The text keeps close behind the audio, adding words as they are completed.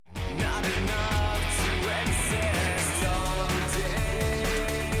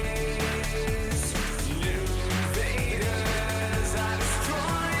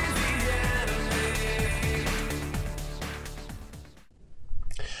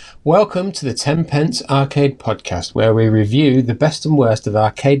Welcome to the 10 Pence Arcade Podcast, where we review the best and worst of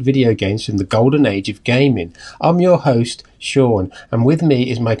arcade video games from the golden age of gaming. I'm your host, Shaun, and with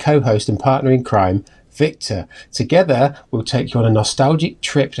me is my co-host and partner in crime, Victor. Together, we'll take you on a nostalgic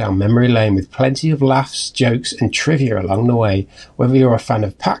trip down memory lane with plenty of laughs, jokes, and trivia along the way. Whether you're a fan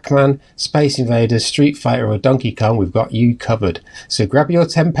of Pac-Man, Space Invaders, Street Fighter, or Donkey Kong, we've got you covered. So grab your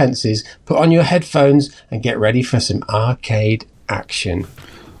 10 pences, put on your headphones, and get ready for some arcade action.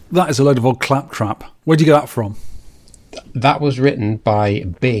 That is a load of old claptrap. Where'd you get that from? That was written by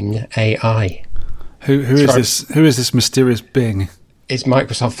Bing AI. Who is this? Who is this mysterious Bing? It's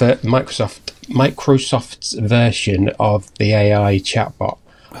Microsoft's version of the AI chatbot.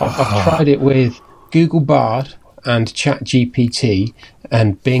 I've tried it with Google Bard and ChatGPT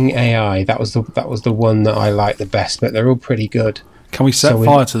and Bing AI. That was the one that I like the best, but they're all pretty good. Can we set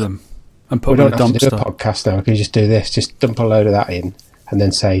fire to them and put them in a dumpster? We don't have to do a podcast now. I can just do this. Just dump a load of that in and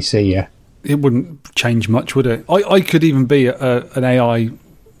then say, see ya. It wouldn't change much, would it? I could even be an AI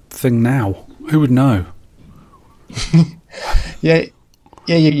thing now. Who would know? Yeah,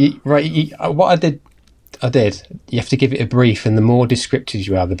 right. What I did. You have to give it a brief, and the more descriptive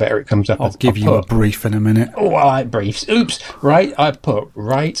you are, the better it comes up. I'll give you a brief in a minute. Oh, I like briefs. Oops. Right, I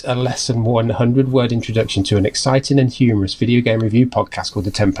write a less than 100-word introduction to an exciting and humorous video game review podcast called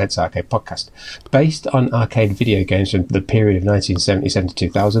the 10 Pence Arcade Podcast. Based on arcade video games from the period of 1977 to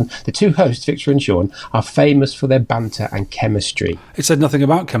 2000, the two hosts, Victor and Shaun, are famous for their banter and chemistry. It said nothing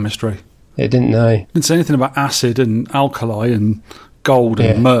about chemistry. It didn't know. It didn't say anything about acid and alkali and gold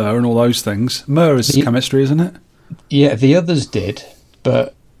and myrrh and all those things. Myrrh is chemistry, isn't it? Yeah, the others did,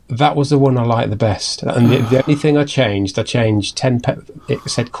 but that was the one I liked the best. And the only thing I changed 10 it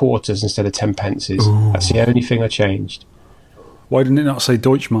said quarters instead of 10 pences. Ooh. That's the only thing I changed. Why didn't it not say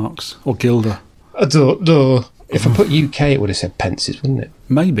Deutschmarks or Gilder? I don't know. If I put UK, it would have said pences, wouldn't it?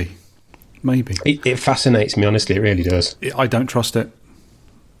 Maybe. It fascinates me, honestly, it really does. I don't trust it.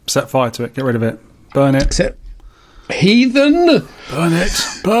 Set fire to it, get rid of it. Burn it. Heathen! Burn it!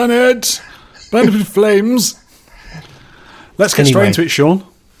 Burn it with flames. Let's get straight into it, Shaun.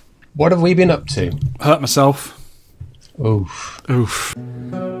 What have we been up to? Hurt myself. Oof. I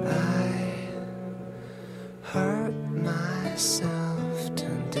hurt myself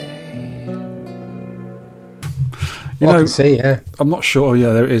today. I can see, yeah. I'm not sure.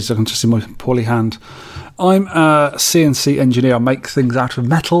 Yeah, there it is. I can just see my poorly hand. I'm a CNC engineer. I make things out of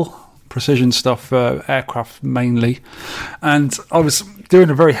metal. Precision stuff, aircraft mainly, and I was doing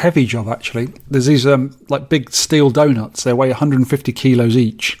a very heavy job actually. There's these like big steel donuts. They weigh 150 kilos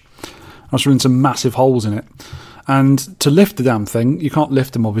each. I was running some massive holes in it, and to lift the damn thing, you can't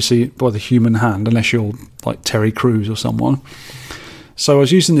lift them obviously by the human hand unless you're like Terry Crews or someone. So I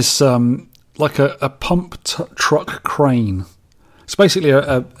was using this like a pump truck crane. It's basically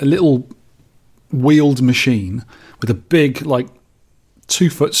a little wheeled machine with a big like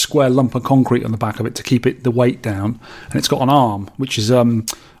 2-foot square lump of concrete on the back of it to keep the weight down, and it's got an arm which is a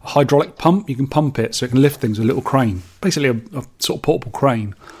hydraulic pump. You can pump it so it can lift things with a little crane, basically a sort of portable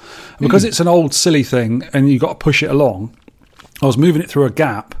crane. And because it's an old silly thing and you've got to push it along, I was moving it through a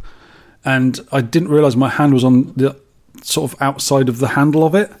gap and I didn't realise my hand was on the sort of outside of the handle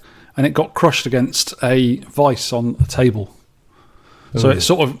of it, and it got crushed against a vice on a table. So it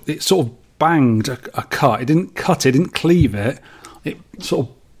sort of banged a cut. It didn't cut it, didn't cleave it. It sort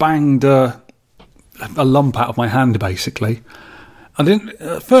of banged a lump out of my hand, basically.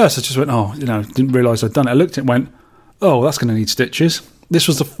 At first I just went, didn't realise I'd done it. I looked at it and went, oh, that's going to need stitches. This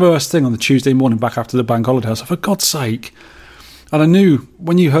was the first thing on the Tuesday morning back after the bank holiday. I was like, for God's sake. And I knew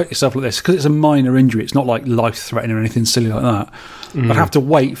when you hurt yourself like this, because it's a minor injury, it's not like life-threatening or anything silly like that, I'd have to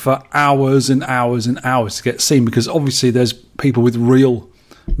wait for hours and hours and hours to get seen, because obviously there's people with real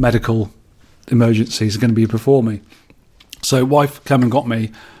medical emergencies are going to be before me. So wife came and got me,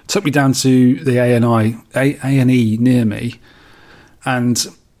 took me down to the A&E near me, and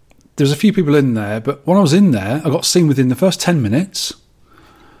there's a few people in there, but when I was in there, I got seen within the first 10 minutes.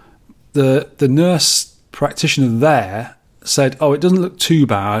 The nurse practitioner there said, oh, it doesn't look too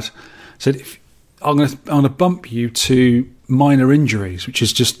bad. Said, I'm going to bump you to minor injuries, which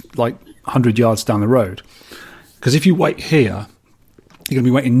is just like 100 yards down the road. Because if you wait here, you're going to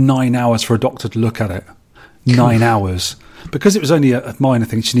be waiting 9 hours for a doctor to look at it. 9 hours. Because it was only a minor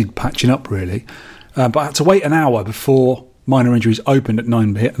thing, she needed patching up really. But I had to wait an hour before minor injuries opened at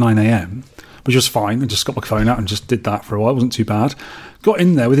 9 a.m, which was fine. I just got my phone out and just did that for a while. It wasn't too bad. Got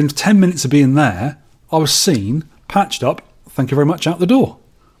in there. Within 10 minutes of being there, I was seen, patched up, thank you very much, out the door.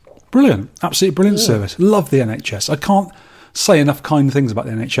 Brilliant. Absolutely brilliant service. Love the NHS. I can't say enough kind things about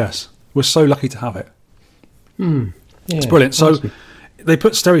the NHS. We're so lucky to have it. Yeah, it's brilliant. So they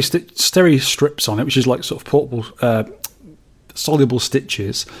put steri strips on it, which is like sort of portable, soluble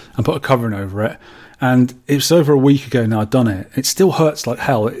stitches, and put a covering over it. And it was over a week ago now I'd done it. It still hurts like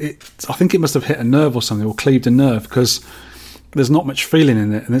hell. I think it must have hit a nerve or something, or cleaved a nerve, because there's not much feeling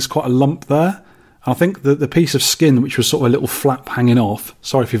in it, and there's quite a lump there. I think the piece of skin, which was sort of a little flap hanging off,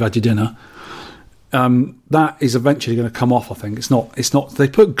 sorry if you've had your dinner, that is eventually going to come off, I think. It's not. They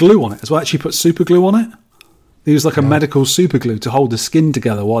put glue on it as well. Actually put super glue on it. They use like a medical super glue to hold the skin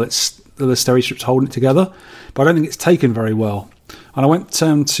together while the steri strip's holding it together. But I don't think it's taken very well. And I went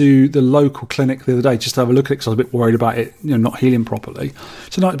to the local clinic the other day just to have a look at it, because I was a bit worried about it, not healing properly.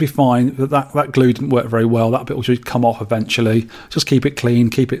 So no, it'd be fine. But that glue didn't work very well. That bit will just come off eventually. Just keep it clean.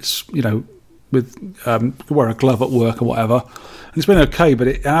 Keep it, with wear a glove at work or whatever. And it's been okay, but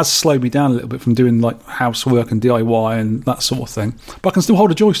it has slowed me down a little bit from doing like housework and DIY and that sort of thing. But I can still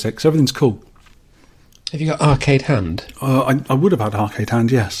hold a joystick, so everything's cool. Have you got arcade hand? I would have had arcade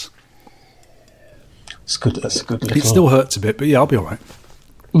hand, yes. That's good. That's a good little... It still hurts a bit, but yeah, I'll be all right.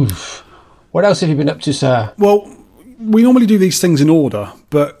 Oof. What else have you been up to, sir? Well, we normally do these things in order,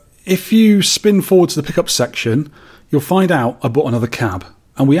 but if you spin forward to the pickup section, you'll find out I bought another cab.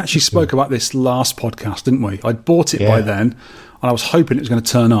 And we actually spoke about this last podcast, didn't we? I'd bought it by then, and I was hoping it was going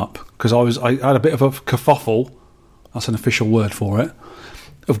to turn up, because I had a bit of a kerfuffle, that's an official word for it,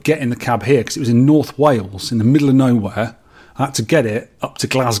 of getting the cab here, because it was in North Wales, in the middle of nowhere. I had to get it up to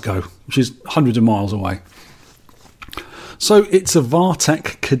Glasgow, which is hundreds of miles away. So it's a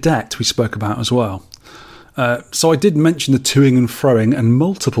Vartek Kadet we spoke about as well. So I did mention the toing and froing and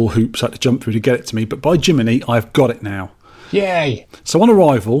multiple hoops I had to jump through to get it to me, but by Jiminy, I've got it now. Yay! So on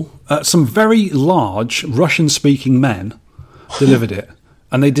arrival, some very large Russian-speaking men delivered it,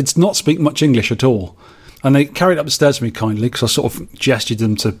 and they did not speak much English at all. And they carried it up the stairs for me kindly, because I sort of gestured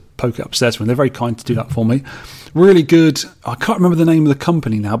them to poke it upstairs for me. They're very kind to do that for me. Really good. I can't remember the name of the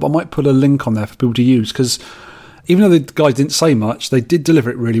company now, but I might put a link on there for people to use, because even though the guys didn't say much, they did deliver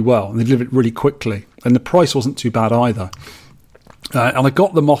it really well, and they delivered it really quickly. And the price wasn't too bad either. And I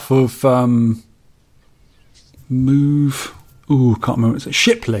got them off of can't remember. It's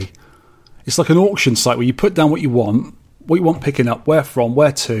Shipley. It's like an auction site where you put down what you want picking up, where from,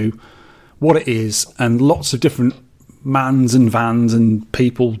 where to, what it is, and lots of different mans and vans and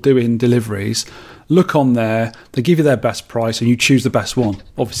people doing deliveries. Look on there, they give you their best price, and you choose the best one.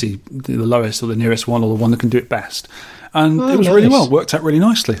 Obviously, the lowest or the nearest one, or the one that can do it best. And it was really well, worked out really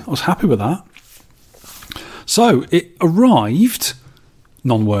nicely. I was happy with that. So it arrived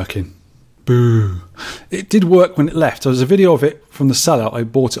non-working. Boo. It did work when it left. There was a video of it from the seller I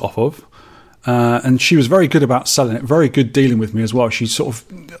bought it off of, and she was very good about selling it, very good dealing with me as well. She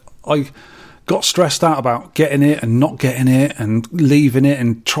I got stressed out about getting it and not getting it and leaving it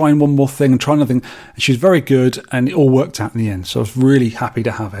and trying one more thing and trying another thing. And she was very good, and it all worked out in the end. So I was really happy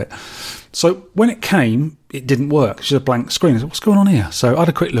to have it. So when it came, it didn't work. It's just a blank screen. I said, what's going on here? So I had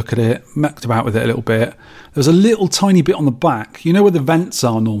a quick look at it, messed about with it a little bit. There was a little tiny bit on the back. You know where the vents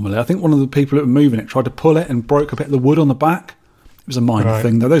are normally? I think one of the people that were moving it tried to pull it and broke a bit of the wood on the back. It was a minor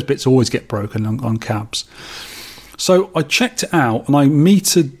thing, though. Those bits always get broken on cabs. So I checked it out, and I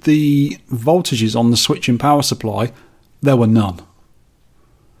metered the voltages on the switching power supply. There were none.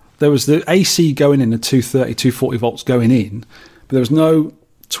 There was the AC going in, the 230, 240 volts going in, but there was no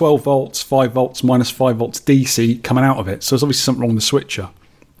 12 volts, 5 volts, minus 5 volts DC coming out of it. So there's obviously something wrong with the switcher.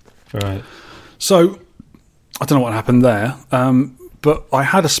 Right. So I don't know what happened there, but I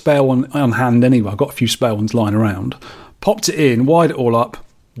had a spare one on hand anyway. I got a few spare ones lying around. Popped it in, wired it all up,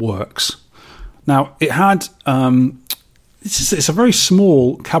 works. Now, it had, it's a very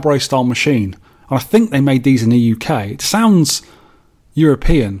small cabaret-style machine, and I think they made these in the UK. It sounds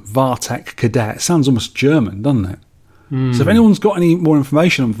European, Vartek Kadet. It sounds almost German, doesn't it? So if anyone's got any more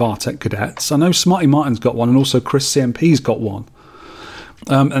information on Vartek Kadets, I know Smarty Martin's got one, and also Chris CMP's got one.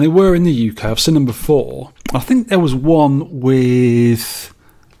 And they were in the UK. I've seen them before. I think there was one with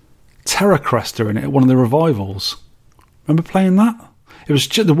Terra Cresta in it at one of the revivals. Remember playing that? It was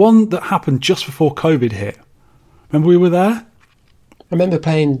the one that happened just before COVID hit. Remember we were there? I remember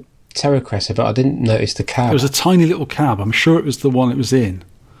playing Terra Cresta, but I didn't notice the cab. It was a tiny little cab. I'm sure it was the one it was in.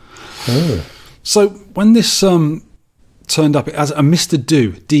 Oh. So when this turned up, it has a Mr.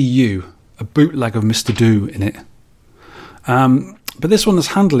 Do, D-U, a bootleg of Mr. Do in it. But this one has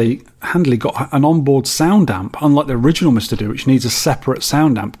handily got an onboard sound amp, unlike the original Mr. Do, which needs a separate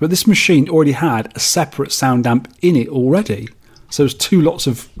sound amp. But this machine already had a separate sound amp in it already. So there's 2 lots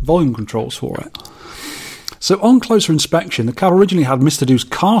of volume controls for it. So on closer inspection, the cab originally had Mr. Do's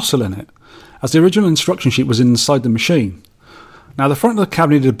castle in it, as the original instruction sheet was inside the machine. Now, the front of the cab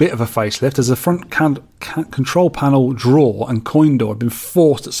needed a bit of a facelift, as the front control panel drawer and coin door had been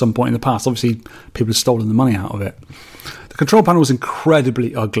forced at some point in the past. Obviously, people had stolen the money out of it. The control panel was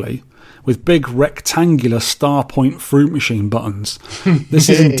incredibly ugly, with big rectangular star point fruit machine buttons. This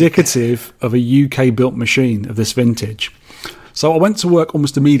is indicative of a UK-built machine of this vintage. So I went to work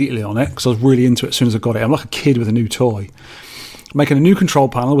almost immediately on it, because I was really into it as soon as I got it. I'm like a kid with a new toy. Making a new control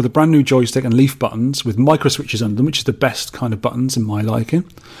panel with a brand new joystick and leaf buttons with micro switches under them, which is the best kind of buttons in my liking.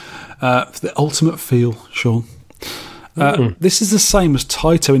 For the ultimate feel, Shaun. This is the same as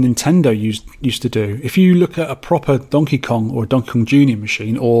Taito and Nintendo used to do. If you look at a proper Donkey Kong or a Donkey Kong Jr.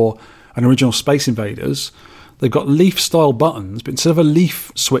 machine or an original Space Invaders, they've got leaf-style buttons, but instead of a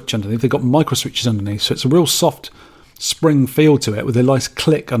leaf switch underneath, they've got micro switches underneath. So it's a real soft spring feel to it with a nice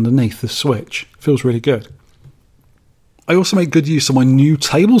click underneath the switch. Feels really good. I also made good use of my new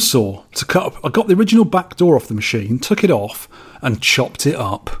table saw to cut up. I got the original back door off the machine, took it off, and chopped it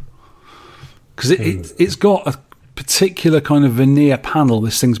up. Because it's got a particular kind of veneer panel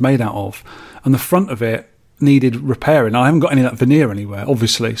this thing's made out of, and the front of it needed repairing. I haven't got any of that veneer anywhere,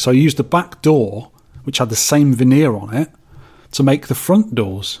 obviously, so I used the back door, which had the same veneer on it, to make the front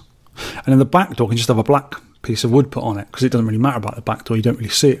doors. And then the back door can just have a black piece of wood put on it, because it doesn't really matter about the back door, you don't really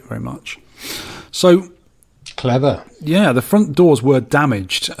see it very much. So clever. Yeah, the front doors were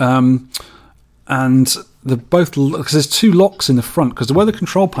damaged, and because there's two locks in the front, because the way the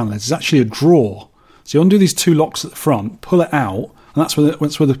control panel is actually a drawer. So you undo these two locks at the front, pull it out, and that's where the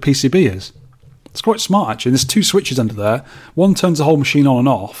PCB is. It's quite smart, actually. There's two switches under there. One turns the whole machine on and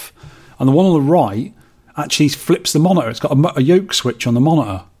off, and the one on the right actually flips the monitor. It's got a yoke switch on the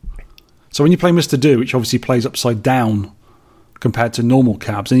monitor. So when you play Mr. Do, which obviously plays upside down compared to normal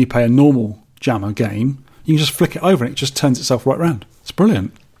cabs, and you play a normal jammer game, you can just flick it over and it just turns itself right round. It's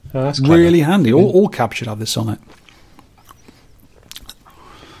brilliant. Oh, that's really handy. All cabs should have this on it.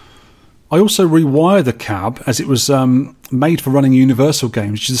 I also rewired the cab as it was made for running Universal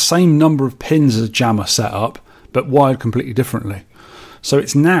games, which is the same number of pins as a jammer setup, but wired completely differently. So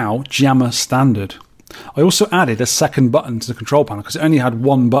it's now jammer standard. I also added a second button to the control panel because it only had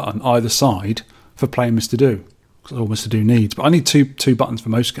one button either side for playing Mr. Do. That's all Mr. Do needs. But I need two buttons for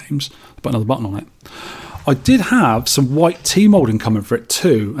most games. Put another button on it. I did have some white T-moulding coming for it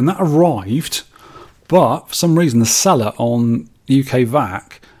too, and that arrived, but for some reason the seller on UK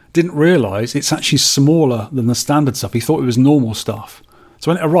VAC didn't realise it's actually smaller than the standard stuff. He thought it was normal stuff.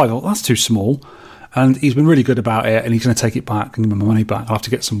 So when it arrived, I thought, that's too small. And he's been really good about it, and he's going to take it back and give me my money back. I'll have to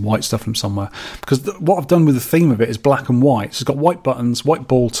get some white stuff from somewhere. Because what I've done with the theme of it is black and white. So it's got white buttons, white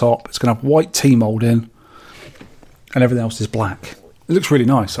ball top, it's going to have white T-moulding, and everything else is black. It looks really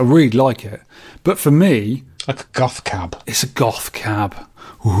nice. I really like it. But for me... like a goth cab. It's a goth cab.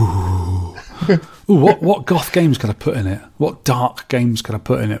 Ooh. Ooh, what goth games can I put in it? What dark games can I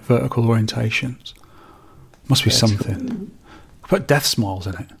put in it? Vertical orientations. Must be something. Put Death Smiles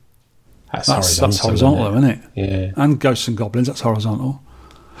in it. That's horizontal, though, isn't it? Yeah. And Ghosts and Goblins, that's horizontal.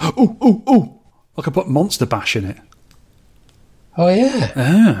 Ooh. I could put Monster Bash in it. Oh, yeah.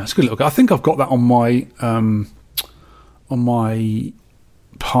 Yeah, that's a good little. I think I've got that on my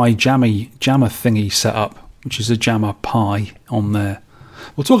Pi jammer thingy setup, which is a Jammer Pi on there.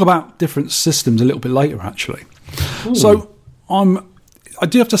 We'll talk about different systems a little bit later, actually. Ooh. So I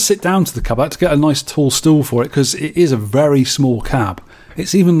do have to sit down to the cab. I had to get a nice tall stool for it because it is a very small cab.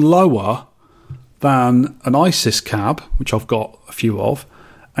 It's even lower than an ISIS cab, which I've got a few of,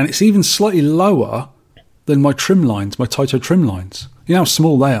 and it's even slightly lower than my trim lines, my Taito trim lines. You know how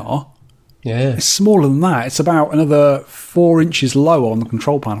small they are? Yeah. It's smaller than that. It's about another 4 inches lower on the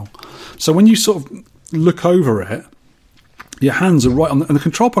control panel. So when you sort of look over it, your hands are right on and the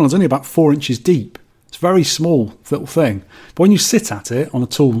control panel is only about 4 inches deep. It's a very small little thing. But when you sit at it on a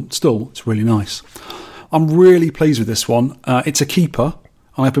tall stool, it's really nice. I'm really pleased with this one. It's a keeper,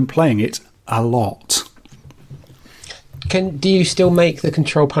 and I've been playing it a lot. Do you still make the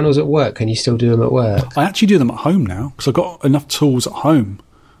control panels at work? Can you still do them at work? I actually do them at home now, because I've got enough tools at home.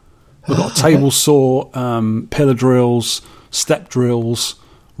 I've got a table saw, pillar drills, step drills,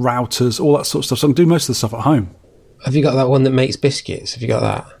 routers, all that sort of stuff. So I can do most of the stuff at home. Have you got that one that makes biscuits? Have you got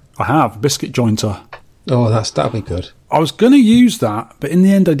that? I have, biscuit jointer. Oh, that'll be good. I was going to use that, but in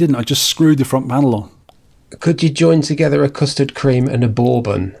the end I didn't. I just screwed the front panel on. Could you join together a custard cream and a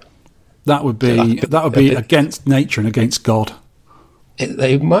bourbon? That would be against nature and against God.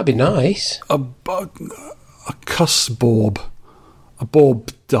 They might be nice. A cuss borb. A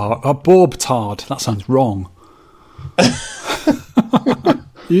borb tard. That sounds wrong.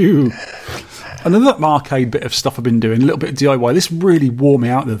 Another arcade bit of stuff I've been doing, a little bit of DIY. This really wore me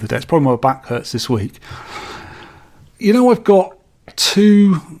out the other day. It's probably my back hurts this week. You know, I've got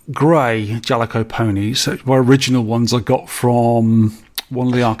 2 grey Jalico ponies. My original ones I got from one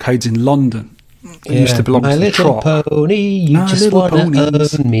of the arcades in London. It used to belong my to the little Trot. pony, you My just little want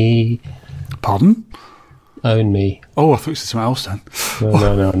ponies. to own me. Pardon? Own me. Oh, I thought you said something else then.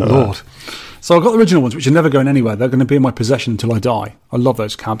 No, Lord. So I've got the original ones, which are never going anywhere. They're going to be in my possession until I die. I love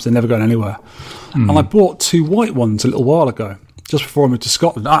those cabs. They're never going anywhere. And I bought 2 white ones a little while ago, just before I moved to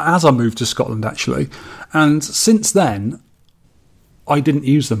Scotland, as I moved to Scotland, actually. And since then, I didn't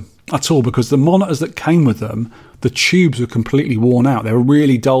use them at all because the monitors that came with them, the tubes were completely worn out. They were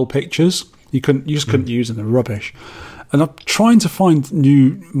really dull pictures. You just couldn't use them. They're rubbish. And I'm trying to find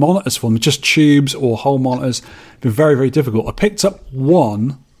new monitors for them, just tubes or whole monitors. It's been very, very difficult. I picked up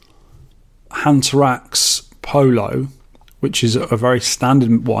one Hantarax Polo, which is a very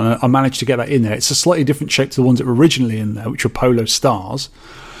standard one. I managed to get that in there. It's a slightly different shape to the ones that were originally in there, which were Polo Stars.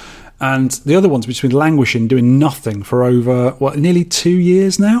 And the other ones, which have been languishing, doing nothing for over, nearly 2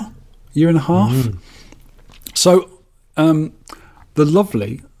 years now? Year and a half? So, the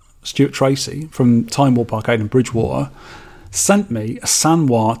lovely Stuart Tracy from Time Warp Arcade in Bridgewater sent me a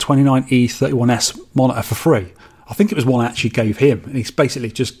Sanwa 29E31S monitor for free. I think it was one I actually gave him, and he's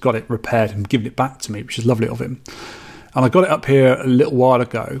basically just got it repaired and given it back to me, which is lovely of him. And I got it up here a little while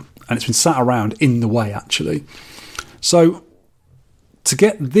ago, and it's been sat around in the way, actually. So, to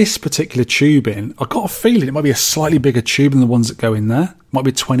get this particular tube in, I've got a feeling it might be a slightly bigger tube than the ones that go in there. It might be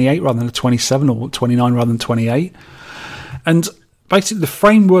a 28 rather than a 27, or 29 rather than 28. And basically, the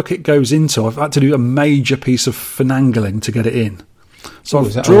framework it goes into, I've had to do a major piece of finagling to get it in. So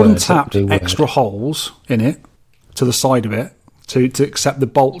I've drilled and tapped extra holes in it, to the side of it, to accept the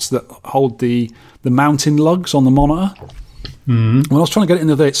bolts that hold the mounting lugs on the monitor. When I was trying to get it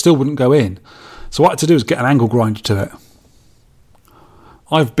in there, it still wouldn't go in. So what I had to do is get an angle grinder to it.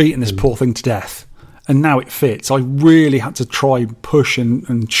 I've beaten this poor thing to death, and now it fits. I really had to try push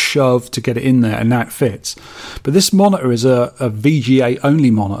and shove to get it in there, and now it fits. But this monitor is a VGA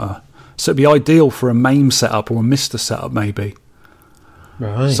only monitor, so it'd be ideal for a MAME setup or a MR setup maybe.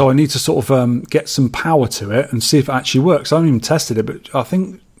 Right. So I need to sort of get some power to it and see if it actually works. I haven't even tested it, but I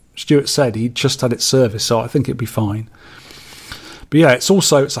think Stuart said he just had it serviced, so I think it'd be fine. But yeah, it's a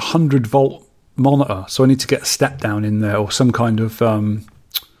 100 volt monitor, so I need to get a step down in there or some kind of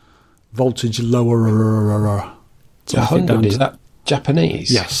voltage lower. 100, is that Japanese?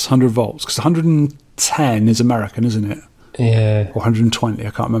 Yes, 100 volts, because 110 is American, isn't it? Yeah. Or 120,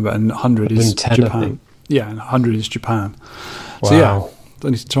 I can't remember, and 100 is 110, Japan. I think. Yeah, and 100 is Japan. Wow. So yeah, I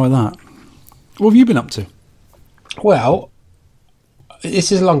need to try that. What have you been up to? Well,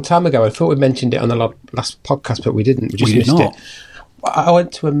 this is a long time ago. I thought we mentioned it on the last podcast, but we didn't. We just missed it. I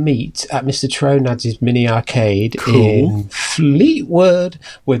went to a meet at Mr. Tronads' mini arcade in Fleetwood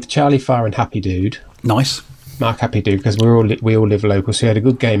with Charlie Farr and Happydude. Nice. Mark Happydude, because we all live local, so he had a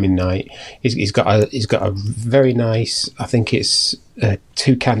good gaming night. He's got a very nice, I think it's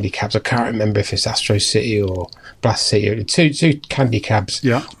 2 candy cabs. I can't remember if it's Astro City or Blast City. Two candy cabs.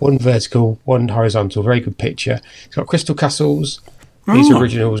 Yeah. One vertical, one horizontal. Very good picture. He's got Crystal Castles. His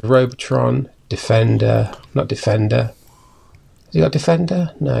originals: Robotron, Defender, not Defender. Has he got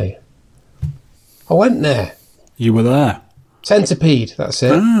Defender? No. I went there. You were there. Centipede, that's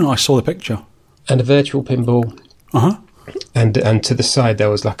it. Oh, I saw the picture. And a virtual pinball. And to the side there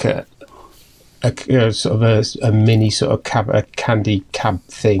was like a sort of a mini sort of cab, a candy cab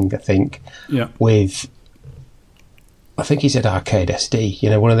thing, I think. Yeah. With, I think he said Arcade SD. You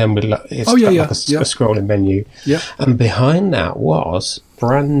know, one of them with like, a scrolling menu. Yeah. And behind that was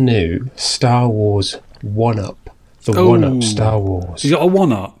brand new Star Wars 1-Up. The 1-Up Star Wars. You got a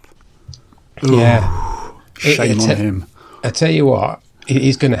 1-Up? Yeah. Shame on him. I tell you what,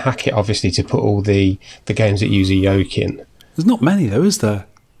 he's going to hack it, obviously, to put all the games that use a yoke in. There's not many, though, is there?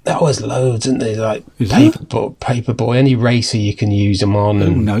 There was loads, isn't there? Like Paperboy, any racer you can use them on.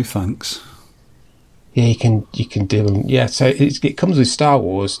 And, no, thanks. Yeah, you can do them. Yeah, so it comes with Star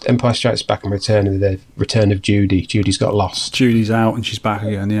Wars, Empire Strikes Back, and Return of Judy. Judy's got lost. Judy's out and she's back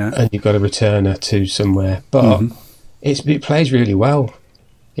again, yeah. And you've got to return her to somewhere. But it plays really well.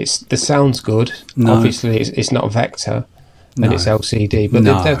 The sound's good. No. Obviously, it's not Vector. And it's LCD, but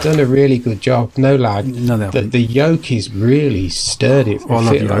they've done a really good job. No lag. No, the yoke is really sturdy. I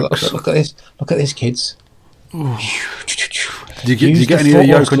love yokes. Look at this. Look at this, kids. Did you get any of the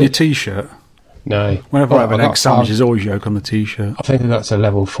yoke on your T-shirt? No. Whenever I have an egg sandwich, there's always yoke on the T-shirt. I think I got to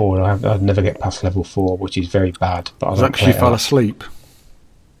level 4. I'd never get past level 4, which is very bad. But I actually fell asleep.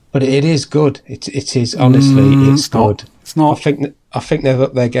 But it is good. It is honestly, it's good. It's not. I think they've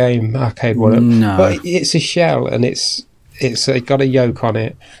upped their game. Arcade 1-Up. No. But it's a shell, and it's got a yoke on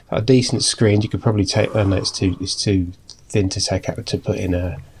it, a decent screen. You could probably take. Oh no, it's too thing to take out to put in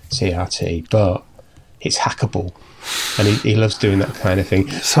a CRT, but it's hackable, and he loves doing that kind of thing.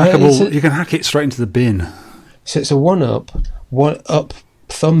 It's hackable. You can hack it straight into the bin. So it's a one up,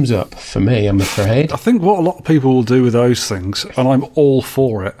 thumbs up for me, I'm afraid. I think what a lot of people will do with those things, and I'm all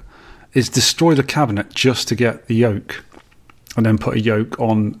for it, is destroy the cabinet just to get the yoke, and then put a yoke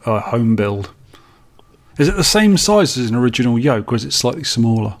on a home build. Is it the same size as an original yoke, or is it slightly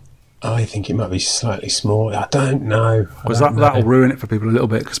smaller? I think it might be slightly smaller. I don't know. Because that'll ruin it for people a little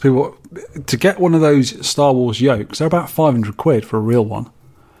bit. Because people, to get one of those Star Wars yokes, they're about £500 for a real one.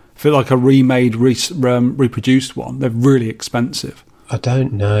 For like a remade, reproduced one, they're really expensive. I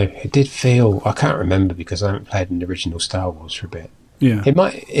don't know. It did feel... I can't remember because I haven't played an original Star Wars for a bit. Yeah. It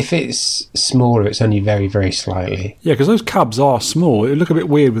might... If it's smaller, it's only very, very slightly. Yeah, because those cabs are small. It would look a bit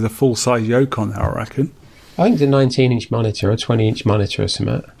weird with a full-size yoke on there, I reckon. I think the 19-inch monitor or 20-inch monitor or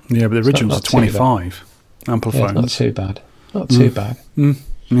something. Yeah, but the original's a 25. Amplifiers. Yeah, not too bad. Not too bad.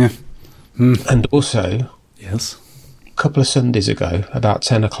 Yeah. And also... Yes. A couple of Sundays ago, about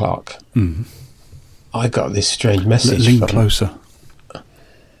 10 o'clock, I got this strange message. Lean closer.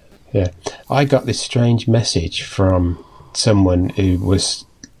 Yeah. I got this strange message from someone who was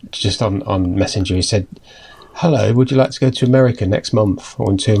just on Messenger. He said, "Hello, would you like to go to America next month or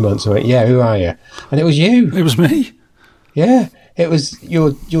in 2 months?" I went, "Yeah, who are you?" And it was you. It was me. Yeah. It was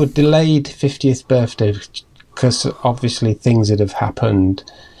your delayed 50th birthday, because obviously things that have happened,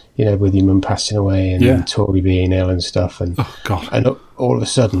 you know, with your mum passing away and Tori being ill and stuff. And, oh, God. And all of a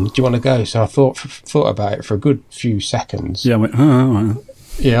sudden, do you want to go? So I thought about it for a good few seconds. Yeah, I went,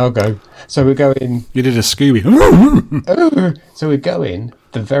 yeah, I'll go. So we're going... You did a Scooby. So we're going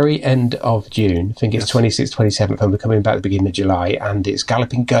the very end of June. I think it's 26th, 27th, and we're coming back at the beginning of July, and it's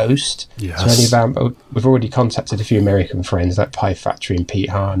Galloping Ghost. Yes. So we've already contacted a few American friends like Pie Factory and Pete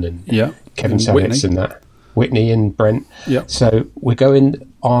Hahn and Kevin Savitz and that. Whitney and Brent. Yeah. So we're going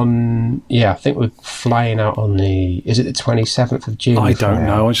on... Yeah, I think we're flying out on the... Is it the 27th of June? I don't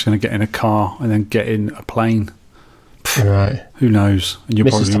know. I'm just going to get in a car and then get in a plane. Right. Who knows? And you're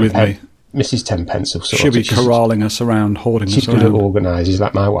probably with me. Mrs. Tenpence will sort She'll be corralling us around, hoarding us around. She's good at organising,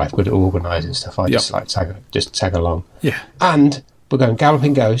 like my wife, good at organising stuff. I just like tag along. Yeah. And we're going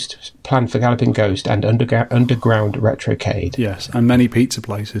Galloping Ghost, planned for Galloping Ghost and Underground Retrocade. Yes, and many pizza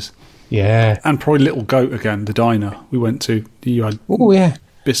places. Yeah. And probably Little Goat again, the diner we went to. You had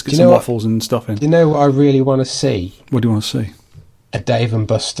biscuits and waffles and stuff in. Do you know what I really want to see? What do you want to see? A Dave and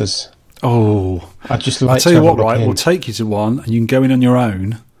Buster's. Oh. I'd just like I'll tell you what, right? We'll take you to one and you can go in on your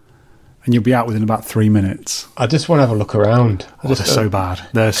own and you'll be out within about 3 minutes. I just want to have a look around. They're so bad.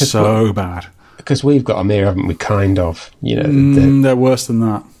 They're so bad. Because we've got them here, haven't we? Kind of. You know, they're worse than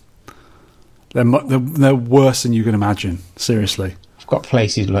that. They're worse than you can imagine. Seriously. We've got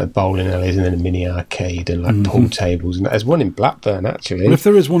places like bowling alleys and then a mini arcade and like pool tables. And there's one in Blackburn, actually. Well, if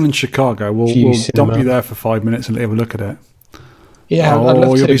there is one in Chicago, we'll dump you there for 5 minutes and have a look at it. Yeah, I'd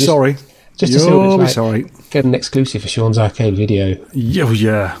love to. You'll be sorry. Just to see what it's like. Sorry. Get an exclusive for Shaun's arcade video.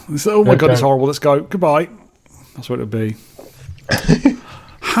 Yeah. Oh my God, it's horrible. Let's go. Goodbye. That's what it'll be.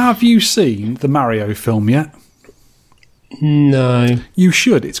 Have you seen the Mario film yet? No. You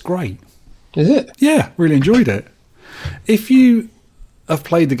should. It's great. Is it? Yeah, really enjoyed it. If you have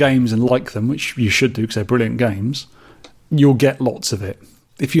played the games and like them, which you should do because they're brilliant games, you'll get lots of it.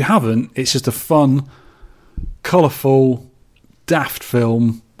 If you haven't, it's just a fun, colourful, daft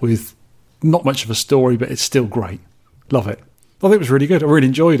film with not much of a story, but it's still great. Love it. I think it was really good. I really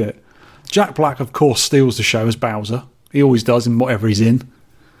enjoyed it. Jack Black, of course, steals the show as Bowser. He always does in whatever he's in.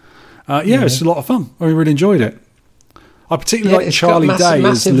 It's a lot of fun. I really enjoyed it. I particularly like Charlie Day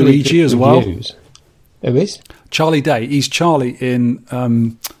as Luigi as well. Who is? Charlie Day. He's Charlie in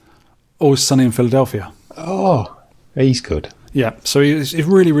Always Sunny in Philadelphia. Oh, he's good. Yeah, so he's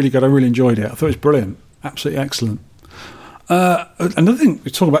really, really good. I really enjoyed it. I thought it was brilliant. Absolutely excellent. Another thing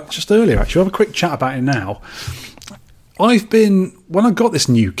we talked about just earlier, actually, we'll have a quick chat about it now. When I got this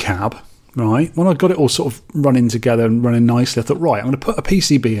new cab, right, when I got it all sort of running together and running nicely, I thought, right, I'm going to put a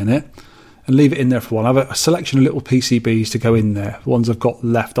PCB in it and leave it in there for a while. I have a selection of little PCBs to go in there. The ones I've got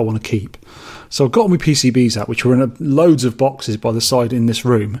left I want to keep. So I've got all my PCBs out, which were in loads of boxes by the side in this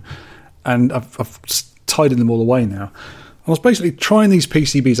room, and I've tidied them all away now. I was basically trying these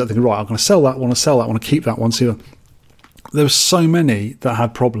PCBs. I think, right, I'm going to sell that one, I want to keep that one. So there were so many that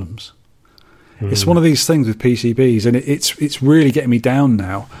had problems. It's one of these things with PCBs, and it's really getting me down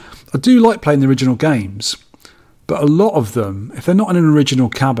now. I do like playing the original games, but a lot of them, if they're not in an original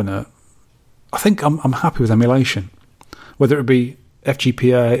cabinet, I think I'm happy with emulation. Whether it be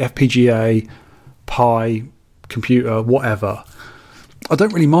FPGA, Pi, computer, whatever. I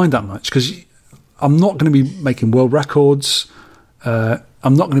don't really mind that much because I'm not going to be making world records.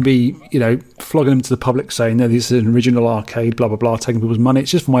 I'm not going to be, flogging them to the public saying, no, this is an original arcade, blah, blah, blah, taking people's money.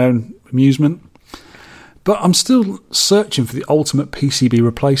 It's just for my own amusement. But I'm still searching for the ultimate PCB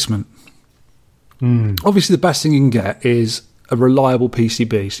replacement. Obviously, the best thing you can get is a reliable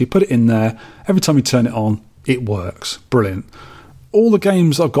PCB. So you put it in there. Every time you turn it on, it works. Brilliant. All the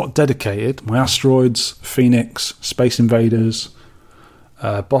games I've got dedicated, my Asteroids, Phoenix, Space Invaders,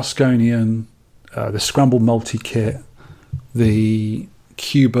 Bosconian, the Scramble Multi-Kit, the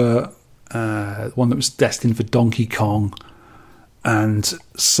Cuba, one that was destined for Donkey Kong, and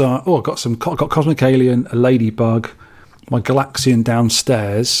so I've got Cosmic Alien, a Ladybug, my Galaxian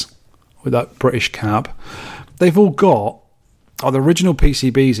downstairs with that British cab. They've all got either original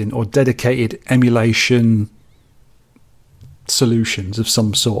PCBs in or dedicated emulation solutions of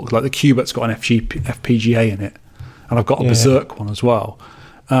some sort. Like the Cubat's got an FPGA in it, and I've got a Berzerk one as well.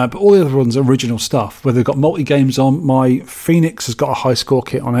 But all the other ones are original stuff, where they've got multi-games on. My Phoenix has got a high-score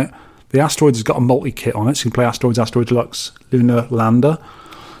kit on it. The Asteroids has got a multi-kit on it, so you can play Asteroids, Asteroid Deluxe, Lunar Lander.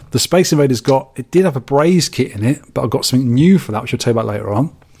 The Space Invaders it did have a Braze kit in it, but I've got something new for that, which I'll tell you about later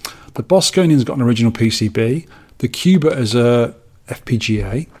on. The Bosconian's got an original PCB. The Cuba is a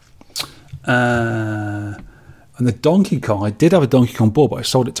FPGA. And the Donkey Kong, I did have a Donkey Kong board, but I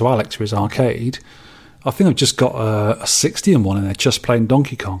sold it to Alex for his arcade. I think I've just got a 60 and one in there, just playing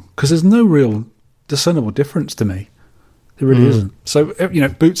Donkey Kong, because there's no real discernible difference to me. There really isn't. So,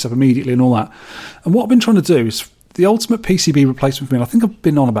 it boots up immediately and all that. And what I've been trying to do is the ultimate PCB replacement for me, and I think I've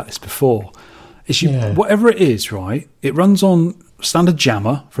been on about this before, is whatever it is, right, it runs on standard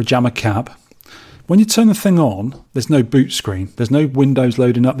jammer for a jammer cab. When you turn the thing on, there's no boot screen. There's no Windows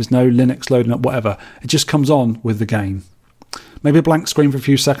loading up. There's no Linux loading up, whatever. It just comes on with the game. Maybe a blank screen for a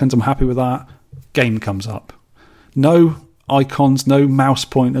few seconds. I'm happy with that. Game comes up. No icons, no mouse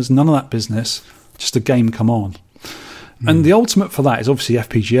pointers, none of that business. Just a game come on. And the ultimate for that is obviously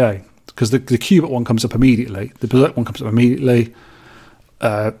FPGA, because the Qubit one comes up immediately. The Berserk one comes up immediately.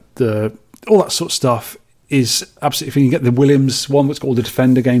 All that sort of stuff is absolutely. If you can get the Williams one, that's got all the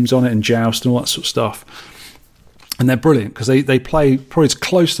Defender games on it and Joust and all that sort of stuff, and they're brilliant because they play probably as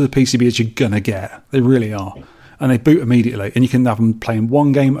close to the PCB as you're gonna get. They really are, and they boot immediately. And you can have them playing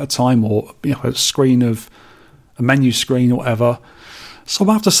one game at a time, or a menu screen or whatever. So I'm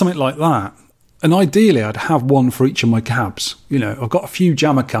after something like that. And ideally, I'd have one for each of my cabs. I've got a few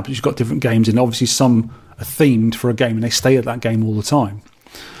jammer cabs which have got different games in. Obviously, some are themed for a game and they stay at that game all the time.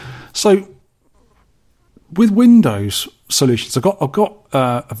 So with Windows solutions, I've got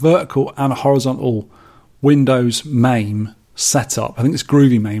a vertical and a horizontal Windows MAME setup. I think it's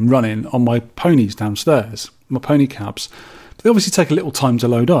Groovy MAME running on my ponies downstairs, my pony cabs. But they obviously take a little time to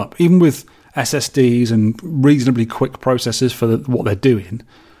load up, even with SSDs and reasonably quick processors for what they're doing.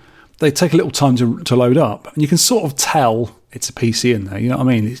 They take a little time to load up, and you can sort of tell it's a PC in there. You know what I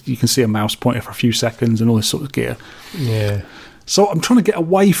mean? You can see a mouse pointer for a few seconds and all this sort of gear. Yeah. So I'm trying to get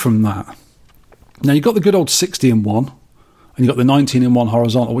away from that. Now, you've got the good old 60-in-1, and you've got the 19-in-1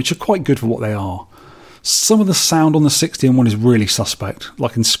 horizontal, which are quite good for what they are. Some of the sound on the 60-in-1 is really suspect.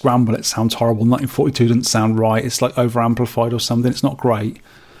 Like in Scramble, it sounds horrible. 1942 doesn't sound right. It's like over-amplified or something. It's not great.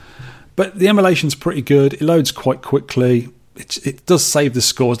 But the emulation's pretty good. It loads quite quickly. It does save the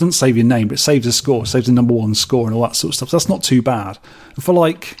scores. It doesn't save your name, but it saves the score. It saves the number one score and all that sort of stuff. So that's not too bad. And for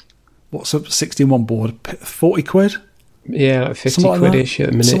what's a 60-in-1 board? 40 quid? Yeah, like 50 quid-ish at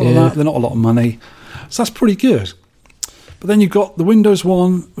the minute. Something like that. They're not a lot of money. So that's pretty good. But then you've got the Windows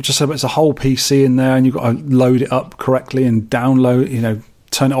one, which I said, it's a whole PC in there, and you've got to load it up correctly and download,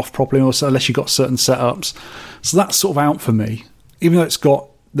 turn it off properly, also, unless you've got certain setups. So that's sort of out for me. Even though it's got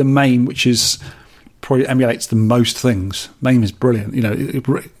the MAME, which is probably emulates the most things. MAME is brilliant.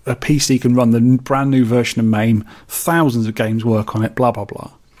 A PC can run the brand new version of MAME, thousands of games work on it, blah, blah, blah.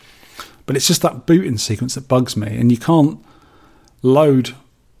 But it's just that booting sequence that bugs me, and you can't load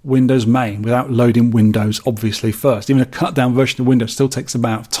Windows MAME without loading Windows, obviously, first. Even a cut-down version of Windows still takes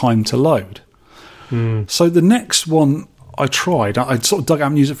about time to load. So the next one I tried, I sort of dug out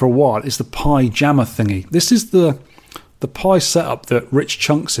and used it for a while, is the Pi Jammer thingy. This is the Pi setup that Rich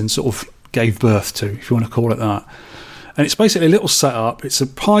Chunksin sort of gave birth to, if you want to call it that. And it's basically a little setup. It's a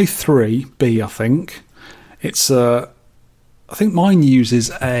Pi 3B, I think. I think mine uses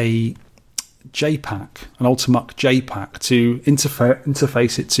a JPAC, an Ultimuck JPAC, to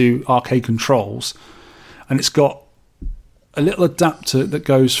interface it to arcade controls. And it's got a little adapter that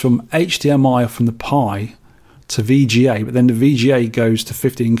goes from HDMI from the Pi to VGA, but then the VGA goes to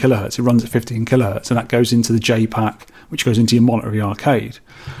 15 kilohertz. It runs at 15 kilohertz, and that goes into the JPAC, which goes into your monitor, your arcade.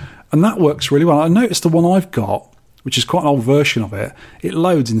 And that works really well. I noticed the one I've got which is quite an old version of it, it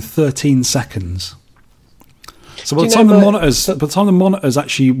loads in 13 seconds. So by the time the monitors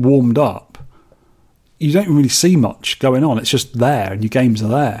actually warmed up, you don't really see much going on. It's just there, and your games are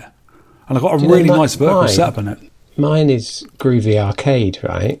there. And I've got a really nice vertical setup in it. Mine is Groovy Arcade,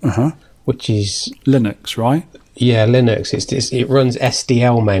 right? Which is Linux, right? Yeah, Linux. It runs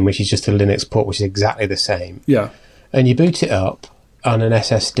SDL main, which is just a Linux port, which is exactly the same. Yeah. And you boot it up on an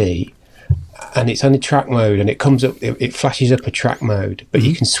SSD, and it's on the track mode, and it comes up. It flashes up a track mode, but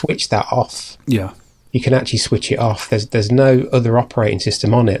you can switch that off. Yeah. You can actually switch it off. There's no other operating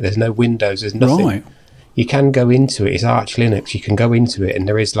system on it. There's no Windows. There's nothing. Right. You can go into it. It's Arch Linux. You can go into it, and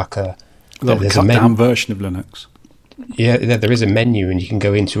there is like a cut down version of Linux. Yeah, there is a menu, and you can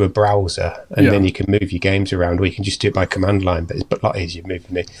go into a browser, and then you can move your games around, or you can just do it by command line. But it's a lot easier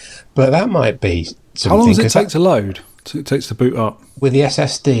moving it. But that might be something. How long does it take to load? It takes to boot up. With the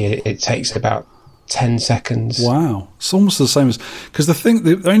SSD, it takes about 10 seconds. Wow, it's almost the same as because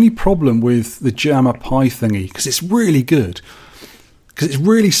the only problem with the Jammer Pi thingy, because it's really good, because it's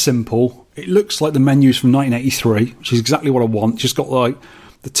really simple. It looks like the menus from 1983, which is exactly what I want. Just got like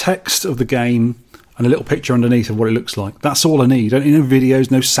the text of the game and a little picture underneath of what it looks like. That's all I need. Don't need no videos,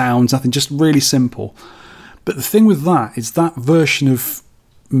 no sounds, nothing. Just really simple. But the thing with that is that version of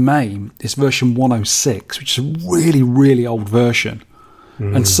MAME is version 106, which is a really, really old version.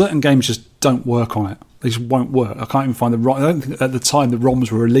 And certain games just don't work on it. They just won't work. I can't even find the ROM. I don't think at the time the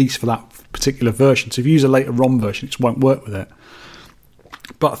ROMs were released for that particular version. So if you use a later ROM version, it just won't work with it.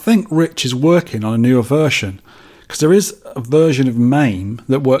 But I think Rich is working on a newer version, because there is a version of MAME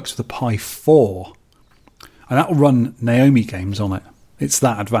that works with the Pi 4, and that will run NeoMK games on it. It's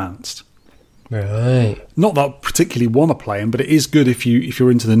that advanced. Right. Not that I particularly want to play them, but it is good if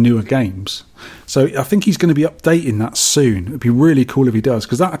you're into the newer games. So I think he's going to be updating that soon. It'd be really cool if he does,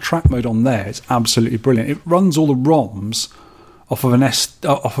 because that track mode on there is absolutely brilliant. It runs all the ROMs off of a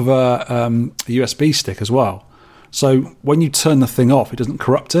USB stick as well. So when you turn the thing off, it doesn't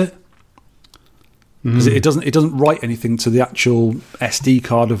corrupt it. Because it doesn't write anything to the actual SD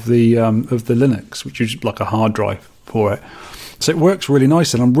card of the Linux, which is like a hard drive for it. So it works really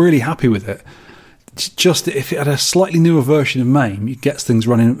nice, and I'm really happy with it. It's just that if it had a slightly newer version of MAME, it gets things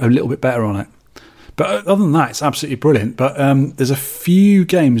running a little bit better on it. But other than that, it's absolutely brilliant. But there's a few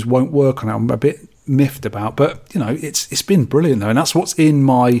games won't work on it. I'm a bit miffed about, but it's been brilliant though, and that's what's in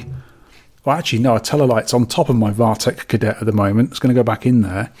my. Well, actually, no, I tell a lie. It's on top of my Vartek Kadet at the moment. It's going to go back in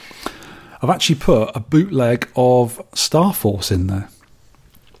there. I've actually put a bootleg of Star Force in there.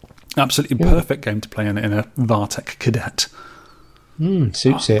 Absolutely perfect game to play in a Vartek Kadet.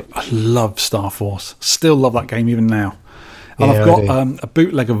 Suits it. I love Star Force. Still love that game even now. And I've got a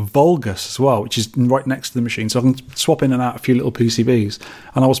bootleg of Vulgus as well, which is right next to the machine, so I can swap in and out a few little PCBs.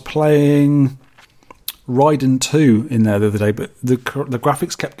 And I was playing Raiden 2 in there the other day, but the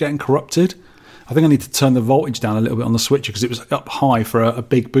graphics kept getting corrupted. I think I need to turn the voltage down a little bit on the switcher, because it was up high for a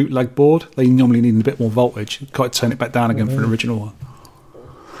big bootleg board. They normally need a bit more voltage. Got to turn it back down again for an original one.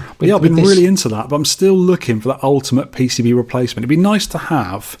 But yeah, I've been really into that, but I'm still looking for that ultimate PCB replacement. It'd be nice to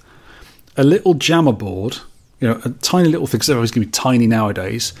have a little jammer board, a tiny little thing, because they're always going to be tiny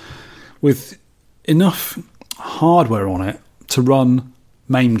nowadays, with enough hardware on it to run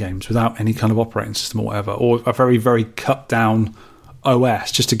MAME games without any kind of operating system or whatever, or a very, very cut down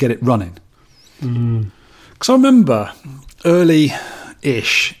OS just to get it running. Because I remember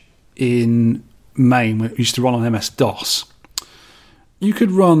early-ish in MAME, when it used to run on MS-DOS, you could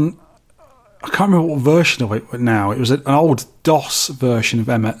run, I can't remember what version of it now, it was an old DOS version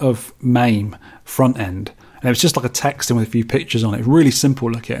of MAME front end, and it was just like a text in with a few pictures on it, really simple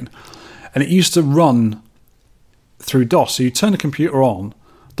looking, and it used to run through DOS. So you turn the computer on,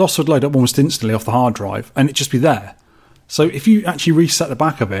 DOS would load up almost instantly off the hard drive, and it'd just be there. So if you actually reset the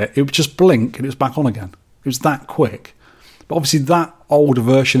back of it, it would just blink and it was back on again. It was that quick. But obviously that older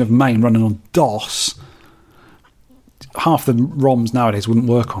version of MAME running on DOS, half the ROMs nowadays wouldn't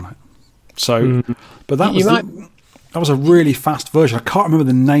work on it. So, but that was a really fast version. I can't remember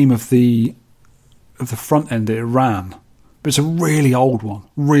the name of the front end that it ran, but it's a really old one,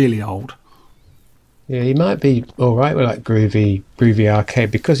 really old. Yeah, you might be all right with like Groovy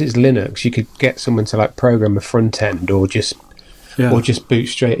Arcade, because it's Linux. You could get someone to like program a front end, or just boot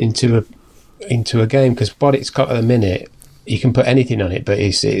straight into a game. Because what it's got at the minute, you can put anything on it, but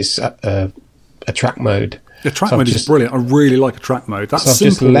it's a track mode. The track mode is brilliant. I really like a track mode. That's so I've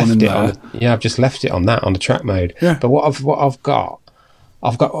simple just left one in it there. on. I've just left it on the track mode. Yeah. But what I've got,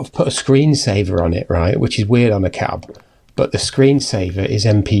 I've put a screensaver on it, right, which is weird on a cab. But the screensaver is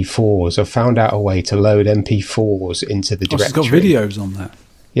MP4s. I've found out a way to load MP4s into the directory. It's got videos on there.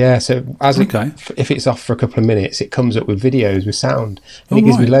 Yeah, so Okay. if it's off for a couple of minutes, it comes up with videos with sound, and Oh, it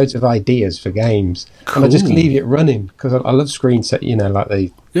gives me right. loads of ideas for games. And I just Cool. leave it running because I love screen set. You know, like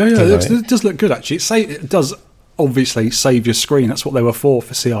the Yeah, thing on it. it does look good actually. It does obviously save your screen. That's what they were for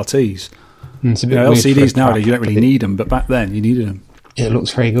CRTs. It's a bit You know, weird for a LCDs nowadays you don't tab, really but need them, but back then you needed them. it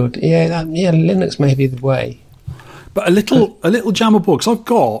looks very good. Yeah, Linux may be the way. But a little jammer board because I've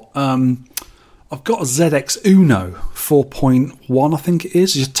got a ZX Uno 4.1, I think it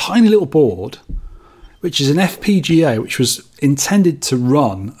is. It's a tiny little board, which is an FPGA, which was intended to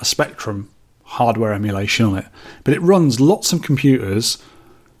run a Spectrum hardware emulation on it. But it runs lots of computers,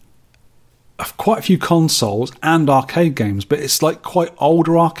 quite a few consoles, and arcade games. But it's like quite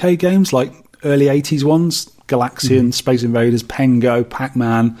older arcade games, like early 80s ones, Galaxian, Space Invaders, Pengo,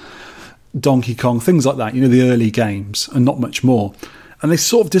 Pac-Man, Donkey Kong, things like that. You know, the early games, and not much more. And they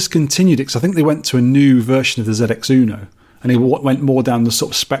sort of discontinued it because I think they went to a new version of the ZX Uno and they went more down the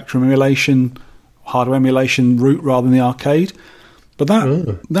sort of Spectrum emulation, hardware emulation route rather than the arcade. But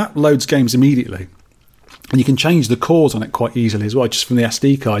that loads games immediately. And you can change the cores on it quite easily as well, just from the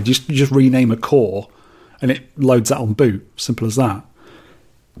SD card. You just rename a core and it loads that on boot. Simple as that.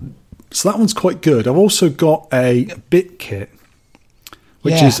 So that one's quite good. I've also got a bit kit,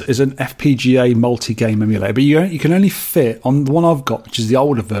 which is an FPGA multi-game emulator. But you can only fit, on the one I've got, which is the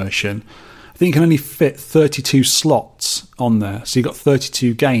older version, I think you can only fit 32 slots on there. So you've got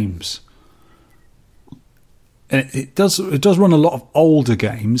 32 games. And it does run a lot of older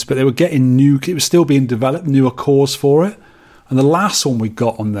games, but they were getting it was still being developed, newer cores for it. And the last one we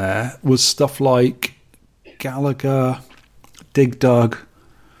got on there was stuff like Gallagher, Dig Dug,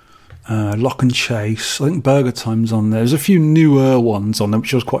 Lock and Chase. I think Burger Time's on there. There's a few newer ones on there,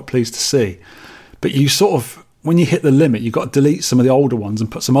 which I was quite pleased to see. But you sort of, when you hit the limit, you've got to delete some of the older ones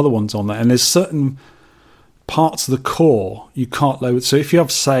and put some other ones on there. And there's certain parts of the core you can't load. So if you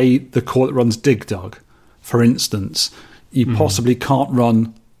have, say, the core that runs Dig Dug, for instance, you possibly can't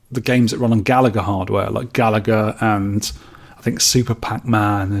run the games that run on Gallagher hardware, like Gallagher and I think Super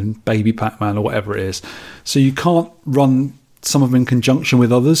Pac-Man and Baby Pac-Man or whatever it is. So you can't run some of them in conjunction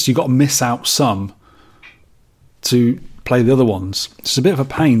with others. You've got to miss out some to play the other ones. It's a bit of a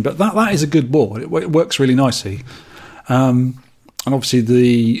pain, but that is a good board. It works really nicely. And obviously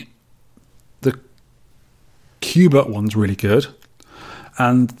the Qbert one's really good.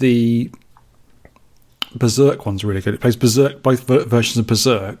 And the Berserk one's really good. It plays Berserk, both versions of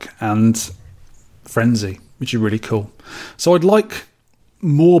Berserk and Frenzy, which is really cool. So I'd like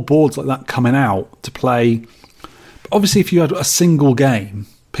more boards like that coming out to play. Obviously, if you had a single game,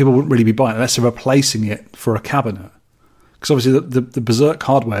 people wouldn't really be buying it unless they're replacing it for a cabinet. Because obviously the Berserk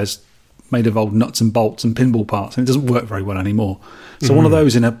hardware is made of old nuts and bolts and pinball parts, and it doesn't work very well anymore. So one of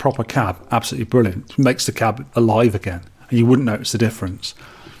those in a proper cab, absolutely brilliant. It makes the cab alive again, and you wouldn't notice the difference.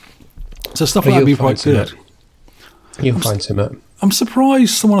 So stuff like that would be quite good. You'll find some. I'm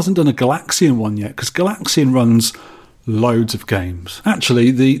surprised someone hasn't done a Galaxian one yet, because Galaxian runs loads of games.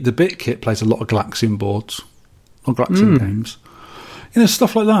 Actually, the BitKit plays a lot of Galaxian boards. Or Galaxian games. You know,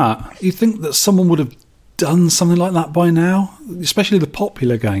 stuff like that. You'd think that someone would have done something like that by now, especially the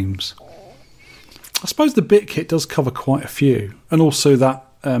popular games. I suppose the BitKit does cover quite a few. And also that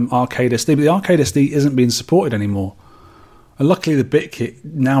Arcade SD. But the Arcade SD isn't being supported anymore. And luckily the BitKit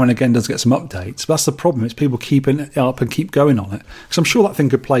now and again does get some updates. But that's the problem. It's people keeping it up and keep going on it. Because I'm sure that thing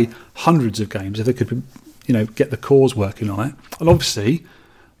could play hundreds of games if they could, get the cores working on it. And obviously,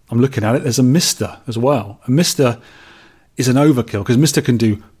 I'm looking at it, there's a Mister as well. And Mister is an overkill because Mister can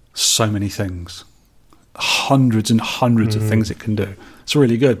do so many things. Hundreds and hundreds of things it can do. It's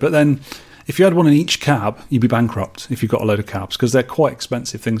really good. But then if you had one in each cab, you'd be bankrupt if you've got a load of cabs because they're quite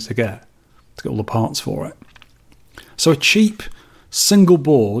expensive things to get all the parts for it. So a cheap single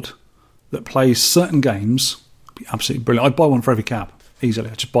board that plays certain games would be absolutely brilliant. I'd buy one for every cab,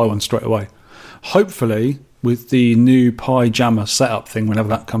 easily. I'd just buy one straight away. Hopefully, with the new Pi Jammer setup thing, whenever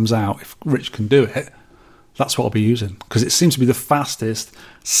that comes out, if Rich can do it, that's what I'll be using. Because it seems to be the fastest,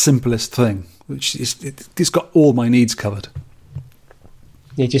 simplest thing. It's got all my needs covered.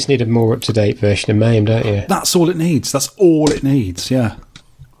 You just need a more up-to-date version of MAME, don't you? That's all it needs. That's all it needs, yeah.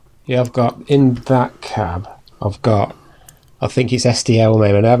 Yeah, I've got, in that cab, I think it's SDL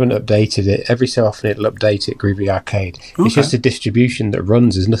MAME, and I haven't updated it. Every so often it'll update it, Groovy Arcade. Okay. It's just a distribution that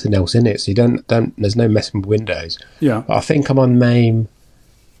runs, there's nothing else in it, so there's no messing with Windows. Yeah. But I think I'm on MAME,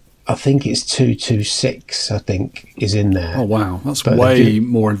 I think it's 226, I think, is in there. Oh, wow. That's way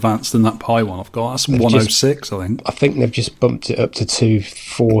more advanced than that Pi one I've got. That's 106, I think. I think they've just bumped it up to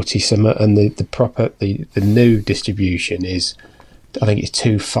 240 something, and the new distribution is, I think it's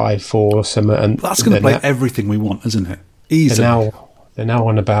 254 or something. And that's going to play everything we want, isn't it? Easily. They're now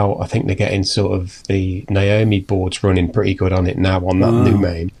on about, I think they're getting sort of the Naomi boards running pretty good on it now on that new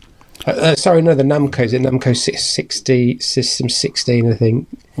main. Sorry, no, the Namco. Is it Namco 60, System 16, I think?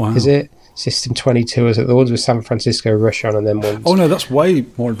 Wow. Is it? System 22, is it? The ones with San Francisco Rush on and then ones. Oh, no, that's way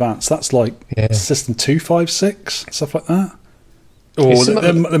more advanced. That's like System 256, stuff like that. Oh,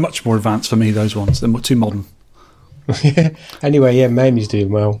 they're much more advanced for me, those ones. They're too modern. Anyway, Mamie's doing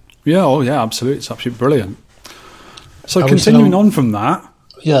well. Yeah, oh, yeah, absolutely. It's absolutely brilliant. So continuing on from that.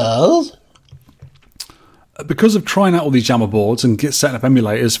 Yes. Because of trying out all these Jammer boards and setting up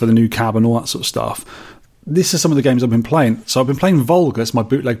emulators for the new cab and all that sort of stuff, this is some of the games I've been playing. So I've been playing Vulgus, my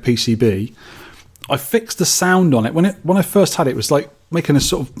bootleg PCB. I fixed the sound on it. When I first had it, it was like making a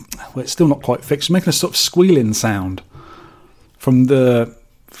sort of... Well, it's still not quite fixed. Making a sort of squealing sound from the...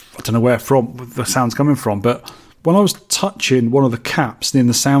 I don't know where the sound's coming from, but when I was touching one of the caps in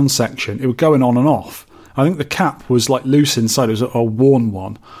the sound section, it was going on and off. I think the cap was like loose inside. It was a worn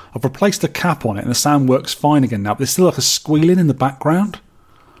one. I've replaced the cap on it and the sound works fine again now, but there's still like a squealing in the background.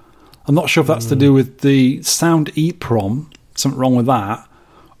 I'm not sure if that's to do with the sound EEPROM, something wrong with that,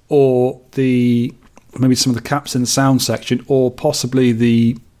 or maybe some of the caps in the sound section, or possibly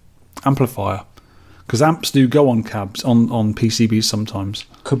the amplifier. Because amps do go on cabs, on PCBs sometimes.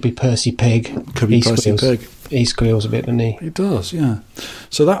 Could be Percy Pig. Could be Percy Pig. He squeals a bit, doesn't he? He does, yeah.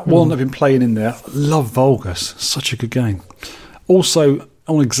 So that one I've been playing in there. Love Vulgus. Such a good game. Also,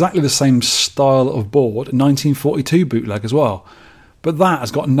 on exactly the same style of board, 1942 bootleg as well. But that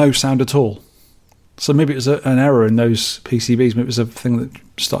has got no sound at all. So maybe it was an error in those PCBs. Maybe it was a thing that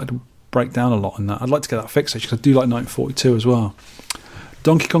started to break down a lot in that. I'd like to get that fixed, actually, because I do like 1942 as well.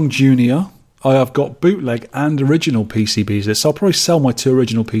 Donkey Kong Jr. I have got bootleg and original PCBs. So I'll probably sell my 2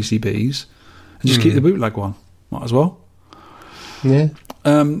 original PCBs and just keep the bootleg one. Might as well. Yeah.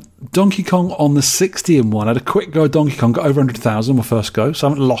 Donkey Kong on the 60-in-1. I had a quick go at Donkey Kong, got over 100,000 my first go, so I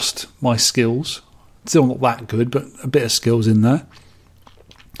haven't lost my skills. Still not that good, but a bit of skills in there.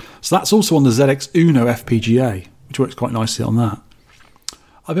 So that's also on the ZX Uno FPGA, which works quite nicely on that.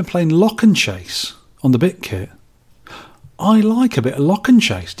 I've been playing Lock and Chase on the BitKit. I like a bit of Lock and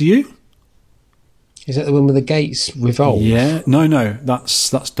Chase. Do you? Is that the one with the gates revolve? Yeah. No. That's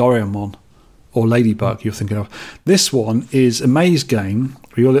Doraemon. Or Ladybug you're thinking of. This one is a maze game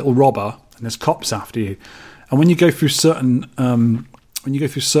where you're a little robber and there's cops after you. And when you go through certain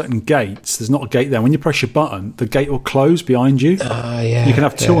gates, there's not a gate there. When you press your button, the gate will close behind you. Yeah. You can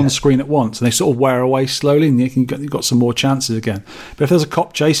have 2 on the screen at once, and they sort of wear away slowly, and you've got some more chances again. But if there's a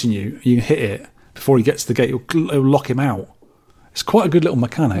cop chasing you, you can hit it before he gets to the gate. It'll lock him out. It's quite a good little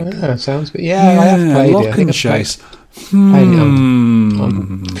mechanic. Yeah, sounds good. Yeah, I have played Lock and Chase. Played it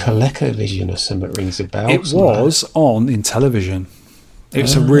on ColecoVision or something, rings a bell. It was on Intellivision.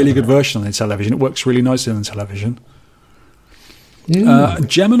 It's a really good version on Intellivision. It works really nicely on Intellivision.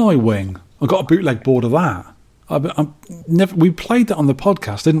 Gemini Wing. I got a bootleg board of that. We played that on the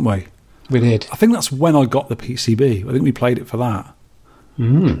podcast, didn't we? We did. I think that's when I got the PCB. I think we played it for that.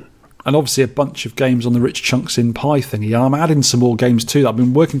 And obviously a bunch of games on the Rich Chunks in Pi thingy. I'm adding some more games too. I've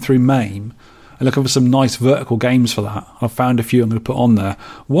been working through MAME and looking for some nice vertical games for that. I found a few I'm going to put on there.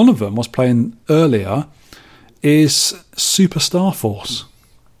 One of them I was playing earlier is Super Star Force.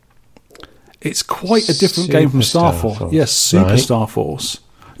 It's quite a different game from Star Force. Yes, Super Star Force.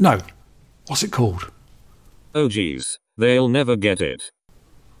 No. What's it called? Oh geez, they'll never get it.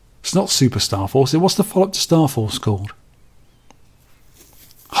 It's not Super Star Force. What's the follow-up to Star Force called?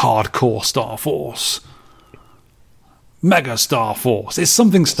 Hardcore Star Force. Mega Star Force. It's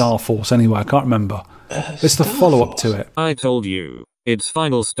something Star Force anyway. I can't remember. It's the follow-up to it. I told you. It's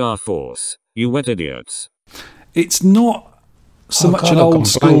Final Star Force. You wet idiots. It's not so much an old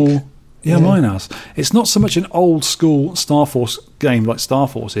school... Yeah, mine has. It's not so much an old school Star Force game like Star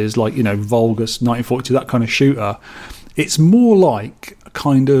Force is, like, Vulgus, 1942, that kind of shooter. It's more like a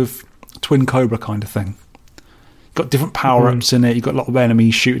kind of Twin Cobra kind of thing. You've got different power-ups in it, you've got a lot of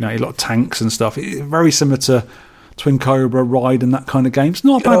enemies shooting at you, a lot of tanks and stuff. It's very similar to Twin Cobra, Ride and that kind of game. It's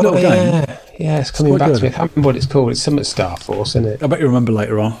not a bad little game. Yeah, it's coming back to me. I can't remember what it's called. It's something Star Force, isn't it? I bet you remember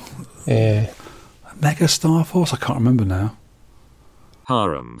later on. Yeah. Mega Star Force? I can't remember now.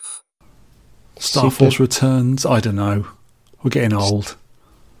 Harumph. Star Force Returns? I don't know. We're getting old.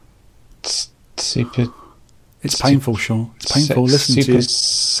 Super. It's painful, Shaun. It's painful. Listen to you.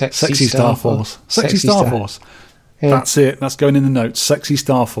 Sexy Star Force. Sexy Star Force. Yeah. That's it. That's going in the notes. Sexy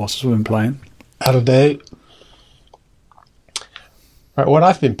Star Force is what I've been playing. That'll do. Right, what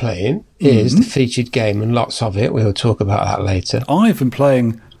I've been playing is the featured game, and lots of it. We'll talk about that later. I've been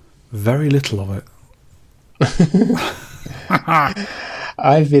playing very little of it.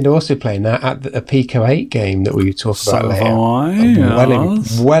 I've been also playing that at a Pico 8 game that we would talk about later. I'm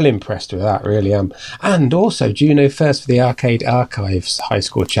well impressed with that, really am. And also, do you know first for the Arcade Archives High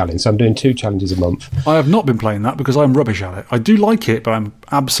Score Challenge? So I'm doing 2 challenges a month. I have not been playing that because I'm rubbish at it. I do like it, but I'm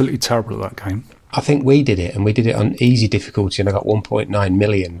absolutely terrible at that game. I think we did it, and we did it on easy difficulty, and I got 1.9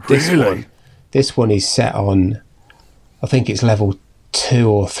 million. This one is set on, I think it's level 2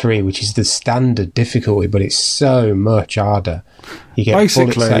 or 3, which is the standard difficulty, but it's so much harder. You get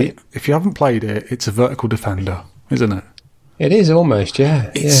basically, if you haven't played it, it's a vertical defender, isn't it? It is almost,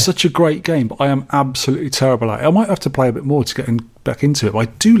 yeah. It's such a great game, but I am absolutely terrible at it. I might have to play a bit more to get back into it, but I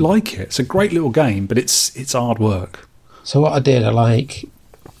do like it. It's a great little game, but it's hard work. So what I did, I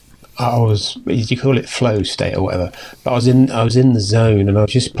was, you call it flow state or whatever, but I was in the zone and I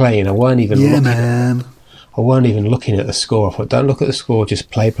was just playing. I weren't even looking at the score. I thought, don't look at the score,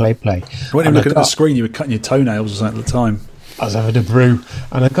 just play. You weren't even looking at the screen, you were cutting your toenails or something at the time. I was having a brew,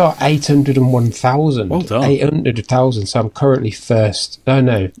 and I got 801,000. Well done. 800,000, so I'm currently first. No,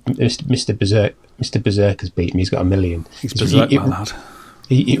 Mr. Berserk. Mr. Berserk has beat me. He's got 1 million. He's Berserk, my lad.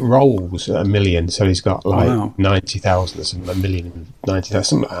 It rolls at 1 million, so he's got like 90,000 or something, 1,090,000,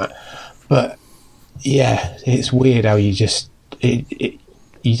 something like that. But yeah, it's weird how you just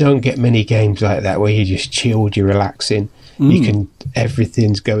you don't get many games like that where you just chilled, you're relaxing. You can,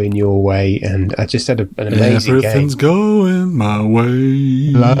 everything's going your way, and I just had an amazing game. Everything's going my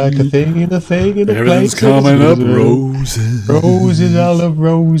way, like a thing in a everything's place. coming up roses. I love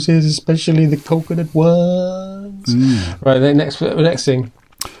roses, especially the coconut ones. Right, the next thing.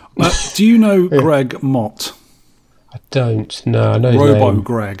 Do you know Greg Mott? I don't. No, I know his Robo name.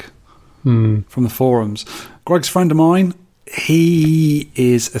 Greg from the forums. Greg's a friend of mine. He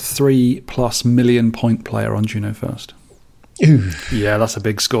is a 3+ million point player on Juno First. Ooh. Yeah, that's a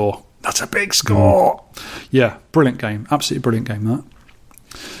big score. Yeah, brilliant game. Absolutely brilliant game, that.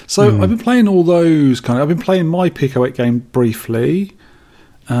 So I've been playing all those I've been playing my Pico 8 game briefly.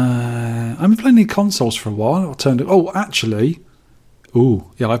 I've been playing the consoles for a while. I've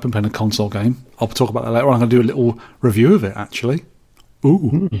been playing a console game. I'll talk about that later on. I'm going to do a little review of it, actually.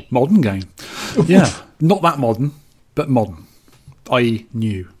 Modern game. Yeah, not that modern, but modern, i.e.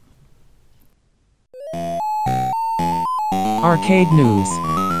 new. Arcade news.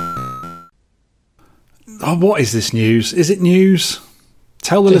 Oh, what is this news? Is it news?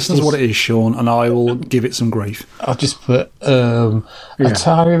 Tell the listeners what it is, Shaun, and I will give it some grief. I'll just put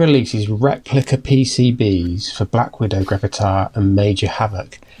Atari releases replica PCBs for Black Widow, Gravatar, and Major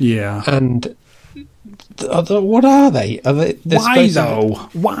Havoc. Yeah. And what are they? Why though?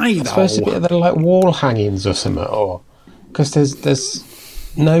 Supposed to be they're like wall hangings or something, or because there's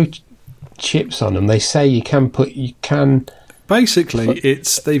no chips on them. They say you can. Basically,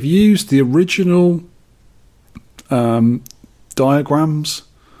 they've used the original diagrams,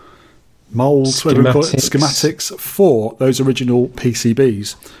 molds, schematics for those original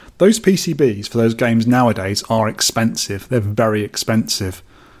PCBs. Those PCBs for those games nowadays are expensive. They're very expensive.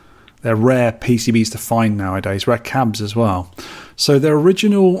 They're rare PCBs to find nowadays, rare cabs as well. So their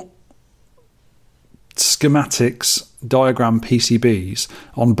original schematics, diagram PCBs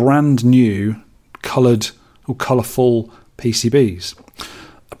on brand new coloured or colourful PCBs.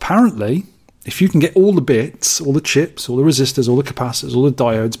 Apparently, if you can get all the bits, all the chips, all the resistors, all the capacitors, all the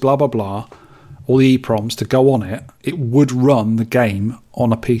diodes, blah, blah, blah, all the EEPROMs to go on it, it would run the game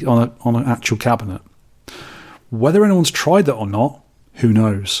on an actual cabinet. Whether anyone's tried that or not, who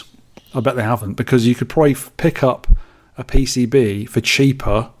knows? I bet they haven't, because you could probably pick up a PCB for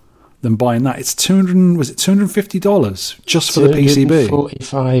cheaper than buying that. It's $250 just for the PCB.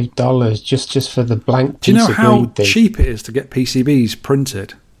 $45 just for the blank piece. Do you know of how thing. cheap it is to get PCBs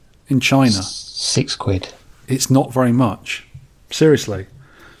printed in China? £6. It's not very much. Seriously.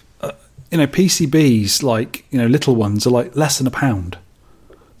 PCBs, little ones, are like less than £1.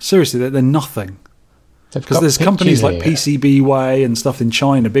 Seriously, they're nothing. Because there's companies like PCBWay and stuff in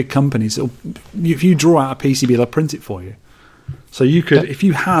China, big companies. If you draw out a PCB, they'll print it for you. So you could, if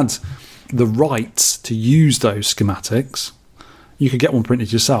you had the rights to use those schematics, you could get one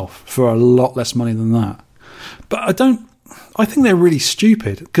printed yourself for a lot less money than that. But I think they're really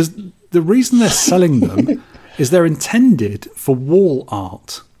stupid, because the reason they're selling them is they're intended for wall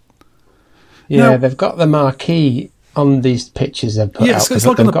art. Yeah, now, they've got the marquee on these pictures they've put out. It's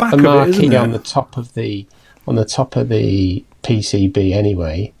like on the back of it, isn't it? on the top of the PCB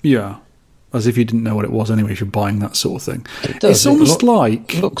anyway. Yeah, as if you didn't know what it was anyway if you're buying that sort of thing. It does. It's almost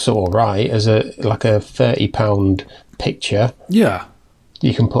like... It looks all right as a £30 picture. Yeah.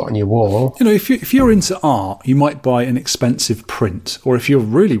 You can put on your wall. If you're into art, you might buy an expensive print, or if you're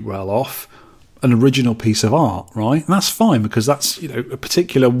really well off, an original piece of art, right? And that's fine because that's, a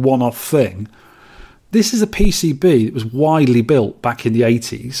particular one-off thing. This is a PCB that was widely built back in the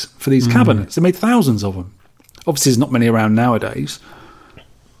 80s for these cabinets. They made thousands of them. Obviously, there's not many around nowadays.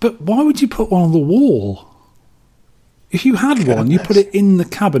 But why would you put one on the wall? If you had one, you put it in the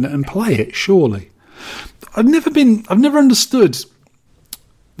cabinet and play it, surely. I've never understood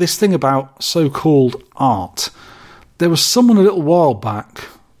this thing about so-called art. There was someone a little while back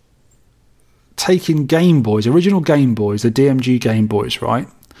taking Game Boys, original Game Boys, the DMG Game Boys, right?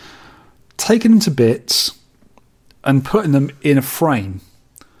 Taking them to bits and putting them in a frame.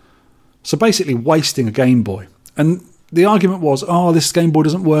 So basically wasting a Game Boy. And the argument was, this Game Boy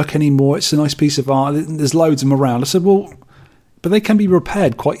doesn't work anymore. It's a nice piece of art. There's loads of them around. I said, well, but they can be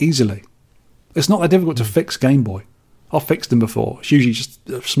repaired quite easily. It's not that difficult to fix Game Boy. I've fixed them before. It's usually just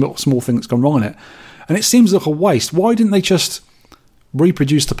a small thing that's gone wrong in it. And it seems like a waste. Why didn't they just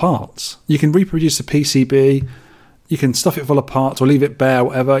reproduce the parts? You can reproduce the PCB. You can stuff it full of parts or leave it bare,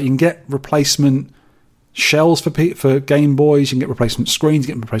 whatever. You can get replacement shells for Game Boys. You can get replacement screens.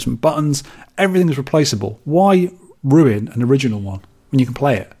 You can get replacement buttons. Everything is replaceable. Why ruin an original one when you can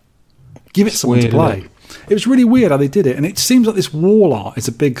play it? Give it someone to play. It was really weird how they did it, and it seems like this wall art is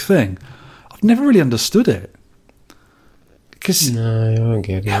a big thing. I've never really understood it. No, I don't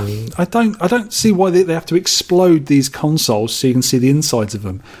get it. I don't see why they have to explode these consoles so you can see the insides of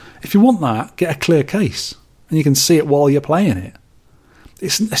them. If you want that, get a clear case and you can see it while you're playing it.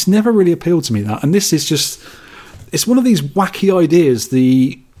 It's never really appealed to me, that. And this is just, it's one of these wacky ideas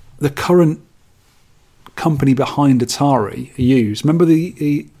the current company behind Atari used. Remember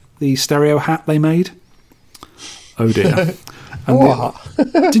the stereo hat they made? Oh dear.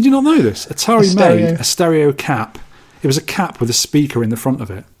 And did you not know this? Atari made a stereo cap. It was a cap with a speaker in the front of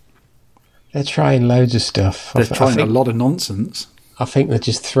it. They're trying loads of stuff. They're trying a lot of nonsense. I think they're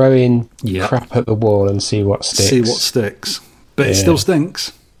just throwing crap at the wall and see what sticks. But it still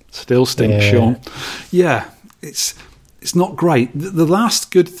stinks. Still stinks, Shaun. Yeah, it's not great. The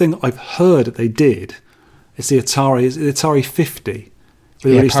last good thing I've heard that they did is the Atari 50. They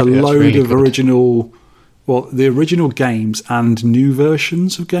released a load of original, the original games and new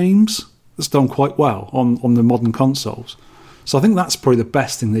versions of games. That's done quite well on the modern consoles. So I think that's probably the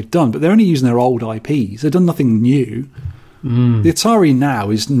best thing they've done. But they're only using their old IPs. They've done nothing new. The Atari now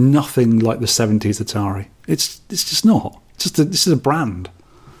is nothing like the 70s Atari. It's just not. This is a brand.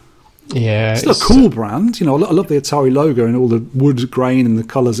 Yeah, it's still a cool brand. I love the Atari logo and all the wood grain and the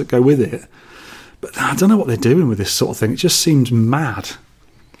colours that go with it. But I don't know what they're doing with this sort of thing. It just seems mad.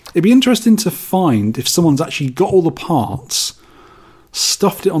 It'd be interesting to find if someone's actually got all the parts,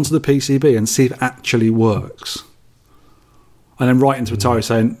 stuffed it onto the PCB and see if it actually works. And then write into Atari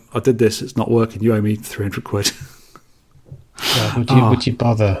saying, I did this, it's not working, you owe me 300 quid. Yeah, would you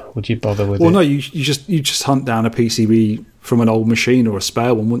bother? Would you bother with it? Well, no, you just hunt down a PCB from an old machine or a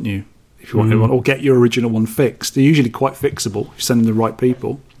spare one, wouldn't you? If you want one, or get your original one fixed. They're usually quite fixable if you send them the right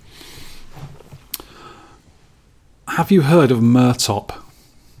people. Have you heard of Murtop?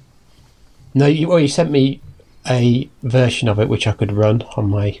 No, you sent me a version of it which I could run on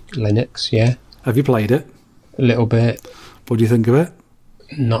my Linux, yeah. Have you played it? A little bit. What do you think of it?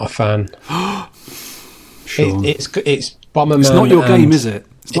 Not a fan. Sure. It's Bomberman. It's not your game, is it?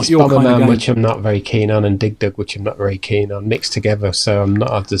 It's not your kind of game. Which I'm not very keen on, and Dig Dug, which I'm not very keen on, mixed together. So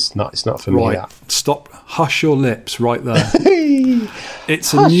it's not for me. That. Stop. Hush your lips right there.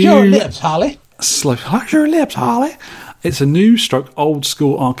 It's Hush your lips, Harley. Hush your lips, Harley. It's a new old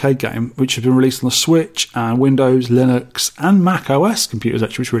school arcade game which has been released on the Switch and Windows, Linux and Mac OS computers,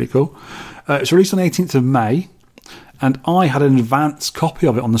 actually, which is really cool. It's released on the 18th of May, and I had an advanced copy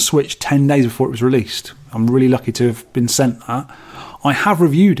of it on the Switch 10 days before it was released. I'm really lucky to have been sent that. I have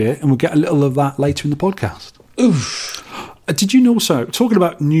reviewed it, and we'll get a little of that later in the podcast. Oof. Did you know, also, talking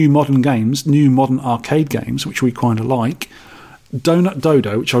about new modern games, new modern arcade games, which we kind of like,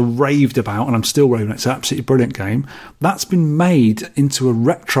 Dodo, which I raved about, and I'm still raving, it's an absolutely brilliant game, that's been made into a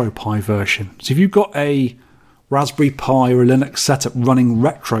RetroPie version. So if you've got a Raspberry Pi or a Linux setup running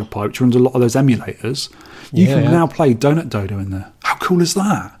RetroPie, which runs a lot of those emulators, you can now play Dodo in there. How cool is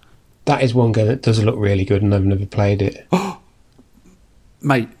that? That is one game that does look really good, and I've never played it.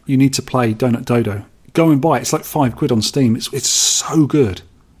 Mate, you need to play Dodo. Go and buy it. It's like £5 on Steam. It's so good.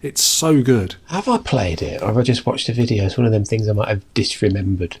 It's so good. Have I played it, or have I just watched a video? It's one of them things I might have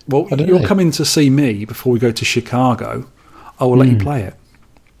disremembered. Well, you're coming to see me before we go to Chicago. I will let you play it.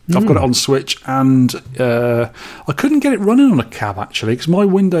 I've got it on Switch, and I couldn't get it running on a cab, actually, because my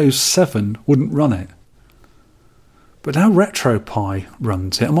Windows 7 wouldn't run it. But now RetroPie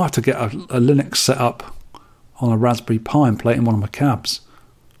runs it. I might have to get a Linux set up on a Raspberry Pi and play it in one of my cabs.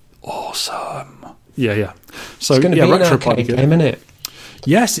 Awesome. Yeah. So It's going to be an arcade game, isn't it?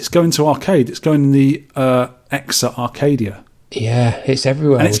 Yes, it's going to arcade. It's going in the Exa Arcadia. Yeah, it's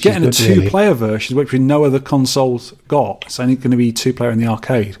everywhere. And it's getting a 2-player version, which no other consoles got. It's only going to be 2-player in the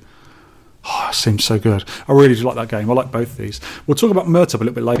arcade. Oh, it seems so good. I really do like that game. I like both these. We'll talk about Murtop a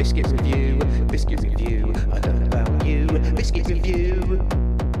little bit later. Biscuit review, I learned about you. Biscuit review.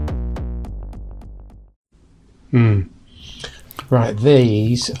 Right,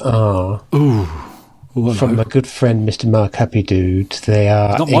 these are from my good friend Mr. Mark Happydude. They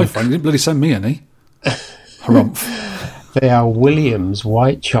are not my friend. He didn't bloody send me any. Harumph. They are Williams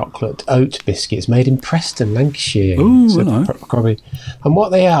white chocolate oat biscuits made in Preston, Lancashire. Ooh, hello. And what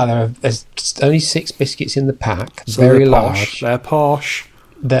they are, there's only 6 biscuits in the pack. So very they're large. They're posh.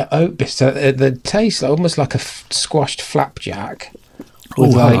 They're oat biscuits. They taste almost like a squashed flapjack.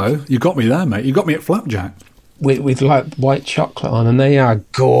 Oh, hello. You got me there, mate. You got me at flapjack. With like white chocolate on, and they are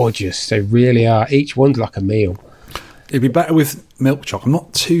gorgeous. They really are. Each one's like a meal. It'd be better with milk chocolate. I'm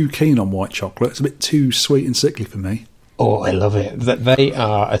not too keen on white chocolate. It's a bit too sweet and sickly for me. Oh, I love it. They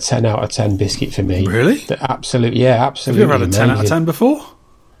are a 10 out of 10 biscuit for me. Really? They're absolutely. Have you ever had a 10 out of 10 before?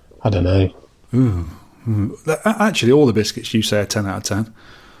 I don't know. Actually, all the biscuits you say are 10 out of 10.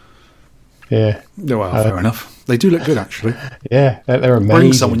 Yeah. Well, fair enough. They do look good, actually. Yeah, they're amazing.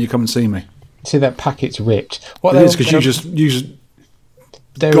 Bring some when you come and see me. See, that packet's ripped. It is, because you just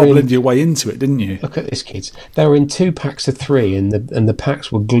gobbled your way into it, didn't you? Look at this, kids. They were in 2 packs of 3, and the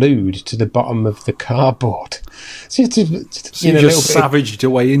packs were glued to the bottom of the cardboard. So you just savaged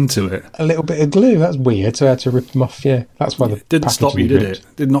your way into it. A little bit of glue. That's weird. So I had to rip them off. Yeah, that's why the didn't stop you, did it?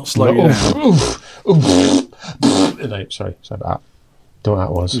 Did not slow you down. No, sorry about that. Don't know what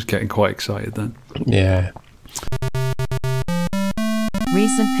that was. I was getting quite excited then. Yeah.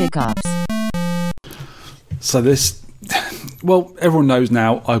 Recent pickups. So this, well, everyone knows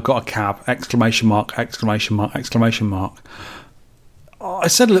now I've got a cab, exclamation mark, exclamation mark, exclamation mark. I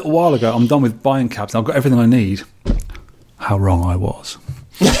said a little while ago I'm done with buying cabs and I've got everything I need. How wrong I was.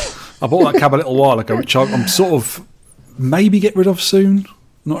 I bought that cab a little while ago, which I'm sort of maybe get rid of soon.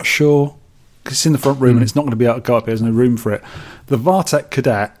 Not sure. Because it's in the front room and it's not going to be able to go up here. There's no room for it. The Vartek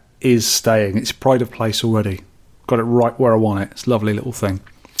Kadet is staying. It's pride of place already. Got it right where I want it. It's a lovely little thing.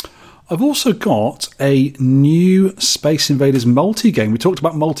 I've also got a new Space Invaders multi-game. We talked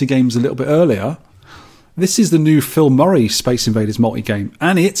about multi-games a little bit earlier. This is the new Phil Murray Space Invaders multi-game,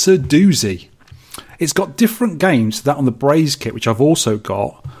 and it's a doozy. It's got different games to that on the Braze kit, which I've also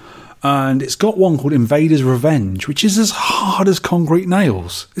got, and it's got one called Invaders Revenge, which is as hard as concrete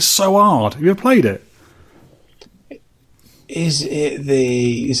nails. It's so hard. Have you ever played it? Is it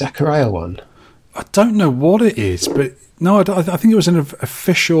the Zachariah one? I don't know what it is, but no, I think it was an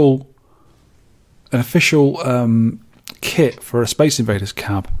official kit for a Space Invaders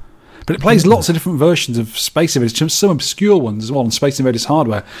cab. But it plays lots of different versions of Space Invaders, some obscure ones as well on Space Invaders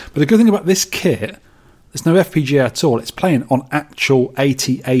hardware. But the good thing about this kit, there's no FPGA at all. It's playing on actual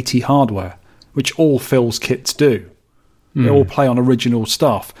 8080 hardware, which all Phil's kits do. They all play on original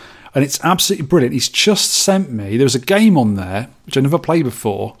stuff. And it's absolutely brilliant. He's just sent me, there was a game on there, which I never played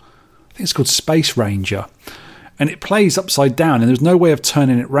before. I think it's called Space Ranger. And it plays upside down, and there's no way of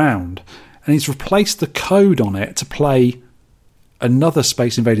turning it round. And he's replaced the code on it to play another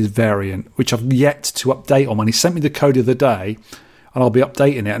Space Invaders variant, which I've yet to update on. When he sent me the code the other day, and I'll be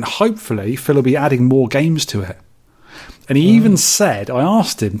updating it, and hopefully Phil will be adding more games to it. And he even said, I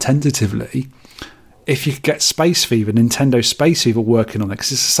asked him tentatively if you could get Space Fever, Nintendo Space Fever working on it,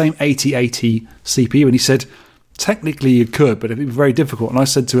 because it's the same 8080 CPU, and he said, technically you could, but it'd be very difficult. And I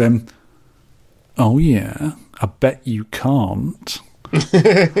said to him, oh yeah, I bet you can't.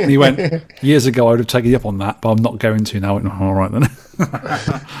 And he went, years ago I would have taken you up on that, but I'm not going to now. I went, all right then.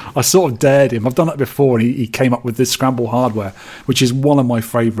 I sort of dared him. I've done that before, and he came up with this Scramble hardware, which is one of my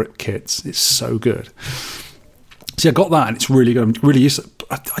favourite kits. It's so good. See, I got that, and it's really good. I'm really used to it.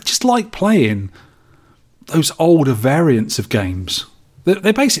 I just like playing those older variants of games.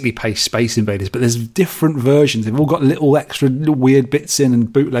 They basically play Space Invaders, but there's different versions. They've all got little extra little weird bits in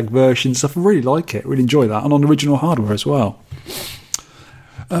and bootleg versions stuff. I really like it. Really enjoy that. And on original hardware as well.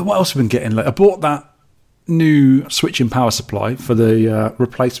 What else have we been getting? I bought that new switching power supply for the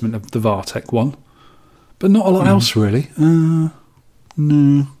replacement of the Vartek one. But not a lot else, really.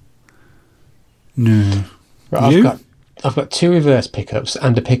 No. Right, I've got 2 reverse pickups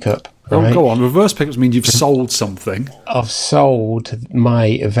and a pickup. Oh, right? go on. Reverse pickups mean you've sold something. I've sold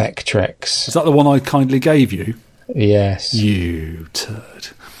my Vectrex. Is that the one I kindly gave you? Yes. You turd.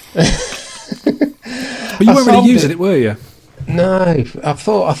 But you weren't really using it, were you? No, I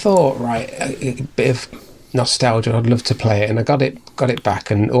thought, right, a bit of nostalgia. I'd love to play it, and I got it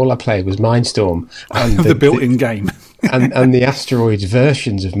back, and all I played was Mindstorm and the built-in game. and the Asteroids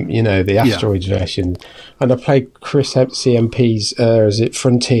versions of the Asteroids version. And I played Chris CMP's is it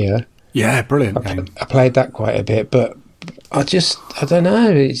Frontier? Yeah, brilliant game. I played that quite a bit, but I don't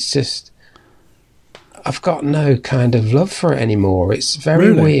know. It's just I've got no kind of love for it anymore. It's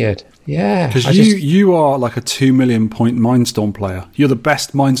very weird. Yeah, because you are like a 2 million point Mindstorm player. You're the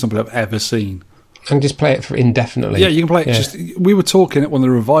best Mindstorm player I've ever seen. I can just play it for indefinitely. Yeah, you can play it. We were talking at one of the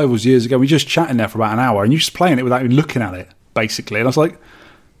revivals years ago. We were just chatting there for about an hour, and you're just playing it without even looking at it, basically. And I was like,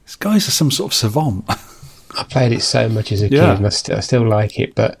 "This guy's some sort of savant." I played it so much as a kid, and I still like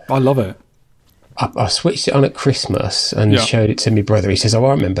it. But I love it. I switched it on at Christmas and showed it to my brother. He says, "Oh,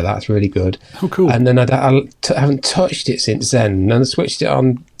 I remember that. It's really good." Oh, cool. And then I haven't touched it since then. And then I switched it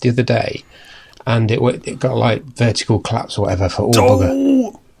on the other day, and it got like vertical claps or whatever for all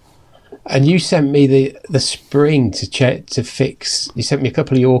bugger. And you sent me the spring to fix. You sent me a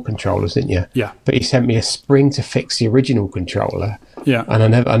couple of your controllers, didn't you? Yeah. But you sent me a spring to fix the original controller. Yeah.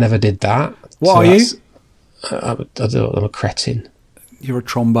 And I never did that. What are you? I'm a cretin. You're a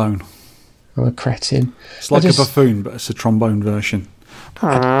trombone. I'm a cretin. It's like a buffoon, but it's a trombone version.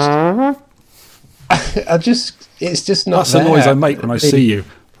 It's just not. That's the noise I make when I see you.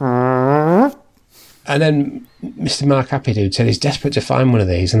 And then Mr. Mark Happydude said he's desperate to find one of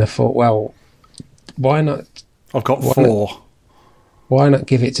these, and I thought, well, why not? I've got 4. Why not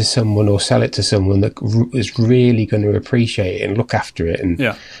give it to someone or sell it to someone that is really going to appreciate it and look after it? And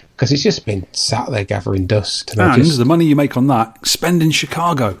because it's just been sat there gathering dust. And the money you make on that, spend in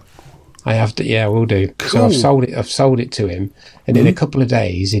Chicago. I have to, I will do. Cool. So I've sold it to him, and in a couple of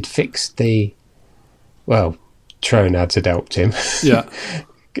days he'd fixed Tronads had helped him. Yeah.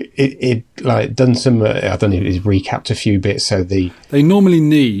 It like done some. I don't know. He's recapped a few bits. So they normally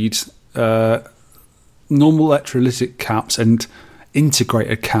need normal electrolytic caps and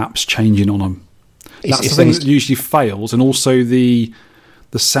integrated caps changing on them. That's the thing that usually fails, and also the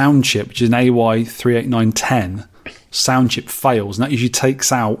sound chip, which is an AY38910 sound chip, fails, and that usually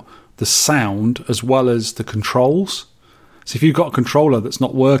takes out the sound as well as the controls. So if you've got a controller that's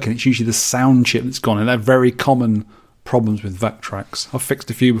not working, it's usually the sound chip that's gone, and they're very common problems with Vectrex. I've fixed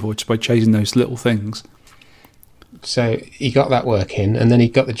a few before just by chasing those little things. So he got that working, and then he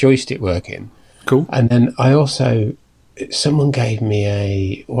got the joystick working. Cool. And then someone gave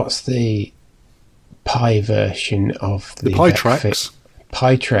me what's the Pi version of the Pytrex.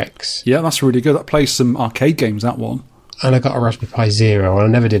 Pytrex. Yeah, that's really good. That plays some arcade games, that one. And I got a Raspberry Pi Zero, and I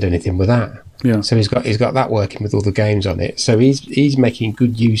never did anything with that. Yeah. So he's got that working with all the games on it. So he's making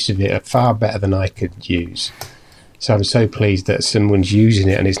good use of it, far better than I could use. So I'm so pleased that someone's using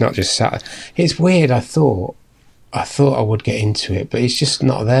it, and it's not just sat. It's weird. I thought I would get into it, but it's just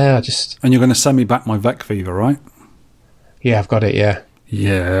not there. And you're going to send me back my Vec Fever, right? Yeah, I've got it. Yeah.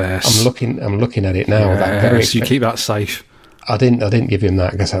 Yes. I'm looking at it now. Yes, you keep that safe. I didn't give him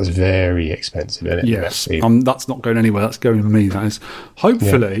that because that's very expensive, isn't it? Yes. That's not going anywhere. That's going with me. That is.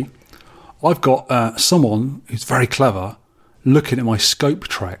 Hopefully, I've got someone who's very clever looking at my scope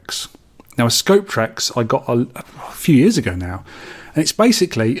tracks. Now, a scope tracks I got a few years ago now, and it's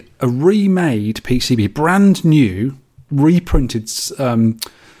basically a remade PCB, brand new, reprinted,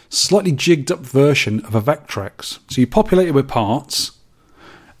 slightly jigged up version of a Vectrex. So you populate it with parts,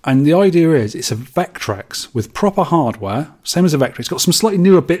 and the idea is it's a Vectrex with proper hardware, same as a Vectrex. It's got some slightly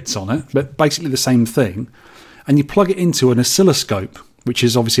newer bits on it, but basically the same thing. And you plug it into an oscilloscope, which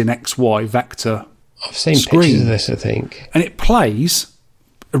is obviously an XY vector. I've seen screen. Pictures of this, I think. And it plays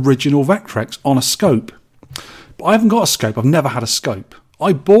original Vectrex on a scope. But I haven't got a scope. I've never had a scope.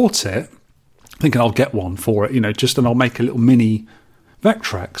 I bought it thinking I'll get one for it, and I'll make a little mini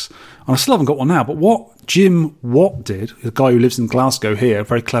Vectrex. And I still haven't got one now. But what Jim Watt did, the guy who lives in Glasgow here, a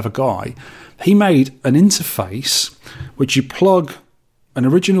very clever guy, he made an interface which you plug an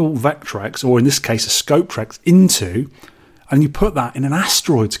original Vectrex, or in this case a scope Trex, into, and you put that in an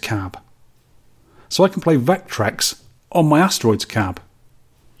Asteroids cab. So I can play Vectrex on my Asteroids cab.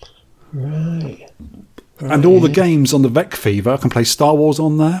 Right. And all the games on the Vec Fever, I can play Star Wars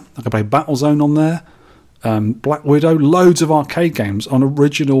on there, I can play Battlezone on there, Black Widow, loads of arcade games on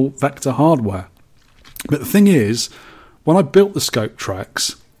original Vector hardware. But the thing is, when I built the scope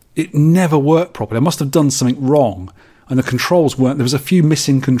tracks, it never worked properly. I must have done something wrong, and the controls weren't. There was a few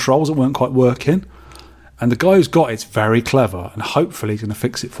missing controls that weren't quite working. And the guy who's got it's very clever, and hopefully he's going to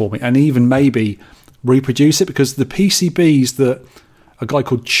fix it for me, and even maybe reproduce it, because the PCBs that a guy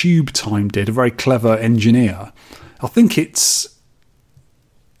called Tube Time did, a very clever engineer, I think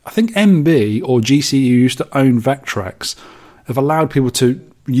MB or GCU used to own Vectrex, have allowed people to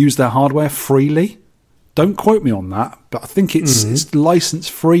use their hardware freely Don't quote me on that, but I think it's license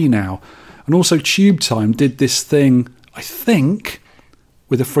free now. And also TubeTime did this thing, I think,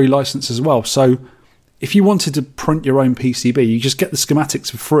 with a free license as well. So if you wanted to print your own PCB, you just get the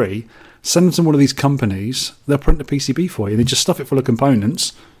schematics for free, send them to one of these companies, they'll print the PCB for you. They just stuff it full of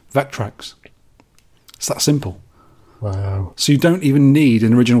components, Vectrex. It's that simple. Wow. So you don't even need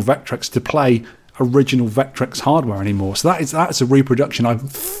an original Vectrex to play original Vectrex hardware anymore. So that's a reproduction I'm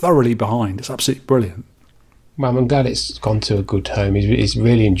thoroughly behind. It's absolutely brilliant. Well, I'm glad it's gone to a good home. He's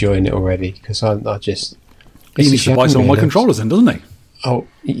really enjoying it already, because I just... He needs to buy some of my controllers then, doesn't he? Oh,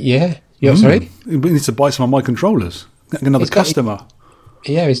 yeah? Yeah, sorry? He needs to buy some of my controllers. Another customer.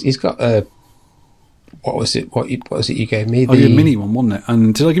 He's got a... What was it you gave me? Oh, your mini one, wasn't it?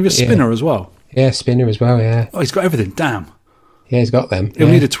 And did I give you a spinner as well? Yeah, spinner as well, yeah. Oh, he's got everything. Damn. Yeah, he's got them. He'll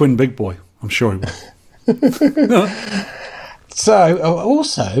need a twin big boy. I'm sure he will. So,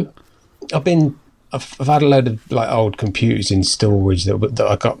 also, I've had a load of like old computers in storage that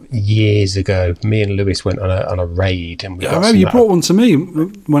I got years ago. Me and Lewis went on a raid, and I remember you brought one to me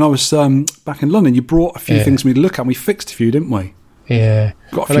when I was back in London. You brought a few things for me to look at. And we fixed a few, didn't we? Yeah,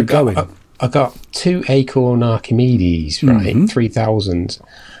 got a few going. I got 2 Acorn Archimedes, right, 3000s,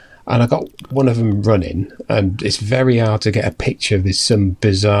 and I got one of them running, and it's very hard to get a picture. There's some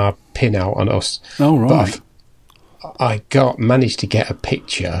bizarre pinout on us. Oh right. But I managed to get a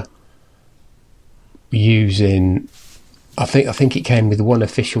picture using, I think it came with one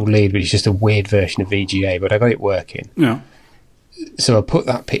official lead, which is just a weird version of VGA, but I got it working. Yeah. So I put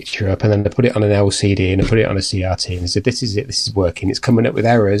that picture up, and then I put it on an LCD, and I put it on a CRT, and I said, this is it, this is working. It's coming up with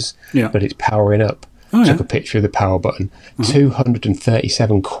errors, but it's powering up. Took a picture of the power button.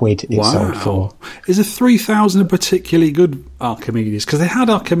 237 quid it sold for. Is a 3000 a particularly good Archimedes? Because they had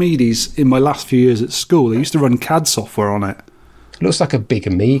Archimedes in my last few years at school. They used to run CAD software on it. It looks like a big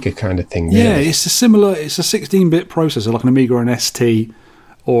Amiga kind of thing. Yeah, really. It's a 16-bit processor, like an Amiga or an ST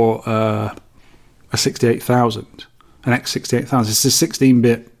or a 68000, an X68000. It's a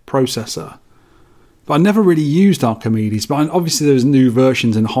 16-bit processor. But I never really used Archimedes. But obviously there's new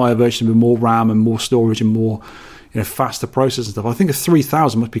versions and higher versions with more RAM and more storage and more, faster processors and stuff. I think a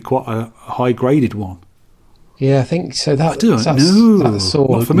 3000 must be quite a high-graded one. Yeah, I think so. That's all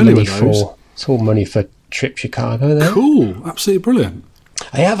not familiar with those. It's all money for Trip Chicago there. Cool, absolutely brilliant.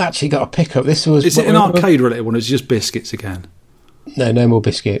 I have actually got a pickup. Is it an arcade-related one, or is it just biscuits again? No more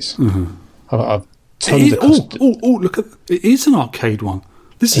biscuits. I've tons of look at it is an arcade one.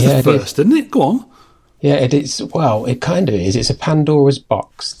 This is the first, isn't it? Go on. Yeah, it is. Well, it kind of is. It's a Pandora's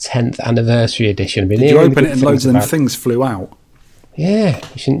Box 10th anniversary edition. Did you open it and loads of them things flew out? Yeah,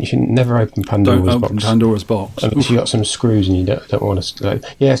 you should never open Pandora's Box. Don't open Pandora's Box. Unless you got some screws and you don't want to.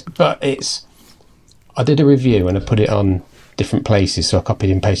 Yes, but it's. I did a review and I put it on different places, so I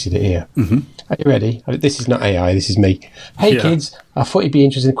copied and pasted it here. Are you ready? This is not AI. This is me. Hey kids, I thought you'd be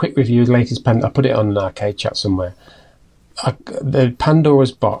interested in a quick review of the latest I put it on an arcade chat somewhere. The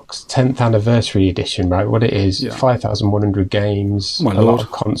Pandora's Box 10th anniversary edition, right? What it is, 5,100 games, a lot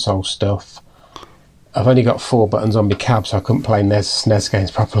of console stuff. I've only got 4 buttons on my cab, so I couldn't play SNES games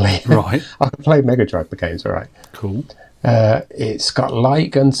properly. Right. I can play Mega Drive games, all right. Cool. It's got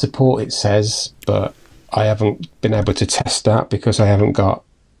light gun support, it says, but I haven't been able to test that because I haven't got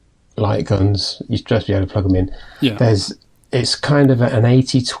light guns. You just be able to plug them in. Yeah. It's kind of an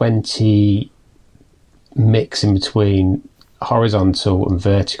 80-20 mix in between horizontal and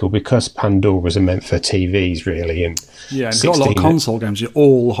vertical, because Pandoras are meant for TVs really, and it's got a lot of console games. You're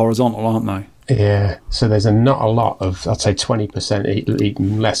all horizontal, aren't they? Yeah, so there's not a lot of, I'd say 20%,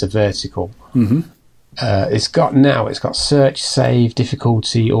 even less of vertical. It's got search, save,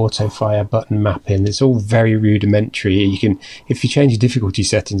 difficulty, auto fire, button mapping. It's all very rudimentary. You can, if you change your difficulty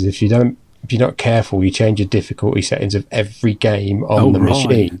settings, if you're not careful, you change your difficulty settings of every game on the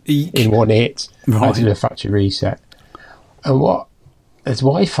machine in one hit. I did a factory reset. And there's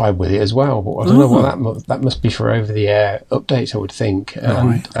Wi-Fi with it as well, but I don't know what that must be for over-the-air updates, I would think,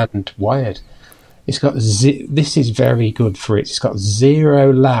 and wired. It's got this is very good for it. It's got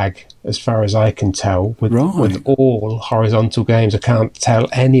 0 lag, as far as I can tell, with all horizontal games. I can't tell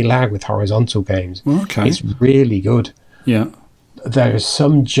any lag with horizontal games. Okay. It's really good. Yeah. There is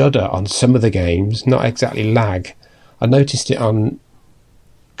some judder on some of the games, not exactly lag. I noticed it on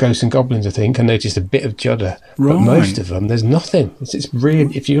Ghosts and Goblins, I think. I noticed a bit of judder. But most of them, there's nothing. It's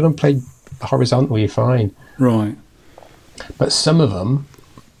really, if you're going to play horizontal, you're fine. Right. But some of them,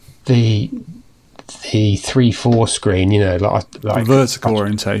 the 3/4 screen, like vertical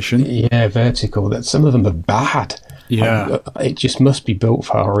orientation. Yeah, vertical. That some of them are bad. Yeah. It just must be built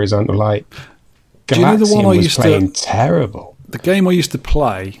for horizontal. Like, do you know the one I used playing terrible. The game I used to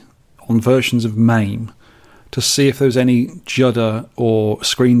play on versions of MAME to see if there was any judder or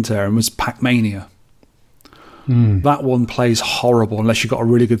screen tear, and was Pac-Mania. That one plays horrible unless you've got a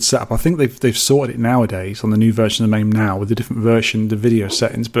really good setup. I think they've sorted it nowadays on the new version of the MAME now with the different version, the video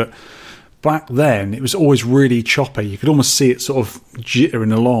settings, but back then it was always really choppy. You could almost see it sort of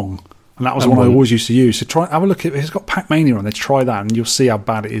jittering along, and that was one I always used to use. So have a look at it. It's got Pac-Mania on there. Try that and you'll see how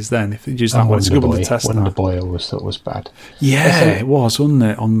bad it is then if you use that one. It's a good one to test. Wonder Boy I always thought was bad. Yeah, it was, wasn't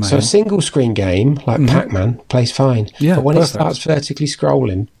it, on MAME? So a single screen game like Pac-Man plays fine. Yeah, but when perfect. it starts vertically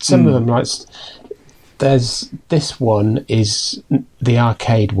scrolling, some of them, like there's this one is the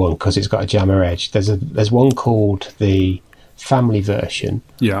arcade one because it's got a jammer edge. There's one called the family version,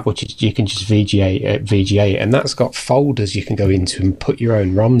 which is, you can just VGA it, and that's got folders you can go into and put your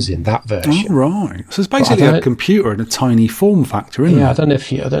own ROMs in that version. Oh, right. So it's basically a computer in a tiny form factor, isn't it? Yeah, I don't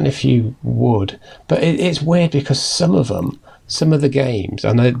know if you would, but it's weird because some of the games,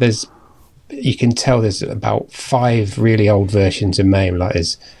 I know you can tell there's about 5 really old versions of MAME, like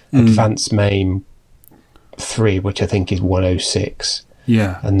there's Advanced MAME 3, which I think is 106.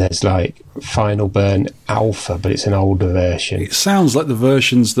 Yeah. And there's like Final Burn Alpha, but it's an older version. It sounds like the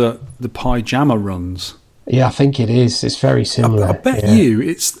versions that the Pyjama runs. Yeah, I think it is. It's very similar. I bet you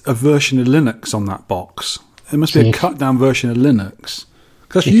it's a version of Linux on that box. It must be a cut-down version of Linux.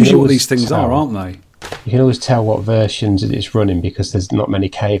 Because that's usually what these things are, aren't they? You can always tell what versions it's running because there's not many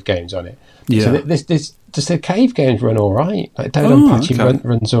cave games on it. Yeah. So does the cave games run all right? Like Dodo Patchy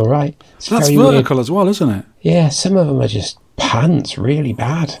runs all right. So that's vertical as well, isn't it? Yeah, some of them are just pants, really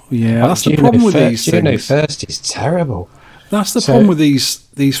bad. Yeah, that's the problem with these things. Juno First is terrible. That's the problem with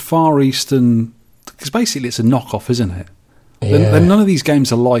these Far Eastern... Because basically it's a knockoff, isn't it? Yeah. None of these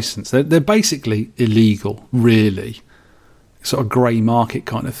games are licensed. They're basically illegal, really. Sort of grey market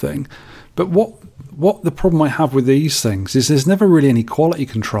kind of thing. But what the problem I have with these things is there's never really any quality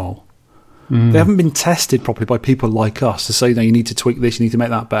control. They haven't been tested properly by people like us to say, no, you need to tweak this, you need to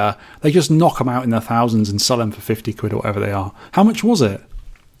make that better. They just knock them out in their thousands and sell them for 50 quid or whatever they are. How much was it?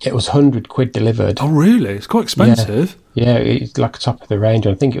 It was 100 quid delivered. Oh, really? It's quite expensive. Yeah, it's like top of the range.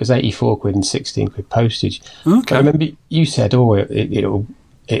 I think it was 84 quid and 16 quid postage. Okay. I remember you said,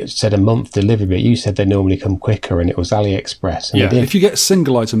 it said a month delivery, but you said they normally come quicker, and it was AliExpress. And if you get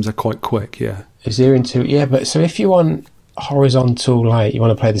single items, they're quite quick, yeah. 0 and 2, yeah, but so if you want horizontal, like you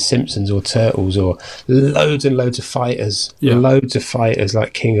want to play the Simpsons or Turtles or loads and loads of fighters,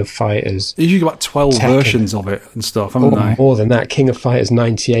 like King of Fighters. There's usually about 12 versions of it and stuff, haven't they? More than that. King of Fighters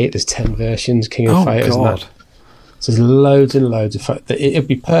 98, there's 10 versions, King of Fighters. God. So there's loads and loads of fighters. It'd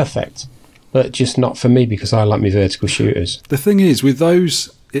be perfect, but just not for me because I like my vertical shooters. The thing is, with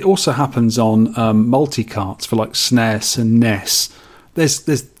those, it also happens on multi-carts for like SNES and NES.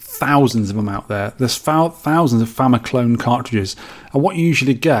 There's thousands of them out there. There's thousands of Famiclone cartridges, and what you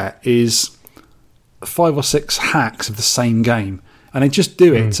usually get is 5 or 6 hacks of the same game, and they just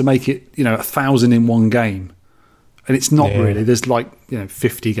do it to make it 1,000 in one game, and it's not really. There's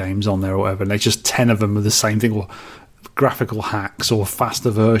 50 games on there or whatever, and there's just 10 of them of the same thing, or graphical hacks, or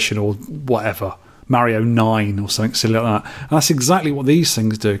faster version, or whatever. Mario 9 or something silly like that. And that's exactly what these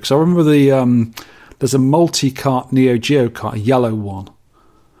things do. Because I remember there's a multi-cart Neo Geo cart, a yellow one.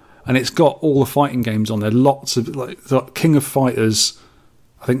 And it's got all the fighting games on there. Lots of, like King of Fighters,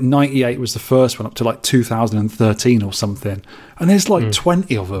 I think 98 was the first one, up to 2013 or something. And there's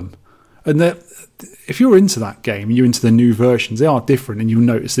 20 of them. And if you're into that game, you're into the new versions, they are different and you'll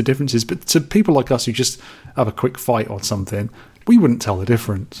notice the differences. But to people like us who just have a quick fight on something, we wouldn't tell the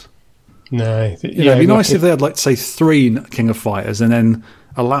difference. No. It'd be nice if they had, say, 3 King of Fighters and then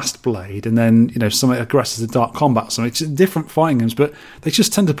a Last Blade and then, something aggressive to Dark Combat or something. It's different fighting games, but they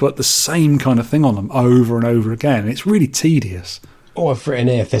just tend to put the same kind of thing on them over and over again. It's really tedious. I've written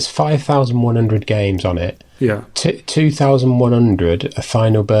here, if there's 5,100 games on it, 2,100 are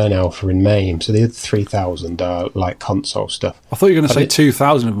Final Burn Alpha in MAME, so the other 3,000 are console stuff. I thought you were going to say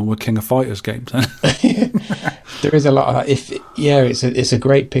 2,000 of them were King of Fighters games. There is a lot of that. It's a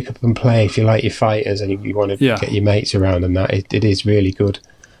great pick up and play if you like your fighters and you want to get your mates around and that. It is really good.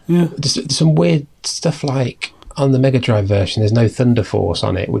 Yeah. There's some weird stuff like on the Mega Drive version, there's no Thunder Force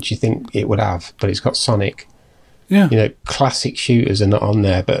on it, which you think it would have, but it's got Sonic. Yeah. Classic shooters are not on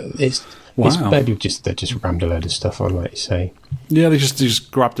there, but it's maybe they just rammed a load of stuff on, like you say. Yeah, they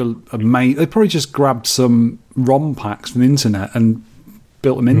just grabbed a main. They probably just grabbed some ROM packs from the internet and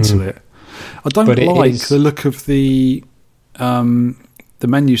built them into it. I don't like the look of the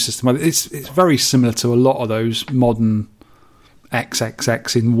menu system. It's very similar to a lot of those modern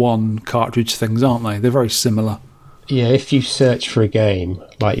XXX in one cartridge things, aren't they? They're very similar. Yeah, if you search for a game,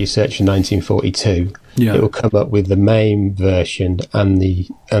 like you search for 1942, Yeah. it will come up with the MAME version and the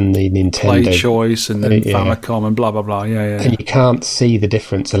Nintendo Play choice and then Famicom and blah blah blah. Yeah. And you can't see the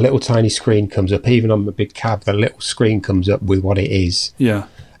difference. A little tiny screen comes up, even on the big cab. The little screen comes up with what it is. Yeah.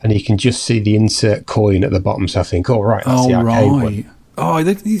 And you can just see the insert coin at the bottom. So I think, that's the arcade one. Oh,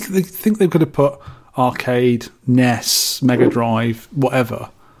 they think they've got to put arcade, NES, Mega Drive, whatever.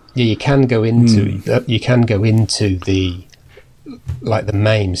 Yeah, you can go into the the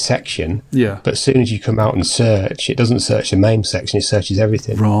MAME section. Yeah. But as soon as you come out and search, it doesn't search the MAME section; it searches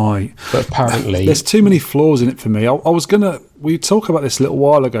everything. Right. But apparently, there's too many flaws in it for me. We talked about this a little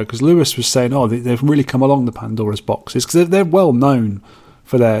while ago because Lewis was saying, they've really come along the Pandora's boxes because they're well known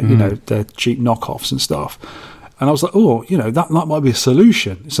for their their cheap knockoffs and stuff. And I was like, that might be a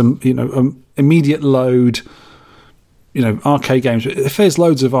solution. Some immediate load. Arcade games. If there's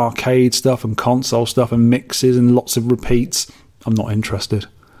loads of arcade stuff and console stuff and mixes and lots of repeats, I'm not interested.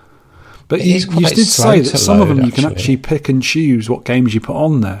 But you did say that some of them you can actually pick and choose what games you put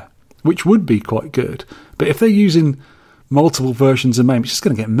on there, which would be quite good. But if they're using multiple versions of MAME, it's just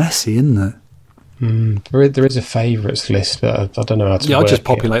going to get messy, isn't it? There is a favourites list, but I don't know how to work I'll just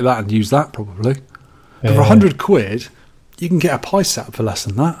populate that and use that probably. But for £100, you can get a Pi setup for less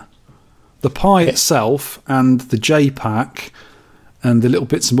than that. The Pi itself and the JPack and the little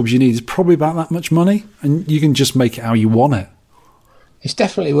bits and bobs you need is probably about that much money, and you can just make it how you want it. It's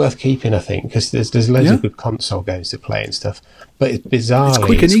definitely worth keeping, I think, because there's loads of good console games to play and stuff. But bizarrely, it's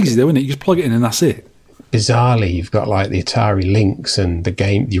quick and easy, though, isn't it? You just plug it in and that's it. Bizarrely, you've got like the Atari Lynx and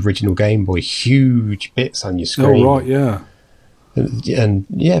the original Game Boy, huge bits on your screen. Oh right, yeah, and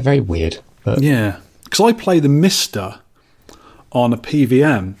very weird. But yeah, because I play the Mister on a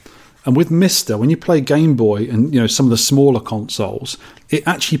PVM. And with Mister, when you play Game Boy and some of the smaller consoles, it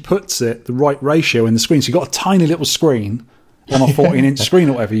actually puts it the right ratio in the screen. So you've got a tiny little screen on a 14-inch screen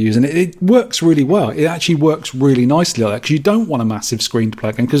or whatever you use, and it works really well. It actually works really nicely like that because you don't want a massive screen to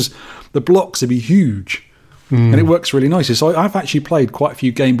play again because the blocks would be huge, and it works really nicely. So I've actually played quite a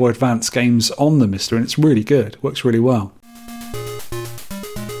few Game Boy Advance games on the Mister, and it's really good. It works really well.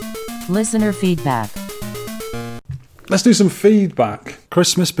 Listener feedback. Let's do some feedback. Chris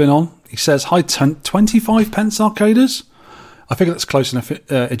Smith's been on. He says, hi, 25 pence arcaders. I figure that's close enough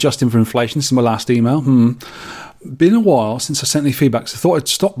adjusting for inflation. This is my last email. Been a while since I sent any feedback, so I thought I'd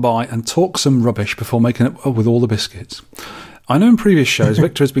stop by and talk some rubbish before making it up with all the biscuits. I know in previous shows,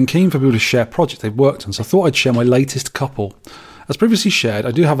 Victor has been keen for people to share projects they've worked on, so I thought I'd share my latest couple. As previously shared,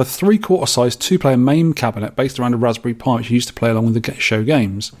 I do have a 3/4 size 2-player MAME cabinet based around a Raspberry Pi, which I used to play along with the show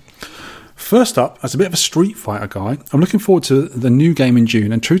games. First up, as a bit of a Street Fighter guy, I'm looking forward to the new game in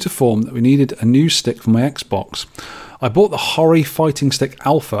June, and true to form that we needed a new stick for my Xbox. I bought the Hori Fighting Stick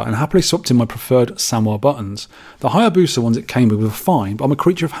Alpha and happily swapped in my preferred Samurai buttons. The Hayabusa ones it came with were fine, but I'm a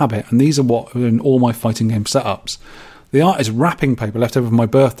creature of habit, and these are what are in all my fighting game setups. The art is wrapping paper left over from my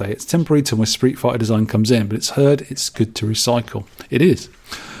birthday. It's temporary till my Street Fighter design comes in, but it's heard it's good to recycle. It is.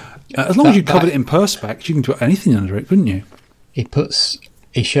 As long as you covered it in Perspex, you can put anything under it, couldn't you?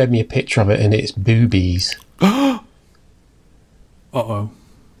 He showed me a picture of it and it's boobies. Uh-oh.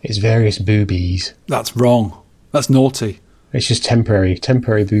 It's various boobies. That's wrong. That's naughty. It's just temporary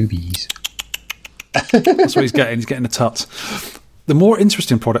boobies. That's what he's getting. He's getting a tut. The more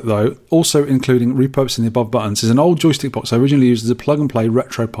interesting product, though, also including repurposing the above buttons, is an old joystick box I originally used as a plug-and-play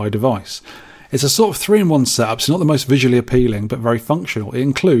RetroPie device. It's a sort of 3-in-1 setup. It's not the most visually appealing, but very functional. It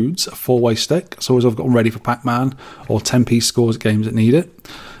includes a 4-way stick, so as I've got ready for Pac-Man or 10-piece scores games that need it.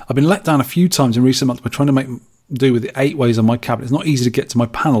 I've been let down a few times in recent months by trying to make do with the 8 ways on my cabinet. It's not easy to get to my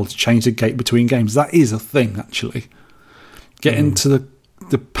panel to change the gate between games. That is a thing, actually. Get into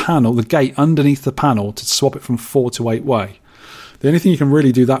the panel, the gate underneath the panel to swap it from 4 to 8 way. The only thing you can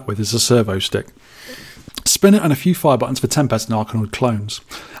really do that with is a servo stick. Spin it and a few fire buttons for Tempest and Arkanoid clones.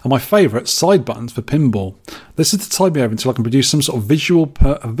 And my favourite, side buttons for pinball. This is to tide me over until I can produce some sort of virtual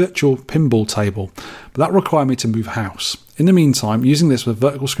pinball table, but that requires me to move house. In the meantime, using this with a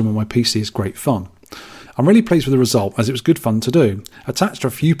vertical screen on my PC is great fun. I'm really pleased with the result, as it was good fun to do. Attached are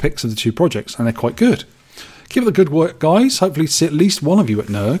a few pics of the two projects, and they're quite good. Keep up the good work, guys. Hopefully see at least one of you at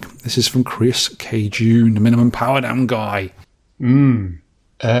NERG. This is from Chris K. June, the minimum power down guy.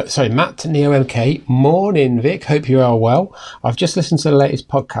 Matt NeoMK. Morning, Vic. Hope you are well. I've just listened to the latest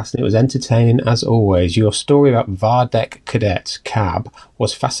podcast and it was entertaining as always. Your story about Vartek Kadet cab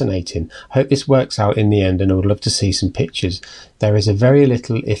was fascinating. Hope this works out in the end and I would love to see some pictures. There is a very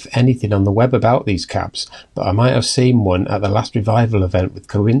little, if anything, on the web about these cabs, but I might have seen one at the last revival event with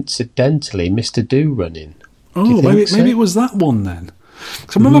coincidentally Mr. Do running. Oh, maybe it was that one then.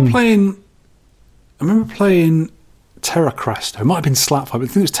 Because I remember playing Terra Crest. It might have been Slapfight, but I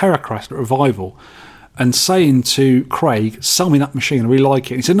think it was Terra Crest at Revival. and saying to Craig, sell me that machine, I really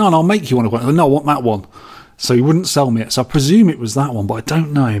like it. He said, no, I'll make you one. I went, no, I want that one. So he wouldn't sell me it. So I presume it was that one, but I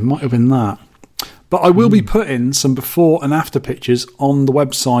don't know. It might have been that. But I will be putting some before and after pictures on the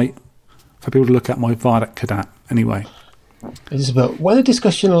website for people to look at my Vartek Kadet anyway. Elizabeth, when the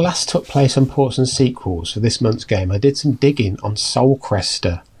discussion last took place on ports and sequels for this month's game, I did some digging on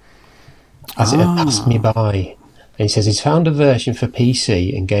Soulcrester as it had passed me by. And he says he's found a version for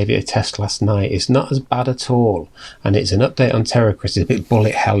PC and gave it a test last night. It's not as bad at all, and it's an update on TerraCrest. It's a bit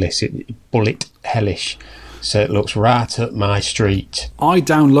bullet hellish, so it looks right up my street. I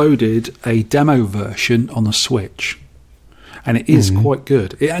downloaded a demo version on the Switch, and it is quite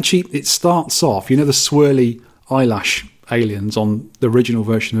good. It starts off, the swirly eyelash aliens on the original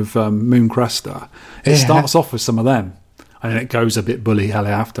version of Mooncrester. It starts off with some of them, and then it goes a bit bully hell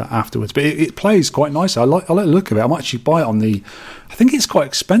afterwards. But it plays quite nicely. I like the look of it. I might actually buy it on the... I think it's quite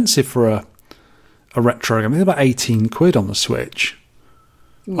expensive for a retro game. I think about £18 on the Switch.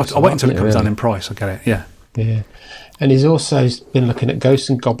 I'll wait until it comes down in price. I'll get it, yeah. Yeah. And he's also been looking at Ghosts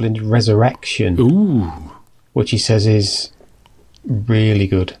and Goblins Resurrection. Ooh. Which he says is really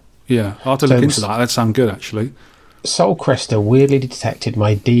good. Yeah, I'll have to look into that. That sounds good, actually. Soulcrester weirdly detected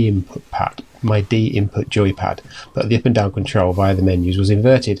my D input joypad, but the up and down control via the menus was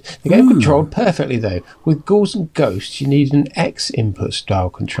inverted. The game controlled perfectly, though. With Ghouls and Ghosts, you need an X input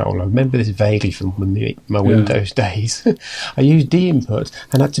style controller. I remember this vaguely from my Windows days. I used D input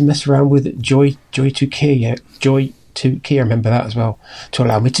and had to mess around with Joy to Key. I remember that as well, to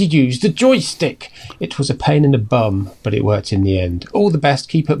allow me to use the joystick. It was a pain in the bum, but it worked in the end. All the best.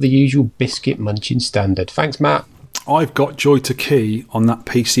 Keep up the usual biscuit munching standard. Thanks, Matt. I've got Joy to Key on that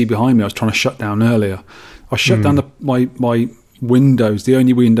PC behind me I was trying to shut down earlier. I shut down my Windows, the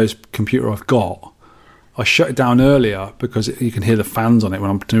only Windows computer I've got. I shut it down earlier because you can hear the fans on it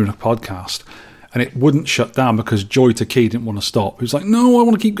when I'm doing a podcast, and it wouldn't shut down because Joy to Key didn't want to stop. It was like, no, I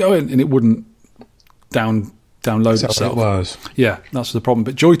want to keep going, and it wouldn't download itself. It was. Yeah, that's the problem.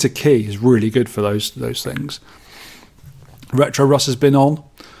 But Joy to Key is really good for those things. Retro Russ has been on.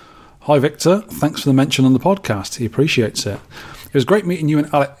 Hi Victor, thanks for the mention on the podcast. He appreciates it. It was great meeting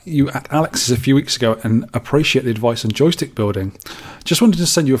you at Alex's a few weeks ago, and appreciate the advice on joystick building. Just wanted to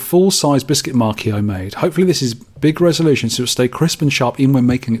send you a full-size biscuit marquee I made. Hopefully this is big resolution so it'll stay crisp and sharp even when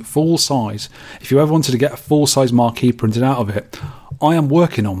making it full-size. If you ever wanted to get a full-size marquee printed out of it, I am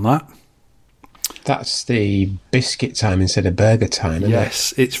working on that. That's the biscuit time instead of burger time, isn't it?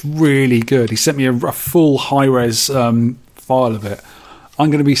 Yes, it's really good. He sent me a full high-res file of it. I'm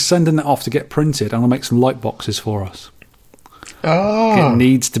going to be sending that off to get printed, and I'll make some light boxes for us. Oh. It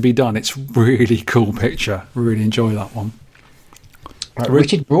needs to be done. It's really cool picture. Really enjoy that one. Right,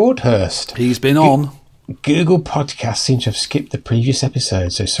 Richard Broadhurst. He's been on. Google Podcast seems to have skipped the previous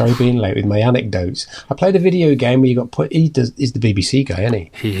episode, so sorry being late with my anecdotes. I played a video game where you got he's the BBC guy, isn't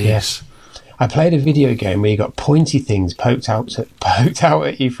he? He is. Yes. I played a video game where you got pointy things poked out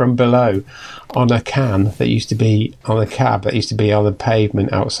at you from below on a can that used to be on a cab that used to be on the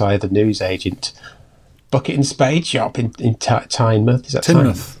pavement outside the newsagent bucket and spade shop in Tynemouth. Is that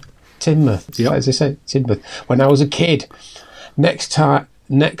Teignmouth? Teignmouth. Yep. As they say, Teignmouth. When I was a kid, next time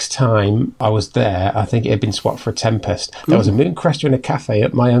I was there, I think it had been swapped for a Tempest. There was a Mooncrester in a cafe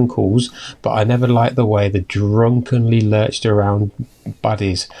at my uncle's, but I never liked the way the drunkenly lurched around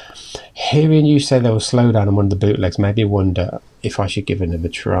buddies. Hearing you say there was slowdown on one of the bootlegs made me wonder if I should give another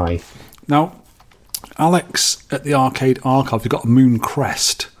try. Now, Alex at the Arcade Archive, you've got a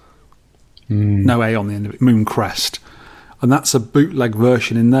Mooncrest. No A on the end of it, Mooncrest. And that's a bootleg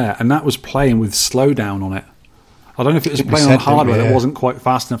version in there, and that was playing with slowdown on it. I don't know if it was playing on hardware that wasn't quite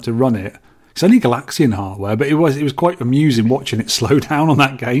fast enough to run it. It's only Galaxian hardware, but it was quite amusing watching it slow down on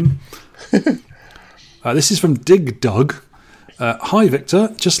that game. This is from Dig Dug. Hi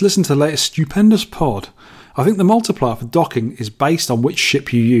Victor, just listen to the latest stupendous pod. I think the multiplier for docking is based on which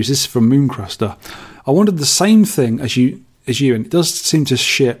ship you use. This is from Mooncrester. I wanted the same thing as you, and it does seem to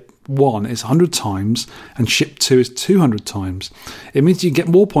ship 1 is 100 times and ship 2 is 200 times. It means you get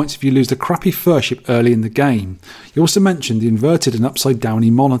more points if you lose the crappy first ship early in the game. You also mentioned the inverted and upside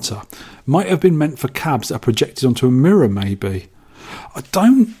downy monitor. Might have been meant for cabs that are projected onto a mirror, maybe. I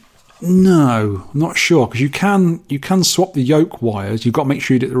don't know. I'm not sure, because you can swap the yoke wires. You've got to make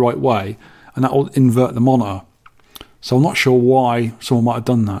sure you do it the right way, and that will invert the monitor. So I'm not sure why someone might have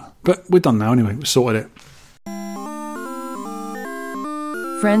done that. But we're done now anyway. We've sorted it.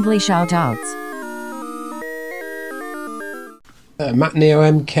 Friendly shout-outs. Matt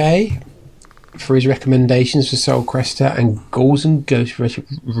NeoMK for his recommendations for Soulcrester and Ghouls and Ghosts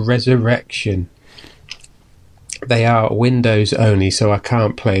Resurrection. They are Windows only, so I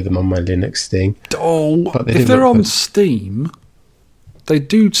can't play them on my Linux thing. Oh, But if they're on Steam, they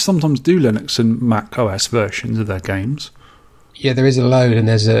do sometimes do Linux and Mac OS versions of their games. Yeah, there is a load, and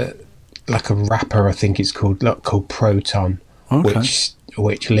there's a wrapper, I think it's called Proton, which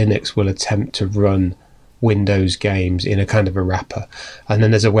Linux will attempt to run Windows games in a kind of a wrapper. And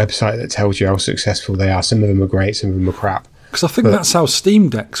then there's a website that tells you how successful they are. Some of them are great, some of them are crap. Because I think that's how Steam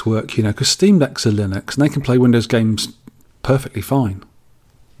Decks work, because Steam Decks are Linux, and they can play Windows games perfectly fine.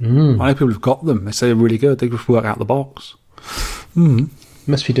 I know people who've got them. They say they're really good. They just work out the box.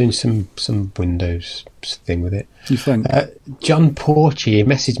 Must be doing some Windows thing with it. You think? John Porchy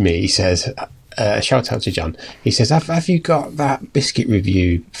messaged me. He says, shout out to John. He says, have you got that biscuit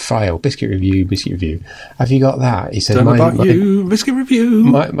review file? Biscuit review. Have you got that? He says, biscuit review.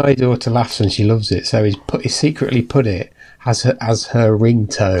 My daughter laughs and she loves it. So he secretly put it as her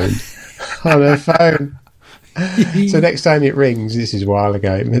ringtone on her phone. So next time it rings, this is a while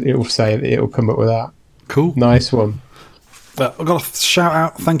ago, it'll come up with that. Cool. Nice one. I've got a shout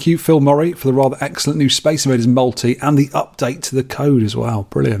out, thank you, Phil Murray, for the rather excellent new Space Invaders multi and the update to the code as well.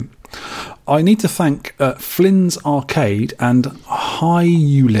 Brilliant. I need to thank Flynn's Arcade and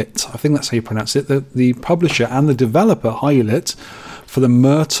HeIsJimmi, I think that's how you pronounce it, the publisher and the developer, HeIsJimmi, for the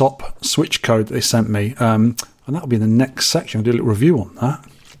Murtop switch code that they sent me. And that'll be in the next section. I'll do a little review on that.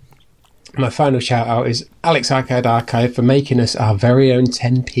 My final shout out is Alex Archive for making us our very own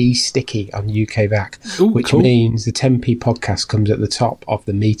 10p sticky on UKVAC, which means the 10p podcast comes at the top of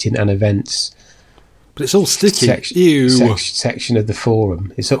the meeting and events. But it's all sticky. Section of the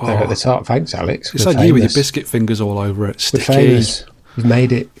forum. It's up there at the top. Thanks, Alex. It's like you with your biscuit fingers all over it. Sticky. We're famous. We've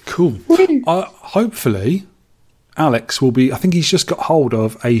made it. Cool. Hopefully, Alex will be. I think he's just got hold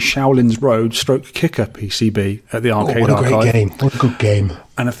of a Shaolin's Road Kicker PCB at the Arcade Archive. What a great game. What a good game.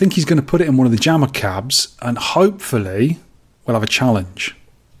 And I think he's going to put it in one of the jammer cabs, and hopefully we'll have a challenge.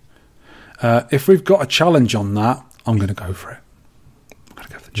 If we've got a challenge on that, I'm going to go for it. I'm going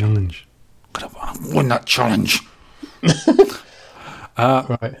to go for the challenge. I'm going to win that challenge.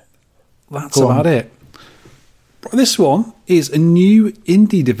 Right. That's about it. This one is a new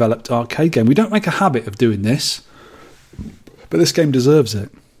indie-developed arcade game. We don't make a habit of doing this, but this game deserves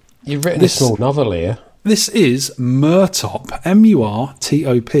it. You've written a small novel here. This is Murtop,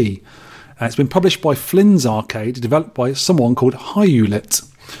 Murtop. It's been published by Flynn's Arcade, developed by someone called HeIsJimmi.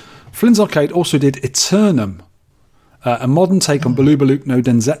 Flynn's Arcade also did Eternum, a modern take on Baloo Baloo no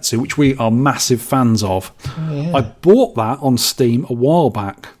Densetsu, which we are massive fans of. Oh, yeah. I bought that on Steam a while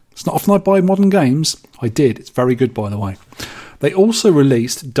back. It's not often I buy modern games. I did. It's very good, by the way. They also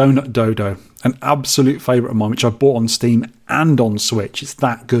released Donut Dodo, an absolute favourite of mine, which I bought on Steam and on Switch. It's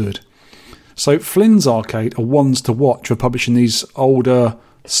that good. So Flynn's Arcade are ones to watch for publishing these older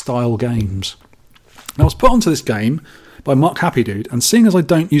style games. Now, I was put onto this game by Mark Happydude, and seeing as I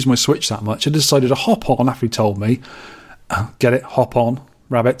don't use my Switch that much, I decided to hop on after he told me, get it, hop on,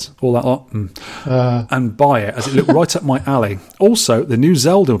 rabbits, all that lot, and buy it, as it looked right up my alley. Also, the new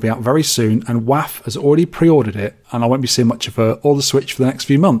Zelda will be out very soon, and WAF has already pre-ordered it, and I won't be seeing much of her or the Switch for the next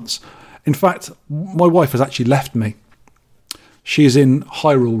few months. In fact, my wife has actually left me. She is in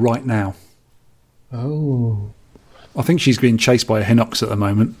Hyrule right now. Oh. I think she's being chased by a Hinox at the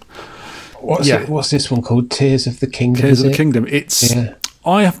moment. What's this one called? Tears of the Kingdom? Tears of the Kingdom.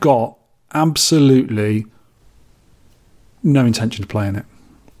 I have got absolutely no intention of playing it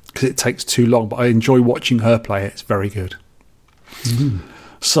because it takes too long, but I enjoy watching her play it. It's very good.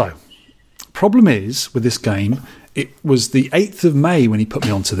 So, problem is with this game, it was the 8th of May when he put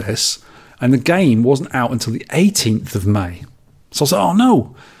me onto this, and the game wasn't out until the 18th of May. So I was like, oh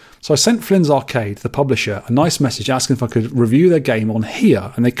no. So I sent Flynn's Arcade, the publisher, a nice message asking if I could review their game on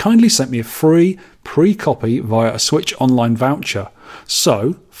here, and they kindly sent me a free pre-copy via a Switch Online voucher.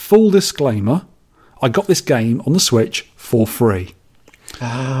 So, full disclaimer, I got this game on the Switch for free.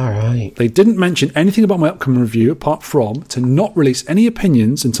 Ah, right. They didn't mention anything about my upcoming review apart from to not release any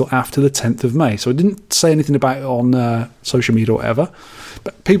opinions until after the 10th of May. So I didn't say anything about it on social media or whatever.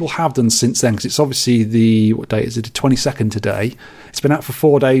 But people have done since then, because it's obviously what date is it? The 22nd today. It's been out for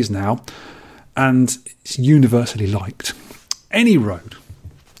 4 days now, and it's universally liked. Any road.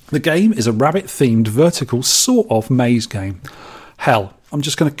 The game is a rabbit-themed vertical sort of maze game. Hell, I'm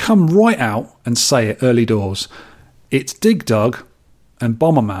just going to come right out and say it early doors. It's Dig Dug and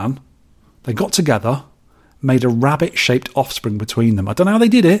Bomberman. They got together, made a rabbit-shaped offspring between them. I don't know how they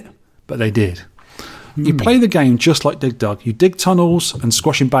did it, but they did. You play the game just like Dig Dug. You dig tunnels and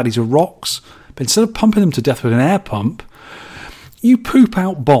squashing baddies with rocks, but instead of pumping them to death with an air pump, you poop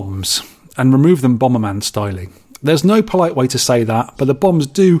out bombs and remove them Bomberman styling. There's no polite way to say that, but the bombs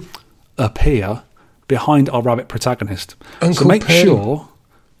do appear behind our rabbit protagonist. Uncle So make Pim. sure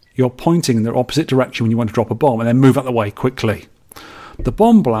you're pointing in the opposite direction when you want to drop a bomb, and then move out the way quickly. The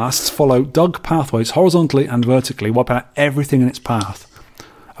bomb blasts follow dug pathways horizontally and vertically, wiping out everything in its path.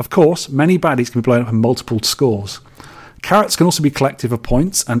 Of course, many baddies can be blown up in multiple scores. Carrots can also be collective of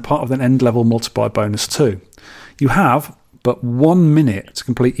points and part of an end-level multiplier bonus too. You have but 1 minute to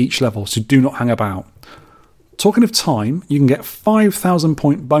complete each level, so do not hang about. Talking of time, you can get 5,000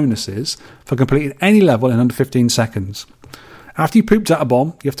 point bonuses for completing any level in under 15 seconds. After you pooped out a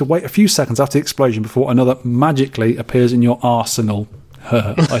bomb, you have to wait a few seconds after the explosion before another magically appears in your arsenal.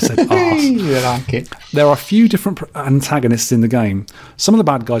 I said arse. You like it. There are a few different antagonists in the game. Some of the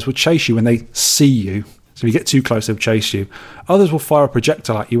bad guys will chase you when they see you. So if you get too close, they'll chase you. Others will fire a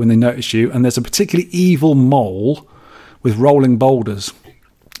projectile at you when they notice you. And there's a particularly evil mole with rolling boulders.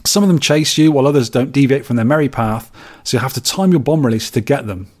 Some of them chase you, while others don't deviate from their merry path. So you'll have to time your bomb release to get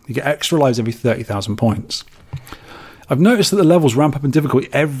them. You get extra lives every 30,000 points. I've noticed that the levels ramp up in difficulty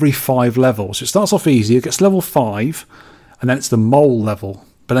every 5 levels. So it starts off easy, it gets to level 5, and then it's the mole level.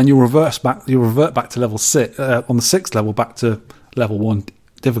 But then you'll revert back to level 6, on the 6th level, back to level 1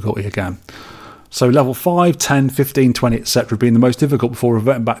 difficulty again. So level 5, 10, 15, 20, etc. being the most difficult before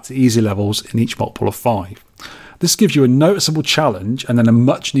reverting back to easy levels in each multiple of 5. This gives you a noticeable challenge and then a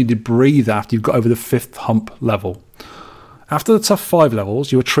much needed breather after you've got over the 5th hump level. After the tough 5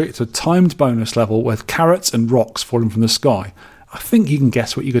 levels, you are treated to a timed bonus level with carrots and rocks falling from the sky. I think you can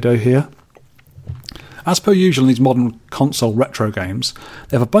guess what you could do here. As per usual in these modern console retro games,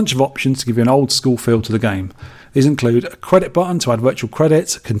 they have a bunch of options to give you an old school feel to the game. These include a credit button to add virtual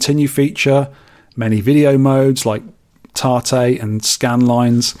credits, a continue feature, many video modes like Tate and scan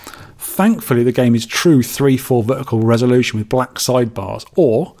lines. Thankfully, the game is true 3:4 vertical resolution with black sidebars,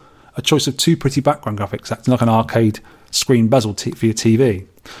 or a choice of 2 pretty background graphics acting like an arcade screen bezel for your TV.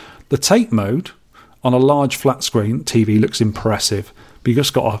 The Tate mode on a large flat screen TV looks impressive, but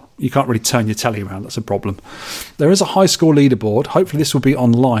you can't really turn your telly around. That's a problem. There is a high score leaderboard. Hopefully this will be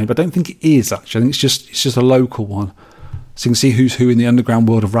online, but I don't think it is actually. I think it's just a local one, so you can see who's who in the underground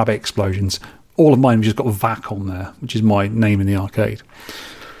world of rabbit explosions. All of mine have just got VAC on there, which is my name in the arcade.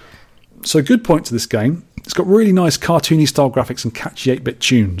 So good point to this game. It's got really nice cartoony style graphics and catchy 8-bit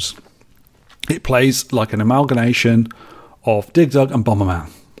tunes. It plays like an amalgamation of Dig Dug and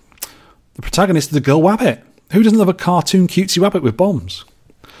Bomberman. The protagonist is a girl rabbit. Who doesn't love a cartoon cutesy rabbit with bombs?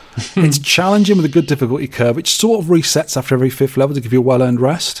 It's challenging with a good difficulty curve, which sort of resets after every 5th level to give you a well-earned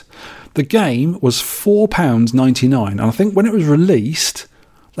rest. The game was £4.99, and I think when it was released,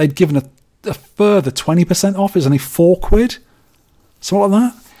 they'd given a further 20% off. It was only £4, something like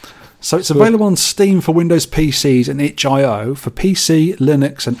that. So it's available on Steam for Windows PCs and itch.io for PC,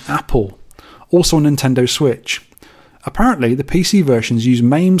 Linux and Apple. Also on Nintendo Switch. Apparently, the PC versions use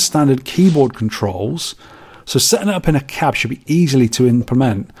MAME standard keyboard controls, so setting it up in a cab should be easily to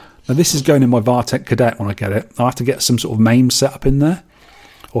implement. Now, this is going in my Vartek Kadet when I get it. I'll have to get some sort of MAME setup in there,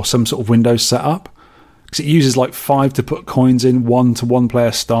 or some sort of Windows setup, because it uses like 5 to put coins in, 1 to 1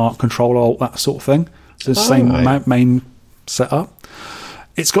 player start, control alt, that sort of thing. So it's the same MAME setup.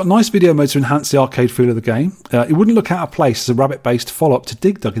 It's got nice video modes to enhance the arcade feel of the game. It wouldn't look out of place as a rabbit-based follow-up to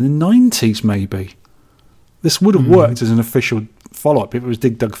Dig Dug in the 90s, maybe. This would have worked as an official follow-up if it was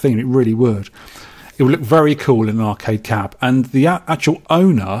Dig Dug themed. It really would. It would look very cool in an arcade cab. And the actual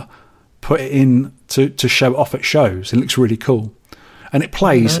owner put it in to show it off at shows. It looks really cool. And it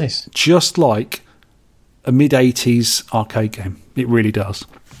plays just like a mid-80s arcade game. It really does.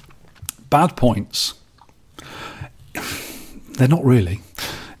 Bad points. They're not really.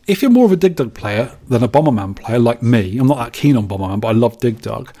 If you're more of a Dig Dug player than a Bomberman player like me, I'm not that keen on Bomberman, but I love Dig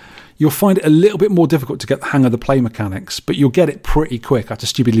Dug, you'll find it a little bit more difficult to get the hang of the play mechanics, but you'll get it pretty quick after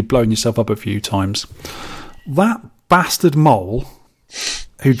stupidly blowing yourself up a few times. That bastard mole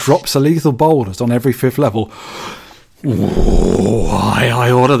who drops the lethal boulders on every 5th level, I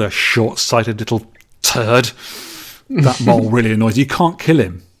order the short-sighted little turd. That mole really annoys you. You can't kill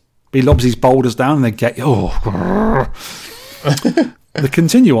him. He lobs his boulders down and they get you. The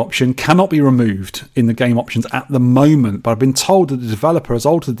continue option cannot be removed in the game options at the moment, but I've been told that the developer has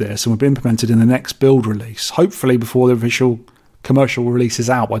altered this and will be implemented in the next build release, hopefully before the official commercial release is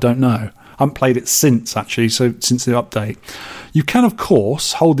out. I don't know. I haven't played it since, actually, so since the update. You can, of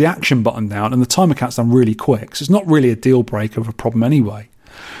course, hold the action button down and the timer counts down really quick, so it's not really a deal breaker of a problem anyway.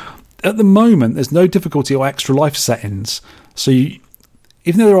 At the moment, there's no difficulty or extra life settings, so even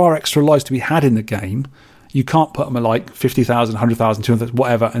though there are extra lives to be had in the game, you can't put them at like 50,000, 100,000, 200,000,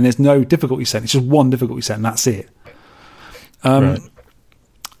 whatever, and there's no difficulty setting. It's just one difficulty setting, that's it. Right.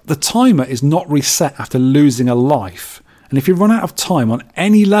 The timer is not reset after losing a life, and if you run out of time on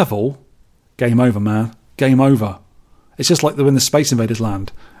any level, game over, man. Game over. It's just like when the Space Invaders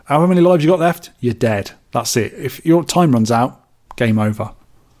land. However many lives you got left, you're dead. That's it. If your time runs out, game over.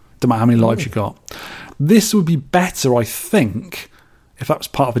 Don't matter how many lives you got. This would be better, I think, if that was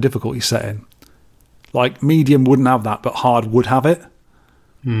part of a difficulty setting. Like, medium wouldn't have that, but hard would have it.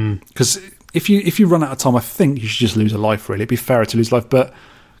 Because if you run out of time, I think you should just lose a life, really. It'd be fairer to lose life. But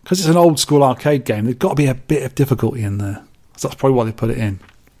because it's an old school arcade game, there's got to be a bit of difficulty in there. So that's probably why they put it in.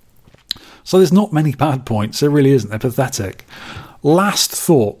 So there's not many bad points. There really isn't. They're pathetic. Last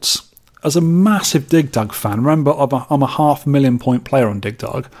thoughts. As a massive Dig Dug fan, remember I'm a 500,000 point player on Dig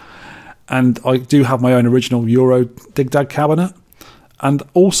Dug, and I do have my own original Euro Dig Dug cabinet, and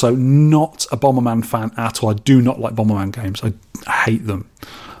also not a Bomberman fan at all. I do not like Bomberman games. I hate them.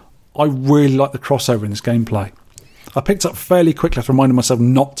 I really like the crossover in this gameplay. I picked up fairly quickly after reminding myself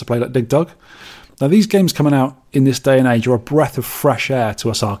not to play like Dig Dug. Now, these games coming out in this day and age are a breath of fresh air to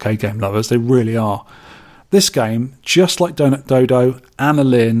us arcade game lovers. They really are. This game, just like Donut Dodo, Anna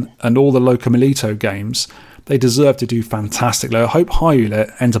Lynn, and all the Locomilito games, they deserve to do fantastically. I hope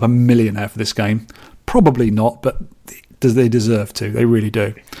HeIsJimmi ends up a millionaire for this game. Probably not, but they deserve to. They really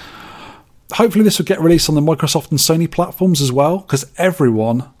do. Hopefully this will get released on the Microsoft and Sony platforms as well, because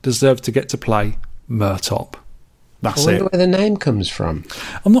everyone deserves to get to play Murtop. That's it. I wonder where the name comes from.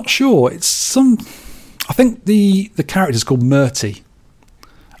 I'm not sure. It's some... I think the character's called Myrrh,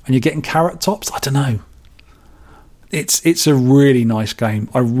 and you're getting carrot tops. I don't know. It's a really nice game.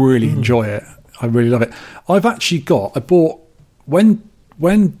 I really enjoy it. I really love it. I bought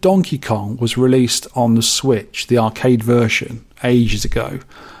when Donkey Kong was released on the Switch, the arcade version, ages ago,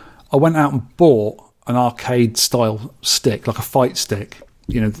 I went out and bought an arcade style stick, like a fight stick,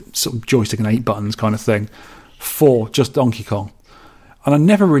 sort of joystick and 8 buttons kind of thing, for just Donkey Kong. And I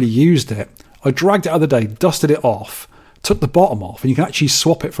never really used it. I dragged it the other day, dusted it off, took the bottom off, and you can actually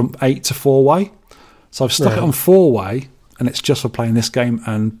swap it from 8 to 4-way. So I've stuck it on 4-way, and it's just for playing this game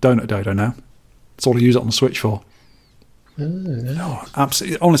and Donut Dodo now. That's all I use it on the Switch for. Oh,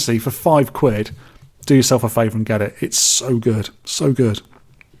 absolutely. Honestly, for £5, do yourself a favour and get it. It's so good. So good.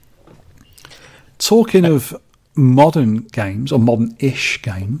 Talking of modern games, or modern-ish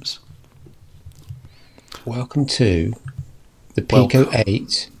games. Welcome to the Pico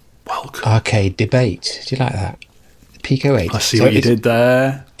 8 arcade debate. Do you like that? The Pico 8. I see what you did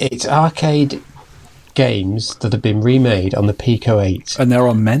there. It's arcade games that have been remade on the Pico 8. And there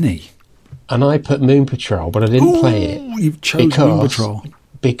are many. And I put Moon Patrol, but I didn't play it. You've chosen Moon Patrol.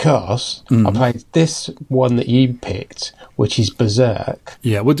 Because I played this one that you picked, which is Berserk.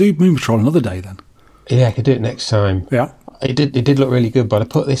 Yeah, we'll do Moon Patrol another day then. Yeah, I could do it next time. Yeah. It did look really good, but I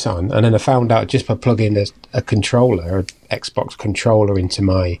put this on, and then I found out just by plugging a controller, an Xbox controller into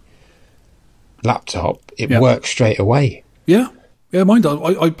my laptop, it works straight away. Yeah. Yeah, mine does.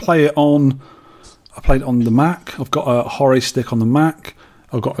 I play it on... I played it on the Mac. I've got a Hori stick on the Mac.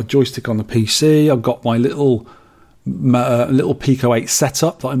 I've got a joystick on the PC. I've got my little Pico 8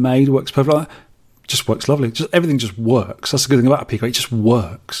 setup that I made. Works perfectly. Just works lovely. Everything just works. That's the good thing about a Pico 8. It just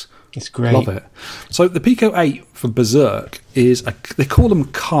works. It's great. Love it. So the Pico 8 for Berserk is... they call them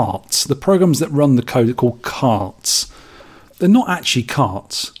carts. The programs that run the code are called carts. They're not actually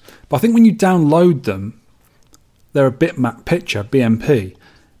carts. But I think when you download them, they're a bitmap picture, BMP.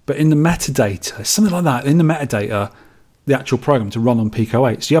 But in the metadata, something like that, in the metadata, the actual program to run on Pico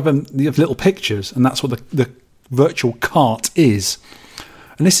 8. So you have little pictures, and that's what the virtual cart is.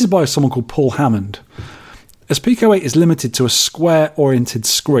 And this is by someone called Paul Hammond. As Pico 8 is limited to a square-oriented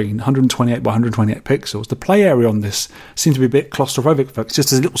screen, 128 by 128 pixels, the play area on this seems to be a bit claustrophobic, folks. It's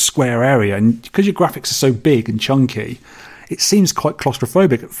just a little square area, and because your graphics are so big and chunky, it seems quite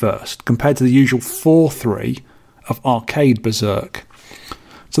claustrophobic at first, compared to the usual 4:3 of arcade Berserk.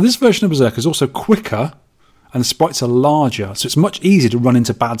 So this version of Berserk is also quicker, and the sprites are larger, so it's much easier to run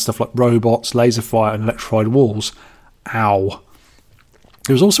into bad stuff like robots, laser fire, and electrified walls. Ow.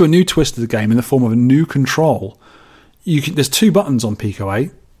 There was also a new twist to the game in the form of a new control. There's 2 buttons on Pico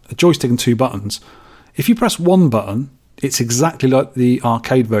 8, a joystick and 2 buttons. If you press one button, it's exactly like the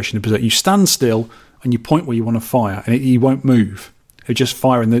arcade version of Berserk. You stand still and you point where you want to fire, and you won't move. It'll just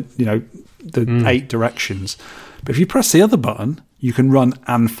fire in the 8 directions. But if you press the other button, you can run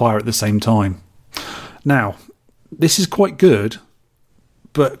and fire at the same time. Now, this is quite good,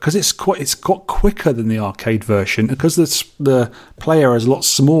 but because it's got quicker than the arcade version, because the play area is a lot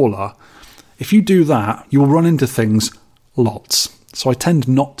smaller, if you do that, you will run into things lots. So I tend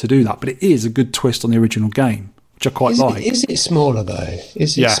not to do that, but it is a good twist on the original game, which I quite like. Is it smaller, though?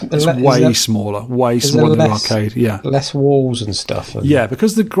 It's way smaller than the arcade. Yeah, less walls and stuff. Yeah,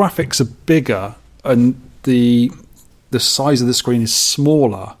 because the graphics are bigger and the size of the screen is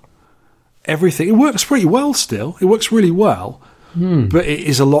smaller, everything. It works pretty well still. It works really well. But it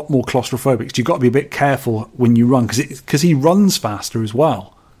is a lot more claustrophobic. So you've got to be a bit careful when you run because he runs faster as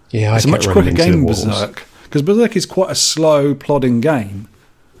well. Yeah, it's a much quicker game than Berserk. Because Berserk is quite a slow, plodding game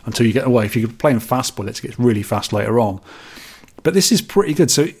until you get away. If you're playing fast bullets, it gets really fast later on. But this is pretty good.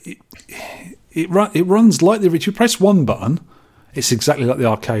 So it runs like if you press one button, it's exactly like the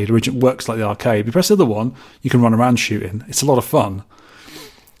arcade. It works like the arcade. If you press the other one, you can run around shooting. It's a lot of fun.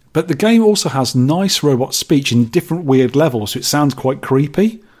 But the game also has nice robot speech in different weird levels, so it sounds quite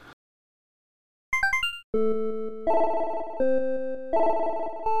creepy.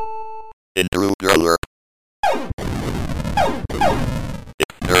 Intruder alert.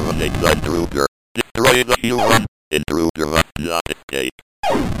 Exterminate the intruder. Destroy the human. Intruder must not escape.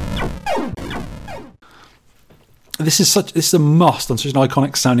 This is a must on such an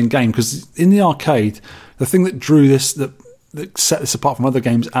iconic sounding game, because in the arcade, the thing that drew this, that set this apart from other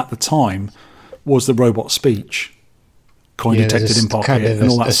games at the time, was the robot speech. Coin detected in pocket and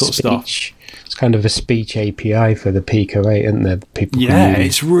all that sort of stuff. It's kind of a speech API for the Pico 8, isn't there? People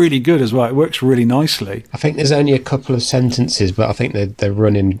it's really good as well. It works really nicely. I think there's only a couple of sentences, but I think they're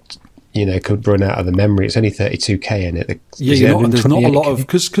running, could run out of the memory. It's only 32K in it. There's not a lot of...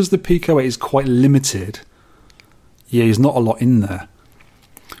 Because the Pico 8 is quite limited, there's not a lot in there.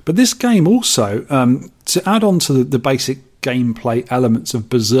 But this game also, to add on to the basic gameplay elements of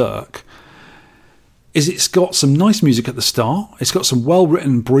Berserk, is it's got some nice music at the start. It's got some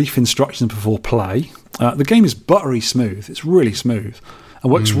well-written brief instructions before play. The game is buttery smooth. It's really smooth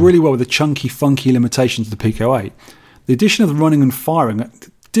and works really well with the chunky, funky limitations of the Pico 8. The addition of the running and firing,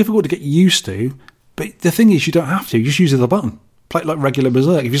 difficult to get used to, but the thing is you don't have to. You just use the button. Play it like regular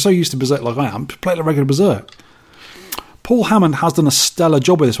Berserk. If you're so used to Berserk like I am, play it like regular Berserk. Paul Hammond has done a stellar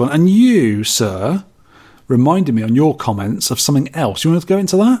job with this one, and you, sir, reminded me on your comments of something else. You want to go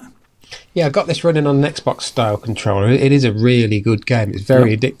into that? Yeah, I got this running on an Xbox style controller. It is a really good game. It's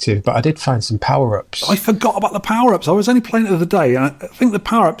very addictive, but I did find some power-ups. I forgot about the power-ups. I was only playing it the other day, and I think the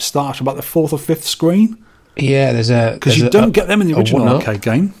power-ups start about the 4th or 5th screen. Yeah, because you don't get them in the original arcade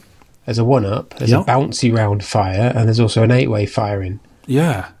game. There's a 1-up, there's a bouncy round fire, and there's also an 8-way firing.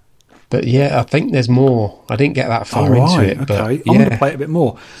 Yeah. But yeah, I think there's more. I didn't get that far into it. But I'm going to play it a bit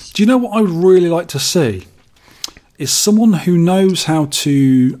more. Do you know what I would really like to see? Is someone who knows how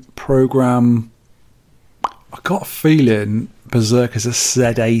to program... I've got a feeling Berserk is a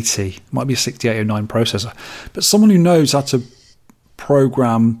Z80. It might be a 6809 processor. But someone who knows how to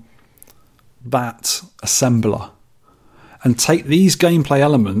program that assembler and take these gameplay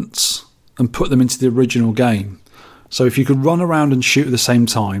elements and put them into the original game. So if you could run around and shoot at the same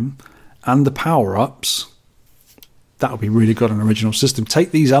time and the power-ups, that would be really good on an original system. Take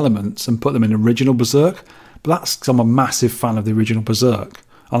these elements and put them in original Berserk. But that's because I'm a massive fan of the original Berserk.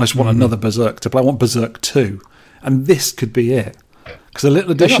 I just want another Berserk to play. I want Berserk 2. And this could be it. Because the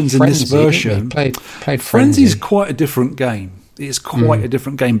little additions in this version... Played Frenzy's quite a different game. It's quite a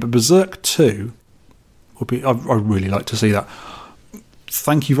different game. But Berserk 2 would be... I'd really like to see that.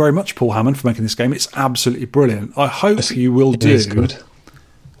 Thank you very much, Paul Hammond, for making this game. It's absolutely brilliant. I hope you will do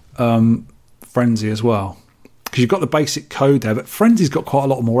Frenzy as well. Because you've got the basic code there, but Frenzy's got quite a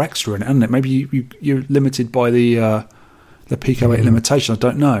lot more extra in it, hasn't it? Maybe you're limited by the Pico 8 limitation. I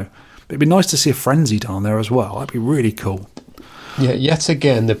don't know. But it'd be nice to see a Frenzy down there as well. That'd be really cool. Yeah, yet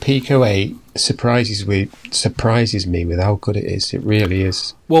again, the Pico 8 surprises me with how good it is. It really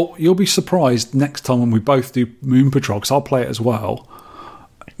is. Well, you'll be surprised next time when we both do Moon Patrol, because I'll play it as well.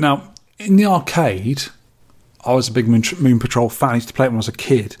 Now, in the arcade, I was a big Moon Patrol fan. I used to play it when I was a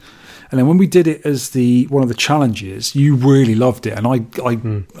kid. And then when we did it as one of the challenges, you really loved it, and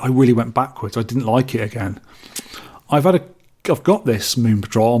I really went backwards. I didn't like it again. I've got this Moon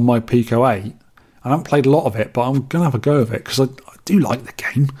Patrol on my Pico 8. I haven't played a lot of it, but I'm going to have a go of it because I do like the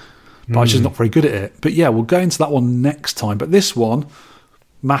game, but I'm just not very good at it. But yeah, we'll go into that one next time. But this one,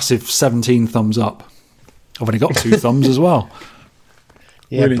 massive 17 thumbs up. I've only got 2 thumbs as well.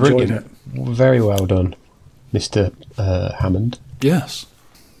 Yeah, really brilliant. enjoyed it. Very well done, Mr. Hammond. Yes.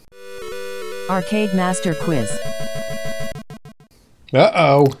 Arcade Master Quiz.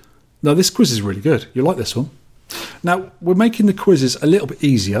 Uh-oh. No, this quiz is really good. You'll like this one. Now, we're making the quizzes a little bit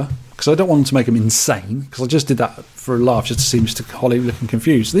easier because I don't want to make them insane, because I just did that for a laugh just to see Mr. Holly looking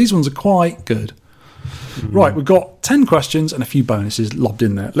confused. So these ones are quite good. Right, we've got 10 questions and a few bonuses lobbed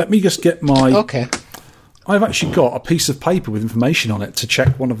in there. Let me just get my... Okay. I've actually got a piece of paper with information on it to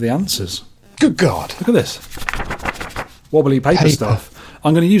check one of the answers. Good God. Look at this. Wobbly paper stuff.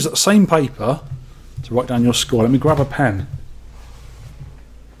 I'm going to use that same paper to write down your score. Let me grab a pen.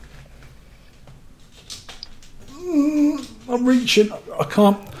 I'm reaching. I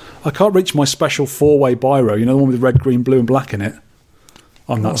can't. I can't reach my special 4-way biro. You know, the one with red, green, blue and black in it?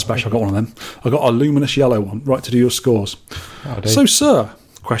 I'm not special. I got one of them. I got a luminous yellow one. Right, to do your scores. So, sir,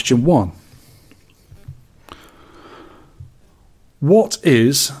 question 1. What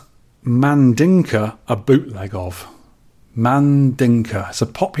is Mandinka a bootleg of? Mandinka. It's a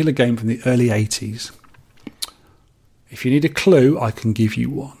popular game from the early 80s. If you need a clue, I can give you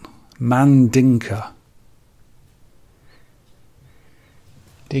one. Mandinka.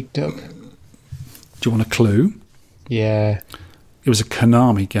 Dig Dug. Do you want a clue? Yeah. It was a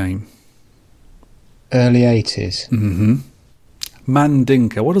Konami game. Early 80s. Mm-hmm.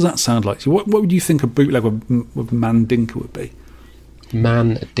 Mandinka. What does that sound like? What would you think a bootleg of Mandinka would be?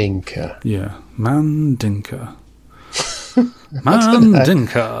 Mandinka. Yeah. Mandinka.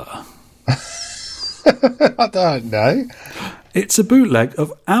 Mandinka. I don't know. It's a bootleg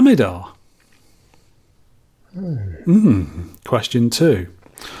of Amidar. Question 2.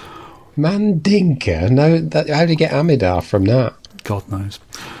 Mandinka? No, how do you get Amidar from that? God knows.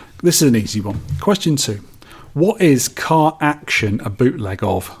 This is an easy one. Question 2. What is Car Action a bootleg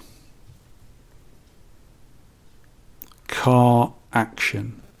of? Car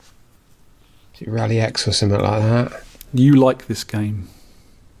Action. Is it Rally X or something like that? You like this game?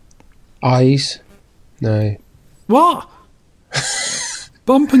 Eyes? No. What?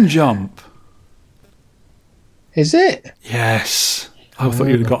 Bump and Jump. Is it? Yes. I thought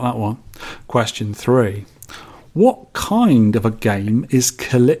you'd have got that one. Question 3. What kind of a game is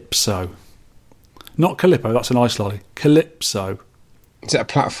Calypso? Not Calippo, that's an ice lolly. Calypso. Is it a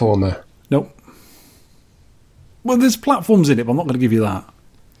platformer? Nope. Well, there's platforms in it, but I'm not going to give you that.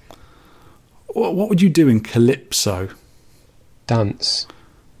 What would you do in Calypso? Dance.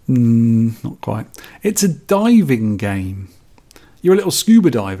 Not quite. It's a diving game. You're a little scuba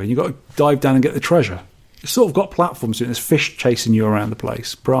diver and you've got to dive down and get the treasure. You've sort of got platforms in it. There's fish chasing you around the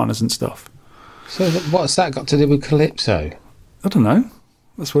place, piranhas and stuff. So what's that got to do with Calypso? I don't know.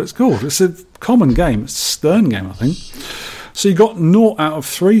 That's what it's called. It's a common game. It's a Stern game, I think. So you got 0 out of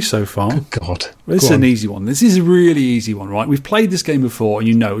 3 so far. Good God. This is an easy one. This is a really easy one, right? We've played this game before, and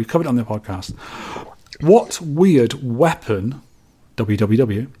you know, we've covered it on the podcast. What weird weapon,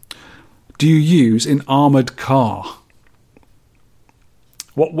 WWW, do you use in Armoured Car?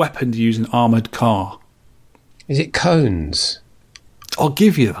 What weapon do you use in Armoured Car? Is it cones? I'll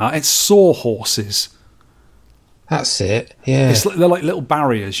give you that. It's sawhorses. That's it, yeah. They're like little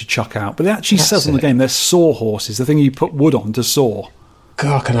barriers you chuck out. But it actually says on the game they're sawhorses, the thing you put wood on to saw.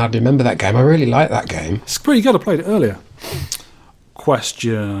 God, I can hardly remember that game. I really like that game. It's pretty good. I played it earlier.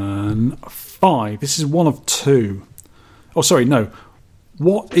 Question 5. This is one of 2. Oh, sorry, no.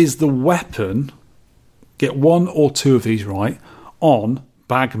 What is the weapon, get 1 or 2 of these right, on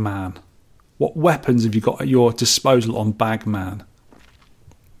Bagman? What weapons have you got at your disposal on Bagman?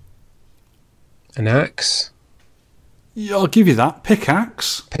 An axe? Yeah, I'll give you that.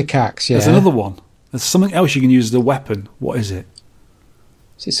 Pickaxe. Pickaxe, yeah. There's another one. There's something else you can use as a weapon. What is it?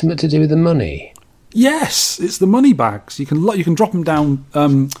 Is it something to do with the money? Yes, it's the money bags. You can drop them down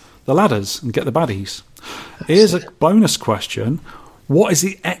the ladders and get the baddies. Here's a bonus question. What is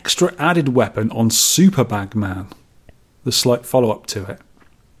the extra added weapon on Super Bagman? The slight follow-up to it.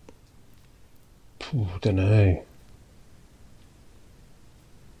 I don't know.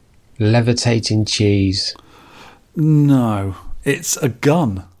 Levitating cheese. No, it's a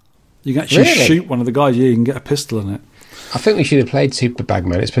gun. You can actually shoot one of the guys. Yeah, you can get a pistol in it. I think we should have played Super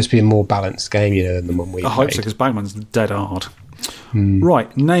Bagman. It's supposed to be a more balanced game, you know, than the one we played. I hope so, because Bagman's dead hard.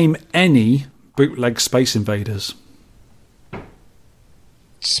 Right, name any bootleg Space Invaders.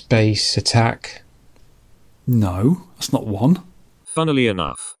 Space Attack. No, that's not one. Funnily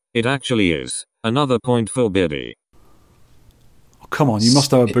enough, it actually is. Another point for Biddy. Oh, come on, you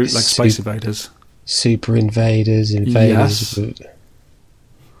must have a bootleg Space Invaders. Super Invaders. Yes.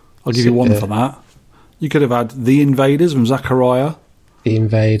 I'll give you one for that. You could have had The Invaders from Zachariah. The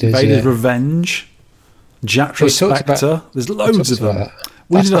Invaders. Invaders Revenge. Jatra Spectre. There's loads of them.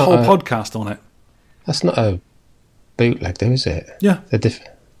 We did a whole podcast on it. That's not a bootleg, though, is it? Yeah. They're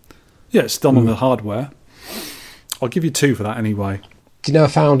different. Yeah, it's done on the hardware. I'll give you 2 for that anyway. Do you know,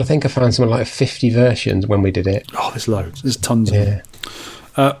 I think I found something like 50 versions when we did it. Oh, there's loads. There's tons of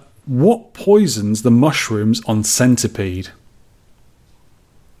them. What poisons the mushrooms on Centipede?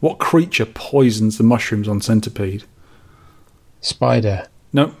 What creature poisons the mushrooms on Centipede? Spider.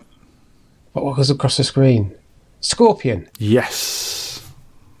 No. What goes across the screen? Scorpion. Yes.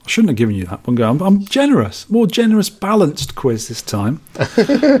 I shouldn't have given you that one. I'm generous. More generous, balanced quiz this time.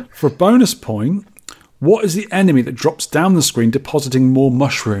 For a bonus point, what is the enemy that drops down the screen depositing more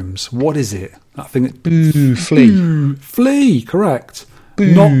mushrooms? What is it? That thing that... Flea. Flea, correct.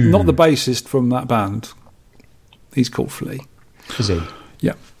 Not the bassist from that band. He's called Flea. Is he?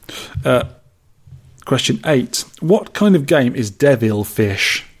 Yeah. Question 8. What kind of game is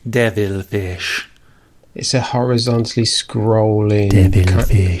Devilfish? Devilfish. It's a horizontally scrolling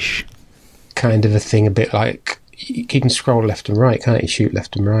Devilfish. kind of a thing, a bit like you can scroll left and right, can't you? Shoot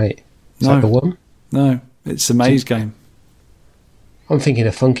left and right. Is that the one? No, it's a maze game. I'm thinking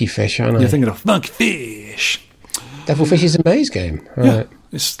of Funky Fish, aren't I? You're thinking of Funky Fish. Devilfish is a maze game. Right.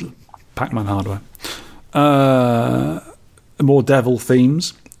 It's Pac-Man hardware. More devil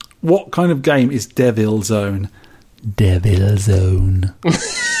themes. What kind of game is Devil Zone? Devil Zone. I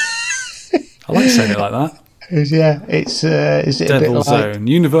like saying it like that. Yeah, it's is it Devil a bit Zone. like...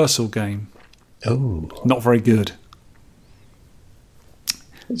 Universal game. Oh. Not very good.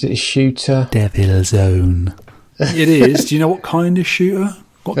 Is it a shooter? Devil Zone. It is. Do you know what kind of shooter?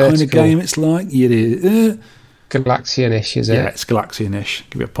 What kind of game it's like? It is. Galaxian-ish, is it? Yeah, it's Galaxian-ish.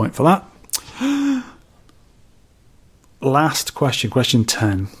 Give you a point for that. Last question, question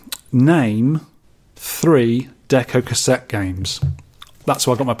 10. Name 3 Deco cassette games. That's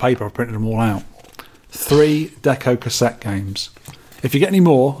why I got my paper. I printed them all out. 3 Deco cassette games. If you get any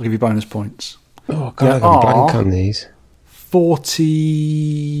more, I'll give you bonus points. Oh, God, I've got blank on these.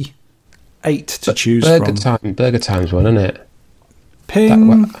 48 to choose from. Burger Time's one, isn't it?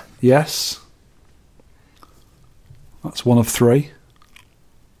 Ping. Yes. That's one of 3.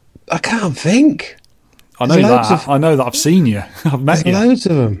 I can't think. I know that. I know that. I've seen you. I've met you. There's loads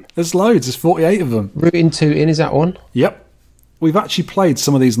of them. There's loads. There's 48 of them. Rootin' Tootin', is that one? Yep. We've actually played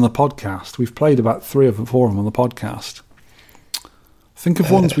some of these on the podcast. We've played about 3 of them, 4 of them on the podcast. Think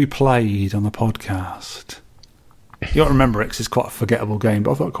of ones we played on the podcast. You don't remember it because it's quite a forgettable game,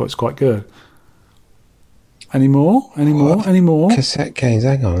 but I thought it's quite good. Any more? Any more? Cassette games,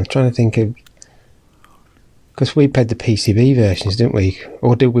 hang on. I'm trying to think of... Because we played the PCB versions, didn't we?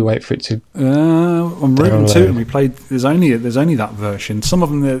 Or did we wait for it to... On Rootin' Tootin', we played... There's only that version. Some of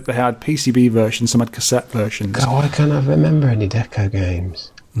them, they had PCB versions, some had cassette versions. God, why can't I remember any Deco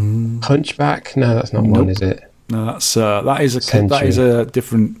games? Hunchback? No, that's not one, is it? No, that is a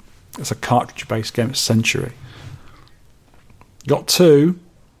different... It's a cartridge-based game. It's Century. Got 2.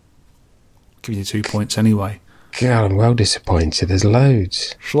 Give you 2 points anyway. God, I'm well disappointed. There's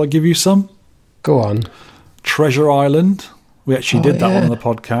loads. Shall I give you some? Go on. Treasure Island. We actually did that one on the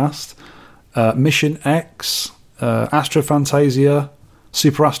podcast. Mission X. Astro Fantasia.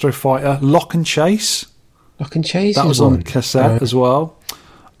 Super Astro Fighter. Lock and Chase. Lock and Chase. That was on cassette as well.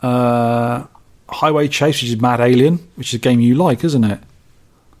 Highway Chase, which is Mad Alien, which is a game you like, isn't it?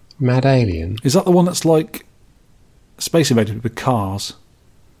 Mad Alien. Is that the one that's like Space Invader with cars?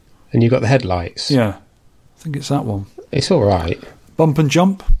 And you got the headlights. Yeah, I think it's that one. It's all right. Bump and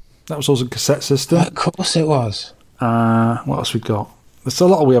Jump. That was also a cassette system. Of course it was. What else we got? There's a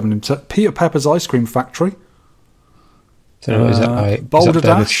lot we haven't. Peter Pepper's Ice Cream Factory. Don't know, is that like Boulder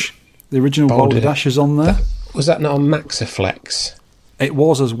Dash? The original Boulder Dash is on there. Was that not on Maxiflex? It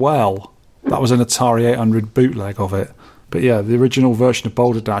was as well. That was an Atari 800 bootleg of it. But yeah, the original version of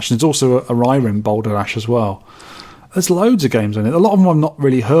Boulder Dash. And there's also a Rygarr Boulder Dash as well. There's loads of games in it. A lot of them I've not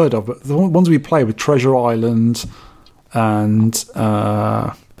really heard of, but the ones we play with Treasure Island and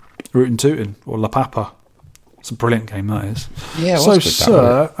Rootin' Tootin' or La Papa. It's a brilliant game, that is. Yeah, so,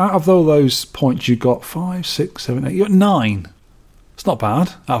 sir, out of all those points, you got 5, 6, 7, 8. You got 9. It's not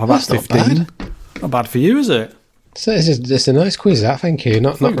bad. Out of about 15. Not bad for you, is it? So it's a nice quiz, that. Thank you.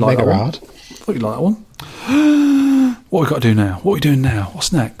 Not mega hard. I thought you'd like that one. What we got to do now? What are we doing now?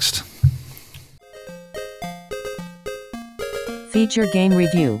 What's next? Feature game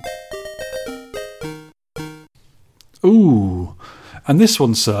review. Ooh. And this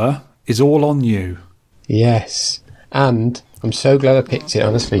one, sir, is all on you. Yes. And I'm so glad I picked it,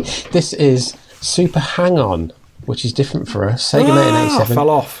 honestly. This is Super Hang-On, which is different for us. Sega 1987. Fell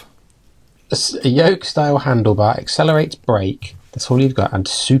off. A yoke-style handlebar, accelerates brake. That's all you've got. And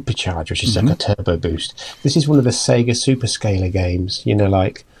supercharge, which is like a turbo boost. This is one of the Sega Super Scaler games. You know,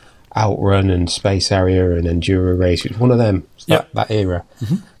 like Outrun and Space Harrier and Enduro Race. It's one of them. That era.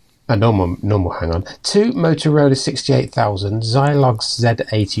 A normal hang-on. 2 Motorola 68000, Zilog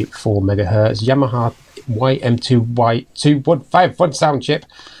Z80 at 4 MHz, Yamaha YM2Y2151 sound chip,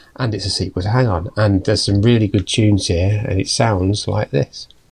 and it's a sequel to Hang On. And there's some really good tunes here, and it sounds like this.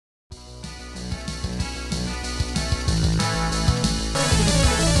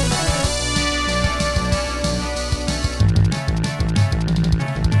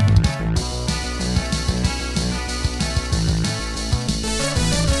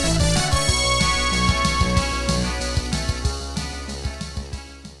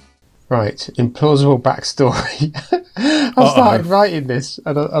 Right, implausible backstory. I started writing this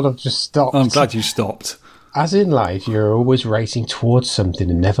and I've just stopped. I'm glad you stopped. As in life, you're always racing towards something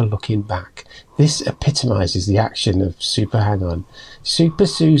and never looking back. This epitomises the action of Super Hang-On. Super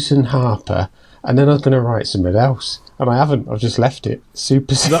Susan Harper, and then I was going to write something else. And I haven't, I've just left it.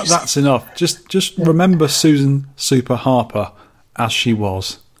 Super Susan. That's enough. Just remember Susan Super Harper as she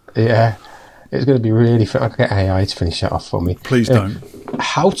was. Yeah, it's going to be really fun. I'll get AI to finish that off for me. Please don't.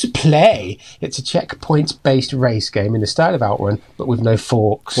 How to play. It's a checkpoints-based race game in the style of Outrun, but with no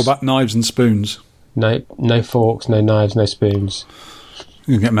forks. What about knives and spoons? No forks, no knives, no spoons.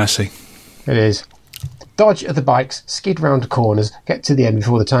 You can get messy. It is. Dodge at the bikes, skid round the corners, get to the end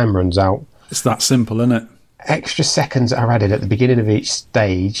before the time runs out. It's that simple, isn't it? Extra seconds are added at the beginning of each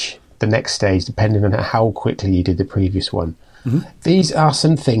stage, the next stage, depending on how quickly you did the previous one. Mm-hmm. These are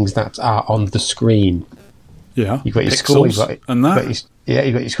some things that are on the screen. Yeah. You've got your score, you've got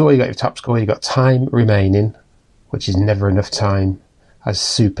your score, you've got your top score, you've got time remaining, which is never enough time, as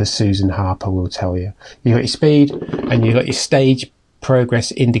Super Susan Harper will tell you. You've got your speed, and you've got your stage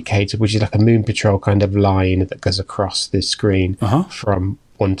progress indicator, which is like a Moon Patrol kind of line that goes across the screen from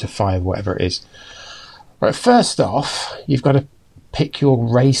 1 to 5, whatever it is. Right, first off, you've got to pick your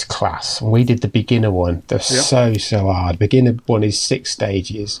race class. We did the beginner one. They're so hard. Beginner one is 6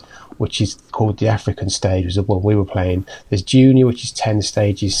 stages, which is called the African stage, was the one we were playing. There's junior, which is 10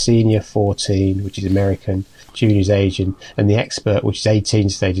 stages, senior 14, which is American, junior's Asian, and the expert, which is 18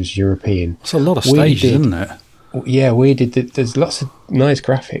 stages, European. It's a lot of stages, isn't it? Yeah, we did. There's lots of nice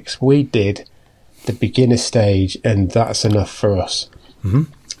graphics. We did the beginner stage, and that's enough for us. Mm-hmm.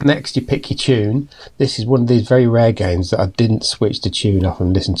 Next, you pick your tune. This is one of these very rare games that I didn't switch the tune off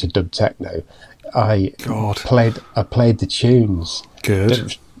and listen to dub techno. I played the tunes.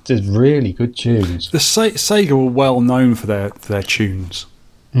 Good. There's really good tunes. The Sega were well known for their tunes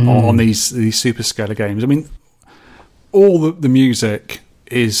on these super scalar games. I mean, all the music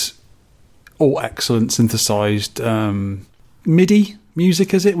is all excellent synthesized MIDI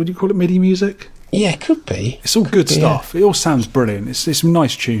music, is it? Would you call it MIDI music? Yeah, it could be. It's all good stuff. It all sounds brilliant. It's some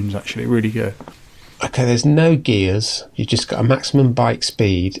nice tunes, actually, really good. Okay, there's no gears. You've just got a maximum bike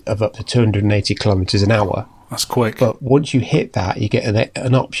speed of up to 280 kilometres an hour. That's quick. But once you hit that, you get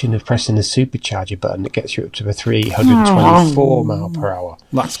an option of pressing the supercharger button that gets you up to a 324 mile per hour.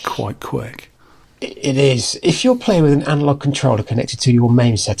 That's quite quick. It is. If you're playing with an analog controller connected to your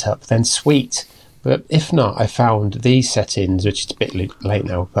main setup, then sweet. But if not, I found these settings, which is a bit late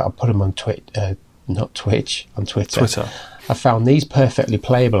now, but I'll put them on Twitter. I found these perfectly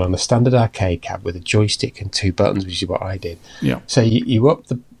playable on a standard arcade cab with a joystick and 2 buttons, which is what I did. Yeah. So you up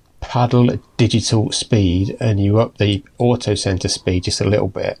the paddle digital speed and you up the auto center speed just a little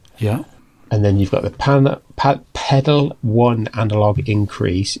bit. Yeah. And then you've got the pedal 1 analog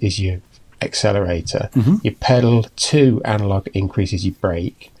increase is your accelerator. Mm-hmm. Your pedal 2 analog increase is your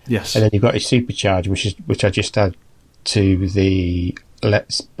brake. Yes. And then you've got your supercharge, which I just add to the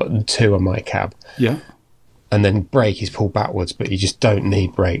button 2 on my cab. Yeah. And then brake is pull backwards, but you just don't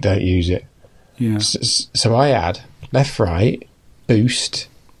need brake, don't use it. Yeah. So I add left, right, boost,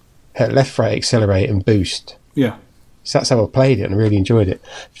 left, right, accelerate, and boost. Yeah. So that's how I played it, and I really enjoyed it.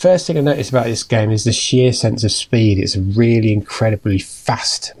 First thing I noticed about this game is the sheer sense of speed. It's a really incredibly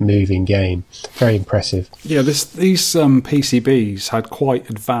fast-moving game. Very impressive. Yeah, these PCBs had quite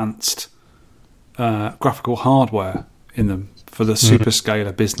advanced graphical hardware in them for the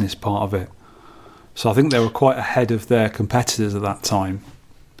superscalar business part of it. So I think they were quite ahead of their competitors at that time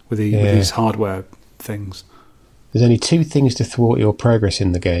with these hardware things. There's only 2 things to thwart your progress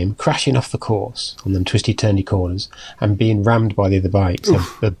in the game: crashing off the course on them twisty-turny corners and being rammed by the other bikes.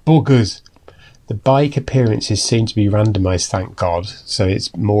 The buggers. The bike appearances seem to be randomised, thank God, so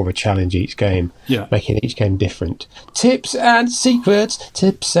it's more of a challenge each game, making each game different. Tips and secrets.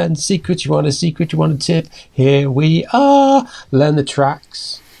 You want a secret, you want a tip. Here we are. Learn the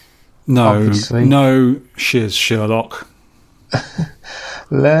tracks. No shiz, Sherlock.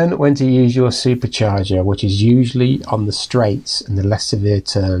 Learn when to use your supercharger, which is usually on the straights and the less severe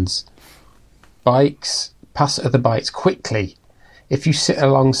turns. Bikes, pass other bikes quickly. If you sit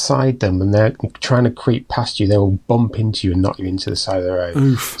alongside them and they're trying to creep past you, they will bump into you and knock you into the side of the road.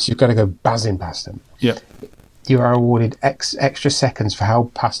 Oof. So you've got to go buzzing past them. Yeah. You are awarded extra seconds for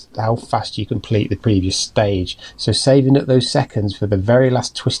how fast you complete the previous stage. So saving up those seconds for the very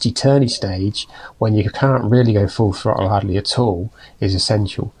last twisty-turny stage, when you can't really go full throttle hardly at all, is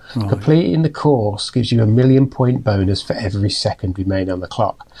essential. Right. Completing the course gives you a 1,000,000-point bonus for every second remaining on the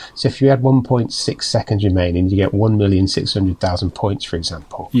clock. So if you had 1.6 seconds remaining, you get 1,600,000 points, for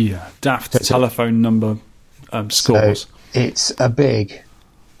example. Yeah, daft telephone number scores. So it's a big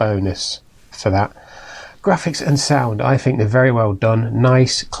bonus for that. Graphics and sound, I think they're very well done.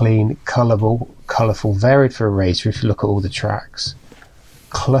 Nice, clean, colourful, varied for a racer if you look at all the tracks.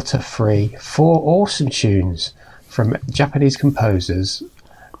 Clutter-free, 4 awesome tunes from Japanese composers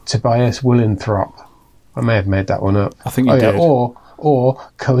Tobias Willenthrop. I may have made that one up. I think you did. Or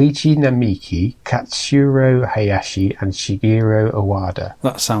Koichi Namiki, Katsuro Hayashi, and Shigeru Owada.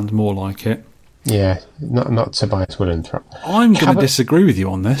 That sounds more like it. Yeah, not Tobias Willenthrop. I'm going to disagree with you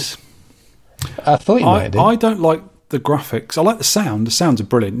on this. I thought you might do. I don't like the graphics. I like the sound. The sounds are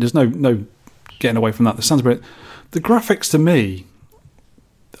brilliant. There's no getting away from that. The sounds are brilliant. The graphics to me,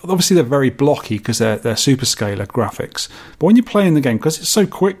 obviously they're very blocky because they're superscalar graphics. But when you're playing the game, because it's so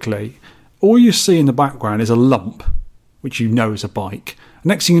quickly, all you see in the background is a lump, which you know is a bike.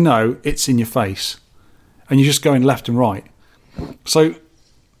 Next thing you know, it's in your face. And you're just going left and right. So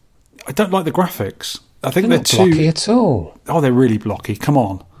I don't like the graphics. I think they're not too blocky at all. Oh, they're really blocky. Come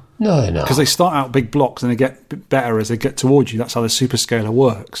on. No, they're not. Because they start out big blocks and they get better as they get towards you. That's how the superscaler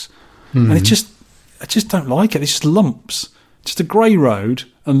works. And I just don't like it. It's just lumps. Just a grey road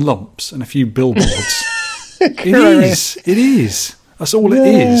and lumps and a few billboards. It is. That's all it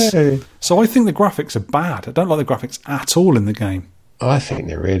is. So I think the graphics are bad. I don't like the graphics at all in the game. I think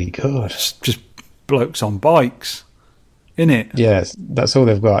they're really good. It's just blokes on bikes, innit? Yes, that's all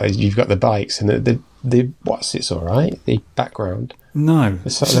they've got. Is you've got the bikes and the what's it's all right. The background. No, The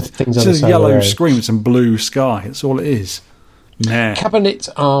sort of things it's on the a side of the yellow road. screen with some blue sky. That's all it is. Nah. Cabinet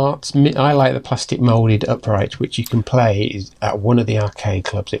art. I like the plastic moulded upright, which you can play at one of the arcade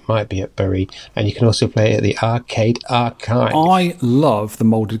clubs. It might be at Bury, and you can also play it at the Arcade Archive. I love the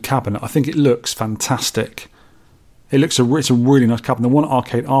moulded cabinet. I think it looks fantastic. It's a really nice cabinet. The one at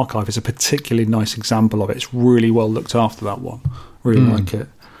Arcade Archive is a particularly nice example of it. It's really well looked after, that one. Really like it.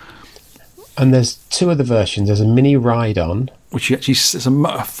 And there's 2 other versions. There's a mini ride-on. Which you actually, it's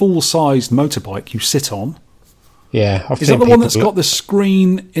a full-sized motorbike you sit on. Yeah. Is that the one that's got the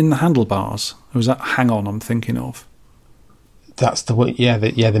screen in the handlebars? Or is that Hang On I'm thinking of? That's the one. Yeah,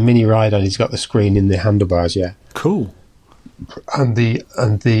 the mini ride-on. He's got the screen in the handlebars. Yeah. Cool. And the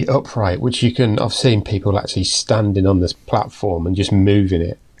upright, which you can. I've seen people actually standing on this platform and just moving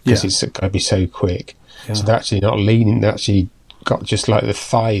it because it's got to be so quick. Yeah. So they're actually not leaning. They're actually got just like the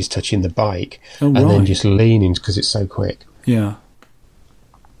thighs touching the bike, and then just leaning because it's so quick. Yeah.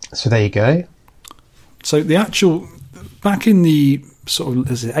 So there you go. So the actual back in the sort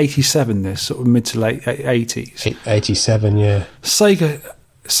of is it 87? This sort of mid to late 80s. 87, yeah.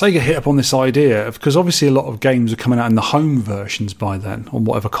 Sega hit upon this idea of, because obviously a lot of games were coming out in the home versions by then on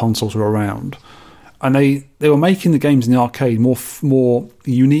whatever consoles were around, and they were making the games in the arcade more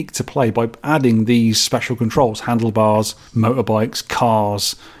unique to play by adding these special controls: handlebars, motorbikes,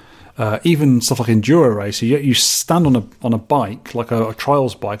 cars. Even stuff like Enduro Race, you stand on a bike, like a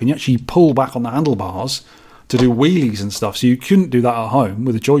trials bike, and you actually pull back on the handlebars to do wheelies and stuff. So you couldn't do that at home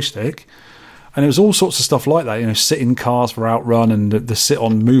with a joystick. And there was all sorts of stuff like that, sit-in cars for Outrun and the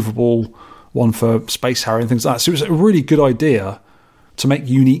sit-on movable one for Space Harrier and things like that. So it was a really good idea to make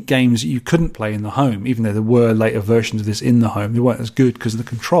unique games that you couldn't play in the home, even though there were later versions of this in the home. They weren't as good because of the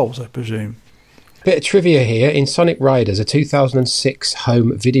controls, I presume. Bit of trivia here. In Sonic Riders, a 2006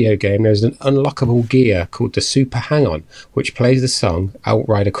 home video game, there's an unlockable gear called the Super Hang-On, which plays the song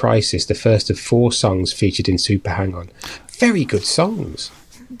Outrider Crisis, the first of 4 songs featured in Super Hang-On. Very good songs.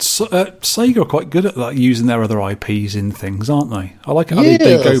 So, Sega are quite good at that, using their other IPs in things, aren't they? I like how they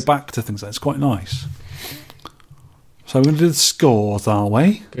go back to things like that. It's quite nice. So we're going to do the scores, are we? We're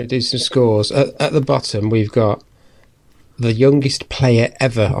going to do some scores. At the bottom, we've got the youngest player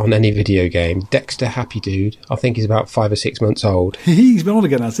ever on any video game, Dexter Happydude. I think he's about 5 or 6 months old. He's been on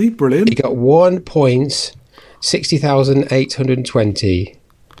again, has he? Brilliant. He got 1 point, 60,820.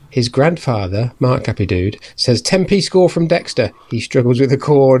 His grandfather, Mark Happydude, says 10p score from Dexter. He struggles with the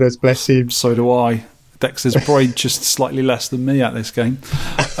corners, bless him. So do I. Dexter's probably just slightly less than me at this game.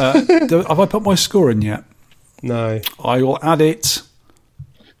 Have I put my score in yet? No. I will add it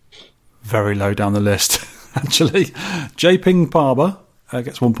very low down the list, actually. J-Ping Parber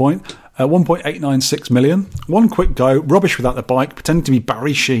gets 1 point. 1.896 million. One quick go. Rubbish without the bike. Pretending to be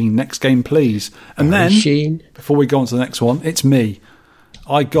Barry Sheen. Next game, please. And Barry Sheen. Before we go on to the next one, it's me.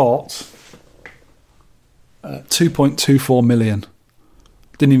 I got 2.24 million.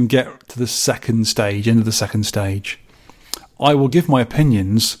 Didn't even get to the second stage, end of the second stage. I will give my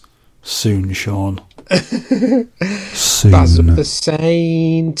opinions soon, Shaun. Soon. Basil the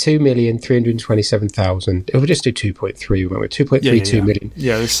same, 2,327,000. We'll just do 2.3. We went with 2.32 million.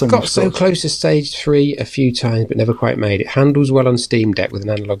 Yeah, there's so Got much so close to stage 3 a few times, but never quite made it. Handles well on Steam Deck with an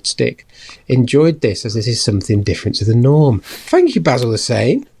analog stick. Enjoyed this, as this is something different to the norm. Thank you, Basil the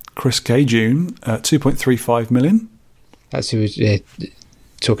same. Chris K. June, 2.35 million. That's who was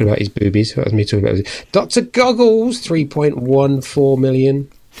talking about his boobies. That was me talking about his. Dr. Goggles, 3.14 million.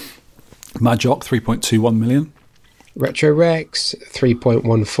 Majok, 3.21 million. Retro Rex,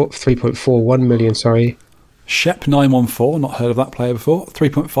 3.41 million, sorry. Shep914, not heard of that player before,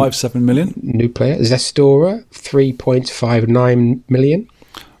 3.57 million. New player. Zestorer, 3.59 million.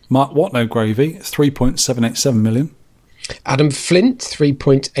 Mark WotNoGravy, 3.787 million. Adam Flint,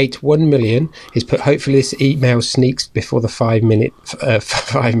 3.81 million. He's put, hopefully this email sneaks before the 5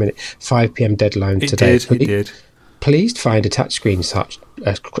 p.m. deadline today. It did. Please find attached screenshot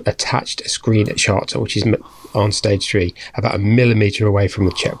which is on stage 3, about 1 millimetre away from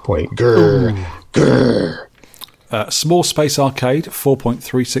the checkpoint. Grrr. Small Space Arcade,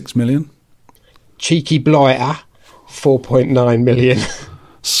 4.36 million. Cheeky Blighter, 4.9 million.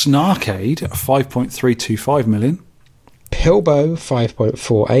 Snarkade, 5.325 million. Pilbo,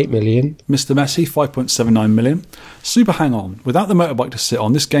 5.48 million. Mr. Messi, 5.79 million. Super Hang On. Without the motorbike to sit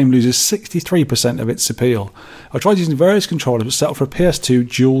on, this game loses 63% of its appeal. I tried using various controllers but settled for a PS2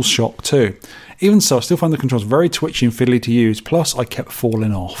 DualShock 2. Even so, I still find the controls very twitchy and fiddly to use, plus I kept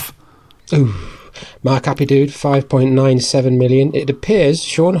falling off. Ooh. Mark Happydude, 5.97 million. It appears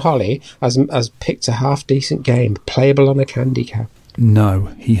Shaun Holly has picked a half-decent game, playable on a candy cap. No,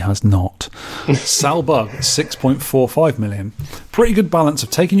 he has not. Salbug, 6.45 million. Pretty good balance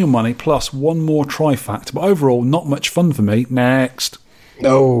of taking your money plus one more try fact, but overall not much fun for me. Next.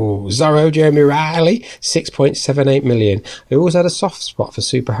 Oh, Zorro Jeremy Riiiiley, 6.78 million. I always had a soft spot for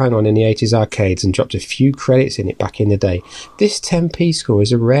Super Hang-On in the 80s arcades and dropped a few credits in it back in the day. This 10p score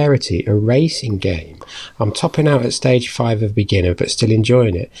is a rarity, a racing game. I'm topping out at stage 5 of beginner, but still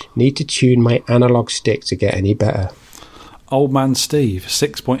enjoying it. Need to tune my analog stick to get any better. Old Man Steve,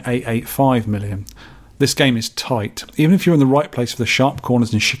 6.885 million. This game is tight. Even if you're in the right place for the sharp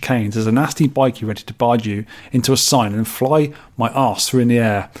corners and chicanes, there's a nasty bikie ready to barge you into a sign and fly my arse through in the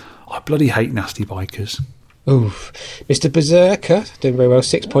air. I bloody hate nasty bikers. Oof. Mr. Berserker, doing very well,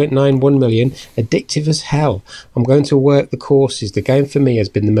 6.91 million. Addictive as hell. I'm going to work the courses. The game for me has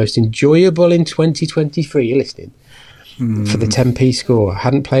been the most enjoyable in 2023. You're listening? For the 10p score. I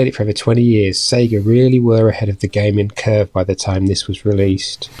hadn't played it for over 20 years. Sega really were ahead of the gaming curve by the time this was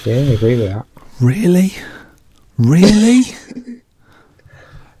released. Yeah, I agree with that. Really?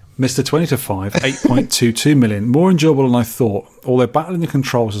 Mr. 20 to 5, 8.22 million. More enjoyable than I thought, although battling the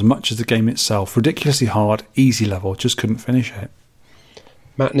controls as much as the game itself. Ridiculously hard, easy level, just couldn't finish it.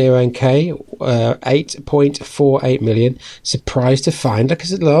 Matt NeoMK, 8.48 million. Surprised to find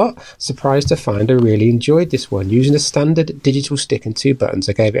I really enjoyed this one. Using a standard digital stick and 2 buttons,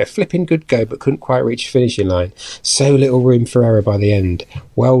 I gave it a flipping good go but couldn't quite reach the finishing line. So little room for error by the end.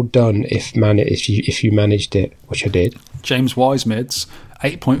 Well done if you managed it, which I did. James Wisemidds,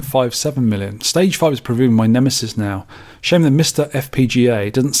 8.57 million. Stage 5 is proving my nemesis now. Shame that Mr.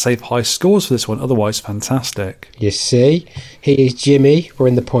 FPGA doesn't save high scores for this one, otherwise fantastic. You see, HeIsJimmi, we're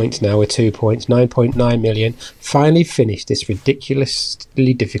in the points now with 2 points, 9.9 million. Finally finished this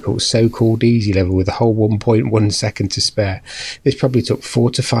ridiculously difficult so-called easy level with a whole 1.1 second to spare. This probably took 4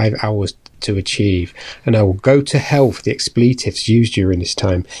 to 5 hours to achieve, and I will go to hell for the expletives used during this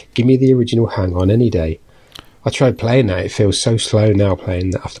time. Give me the original Hang On any day. I tried playing that. It feels so slow now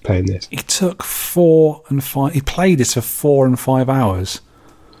playing that after playing this. He took 4 and 5. He played this for 4 and 5 hours.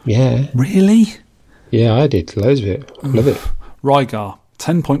 Yeah. Really? Yeah, I did. Loads of it. Love it. Rygarr,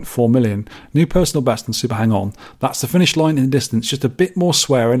 10.4 million. New personal best on Super Hang On. That's the finish line in the distance. Just a bit more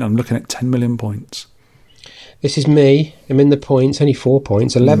swearing. I'm looking at 10 million points. This is me. I'm in the points. Only 4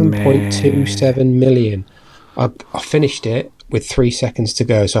 points. 11.27 million. I finished it with 3 seconds to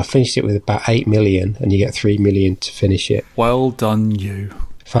go, so I finished it with about 8 million, and you get 3 million to finish it. Well done, you.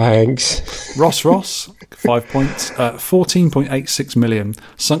 Thanks. RossRoss, 5 points, 14.86 million.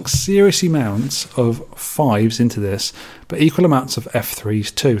 Sunk serious amounts of 5s into this, but equal amounts of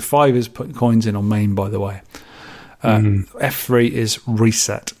F3s too. 5 is putting coins in on main, by the way. F3 is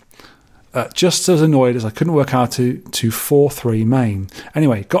reset. Just as annoyed as I couldn't work out to 4-3 main.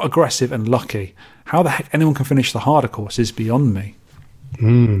 Anyway, got aggressive and lucky. How the heck anyone can finish the harder course is beyond me.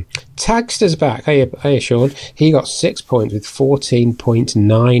 Taggsta's back. Hey, Shaun. He got 6 points with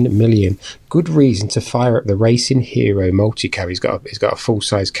 14.9 million. Good reason to fire up the Racing Hero multi-cab. He's got a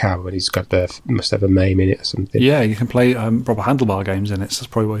full-size cab, and he's got must have a MAME in it or something. Yeah, you can play proper handlebar games in it, so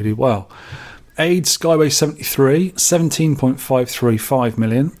that's probably why you do well. Aid Skyway 73, 17.535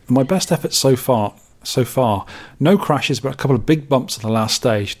 million. My best effort so far. No crashes, but a couple of big bumps at the last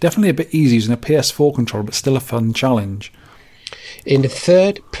stage. Definitely a bit easy using a PS4 controller, but still a fun challenge. In the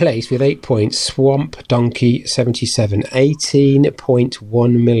third place with 8 points, Swamp Donkey 77,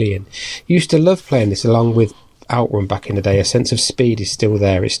 18.1 million. Used to love playing this along with Outrun back in the day. A sense of speed is still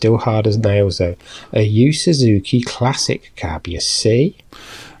there. It's still hard as nails though. A Yu Suzuki classic cab, you see?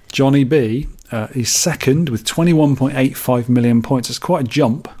 Johnny B is second with 21.85 million points. It's quite a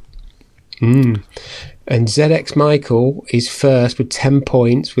jump. And ZX Michael is first with 10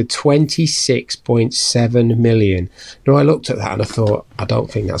 points with 26.7 million. Now, I looked at that and I thought, I don't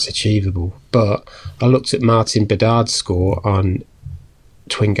think that's achievable. But I looked at Martin Bedard's score on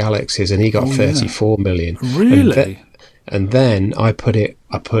Twin Galaxies and he got 34 million. Really? And then I put it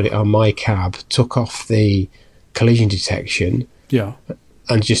on my cab, took off the collision detection. Yeah.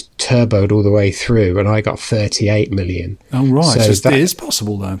 And just turboed all the way through, and I got 38 million. Oh, right. So that, it is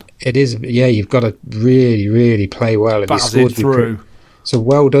possible then. It is, yeah, you've got to really, really play well. Buzz it through. So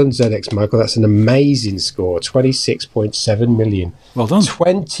well done, ZX Michael. That's an amazing score. 26.7 million. Well done.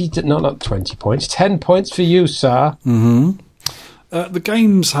 not 20 points. 10 points for you, sir. Mm-hmm. The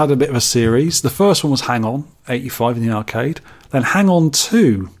games had a bit of a series. The first one was Hang On, 85 in the arcade. Then Hang On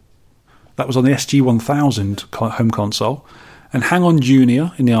 2, that was on the SG-1000 home console. And Hang On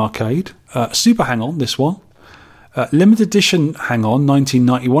Junior in the arcade. Super Hang On, this one. Limited Edition Hang On,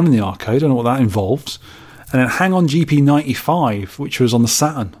 1991 in the arcade. I don't know what that involves. And then Hang On GP95, which was on the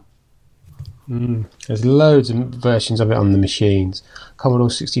Saturn. There's loads of versions of it on the machines. Commodore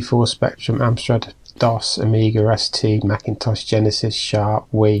 64, Spectrum, Amstrad, DOS, Amiga, ST, Macintosh, Genesis, Sharp,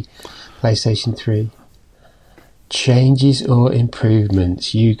 Wii, PlayStation 3. Changes or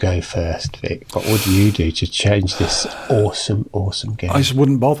improvements? You go first, Vic. What would you do to change this awesome game? I just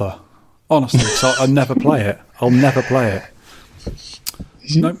wouldn't bother. Honestly, so I'd never play it. I'll never play it.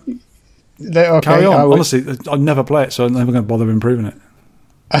 No. Okay, Carry on. Honestly, I'd never play it, so I'm never going to bother improving it.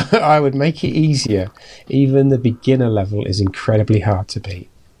 I would make it easier. Even the beginner level is incredibly hard to beat.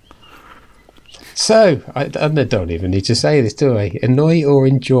 So, I don't even need to say this, do I? Annoy or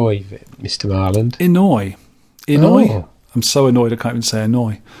enjoy, Mr. Marland? Annoy. Oh. I'm so annoyed I can't even say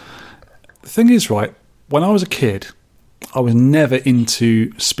annoy. The thing is, right, when I was a kid, I was never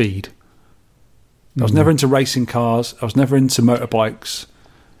into speed. I was never into racing cars. I was never into motorbikes.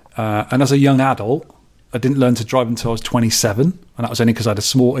 And as a young adult, I didn't learn to drive until I was 27. And that was only because I had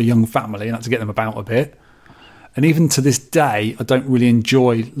a young family and I had to get them about a bit. And even to this day, I don't really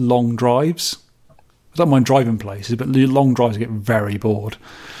enjoy long drives. I don't mind driving places, but long drives I get very bored.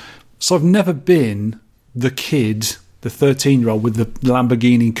 So I've never been the kid, the 13-year-old with the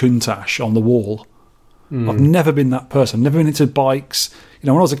Lamborghini Countach on the wall. I've never been that person. I've never been into bikes. You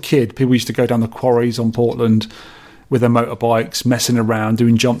know, when I was a kid, people used to go down the quarries on Portland with their motorbikes, messing around,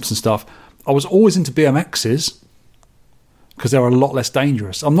 doing jumps and stuff. I was always into BMXs because they're a lot less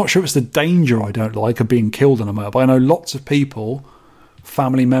dangerous. I'm not sure it's the danger I don't like of being killed on a motorbike. I know lots of people,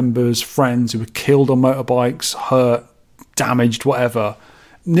 family members, friends who were killed on motorbikes, hurt, damaged, whatever.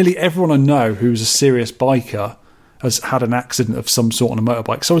 Nearly everyone I know who's a serious biker has had an accident of some sort on a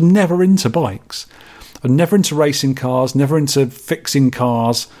motorbike. So I was never into bikes. I was never into racing cars, never into fixing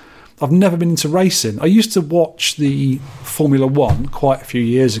cars. I've never been into racing. I used to watch the Formula One quite a few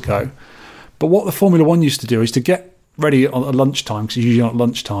years ago. But what the Formula One used to do is to get ready at lunchtime, because it's usually at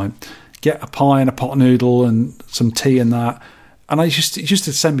lunchtime, get a pie and a pot noodle and some tea and that. And it used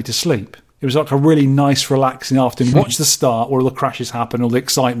to send me to sleep. It was like a really nice, relaxing afternoon. Watch the start, where all the crashes happen, all the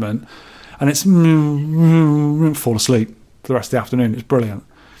excitement, and it's fall asleep for the rest of the afternoon. It's brilliant.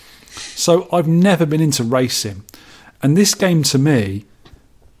 So I've never been into racing. And this game, to me,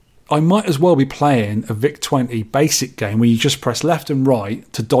 I might as well be playing a VIC-20 basic game where you just press left and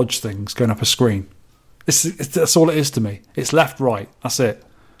right to dodge things going up a screen. That's all it is to me. It's left, right. That's it.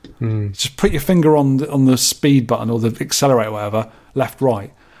 Just put your finger on the speed button or the accelerator or whatever, left,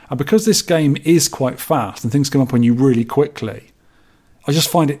 right. And because this game is quite fast and things come up on you really quickly, I just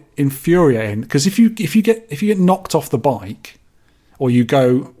find it infuriating. Because if you get knocked off the bike, or you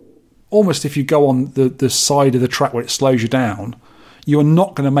go almost if you go on the side of the track where it slows you down, you are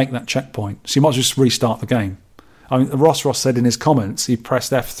not going to make that checkpoint. So you might as well just restart the game. I mean, RossRoss said in his comments he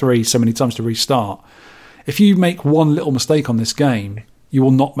pressed F3 so many times to restart. If you make one little mistake on this game, you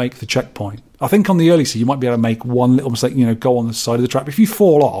will not make the checkpoint. I think on the early side you might be able to make one little mistake, go on the side of the track. But if you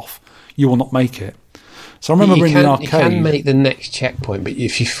fall off, you will not make it. So I remember in the arcade... You can make the next checkpoint, but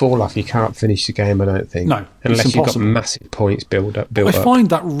if you fall off, you can't finish the game, I don't think. No, unless you've got massive points built up. I find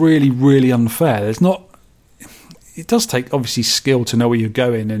that really, really unfair. There's not... It does take, obviously, skill to know where you're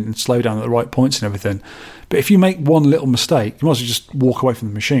going and slow down at the right points and everything. But if you make one little mistake, you might as well just walk away from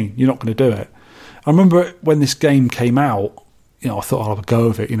the machine. You're not going to do it. I remember when this game came out, I thought I'll have a go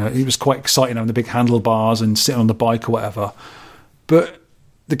of it. It was quite exciting having the big handlebars and sitting on the bike or whatever. But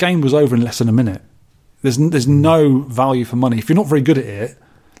the game was over in less than a minute. There's no value for money. If you're not very good at it,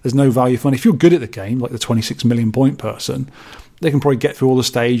 there's no value for money. If you're good at the game, like the 26 million point person, they can probably get through all the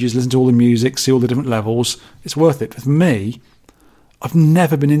stages, listen to all the music, see all the different levels. It's worth it. For me, I've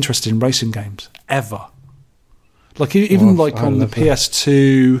never been interested in racing games, ever. Like, even on the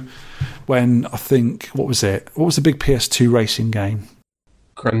PS2, when I think, what was it? What was the big PS2 racing game?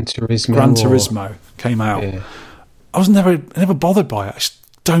 Gran Turismo came out. Yeah. I was never bothered by it. I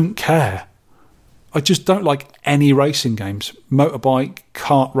just don't care. I just don't like any racing games. Motorbike,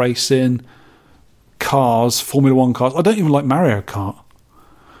 kart racing, cars, Formula 1 cars. I don't even like Mario Kart.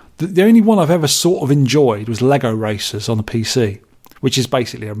 The only one I've ever sort of enjoyed was Lego Racers on the PC, which is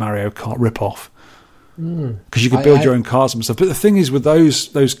basically a Mario Kart rip-off. Because you can build your own cars and stuff. But the thing is, with those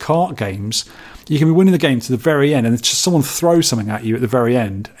kart games, you can be winning the game to the very end, and it's just someone throws something at you at the very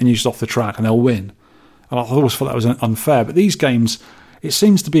end, and you're just off the track, and they'll win. And I always thought that was unfair. But these games, it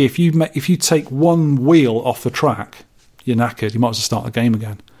seems to be if you take one wheel off the track, you're knackered. You might as well start the game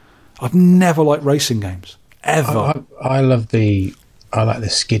again. I've never liked racing games ever. I like the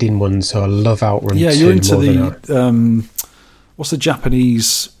skidding ones, so I love Outrun. Yeah, 2 you're into the what's the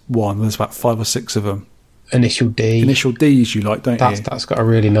Japanese one? There's about 5 or 6 of them. Initial D. Initial Ds you like, don't you? That's got a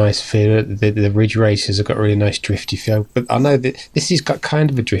really nice feel. The Ridge Racers have got a really nice drifty feel. But I know that this has got kind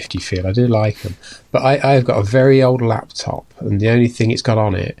of a drifty feel. I do like them. But I've got a very old laptop, and the only thing it's got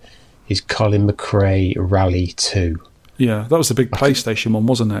on it is Colin McRae Rally 2. Yeah, that was the big PlayStation one,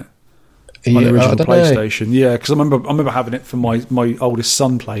 wasn't it? Yeah, on the original PlayStation. Yeah, because I remember having it for my oldest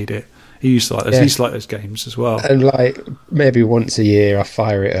son played it. He used to like those. He used to like those games as well. And like maybe once a year, I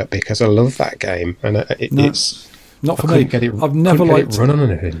fire it up because I love that game, and it's not for me. I've never liked Run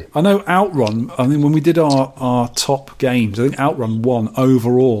on anything. I know Outrun. I mean, when we did our top games, I think Outrun won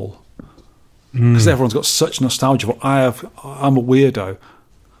overall because everyone's got such nostalgia. But I'm a weirdo.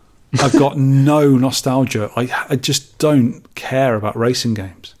 I've got no nostalgia. I just don't care about racing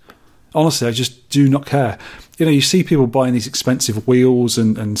games. Honestly, I just do not care. You know, you see people buying these expensive wheels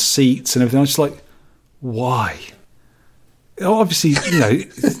and seats and everything. I'm just like, why? Obviously, you know,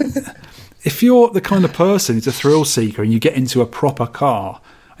 if you're the kind of person who's a thrill seeker and you get into a proper car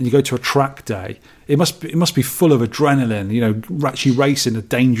and you go to a track day, it must be full of adrenaline. You know, actually racing a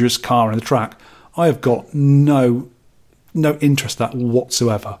dangerous car on the track. I have got no interest in that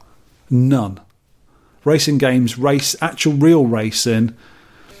whatsoever. None. Racing games, actual real racing,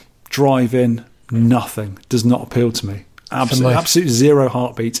 driving, nothing. Does not appeal to me. Absolute zero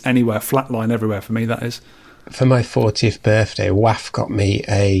heartbeats anywhere, flatline everywhere for me, that is. For my 40th birthday, WAF got me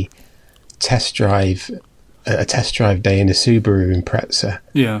a test drive day in a Subaru Impreza.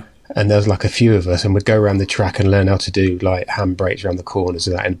 Yeah. And there was like a few of us, and we'd go around the track and learn how to do like handbrakes around the corners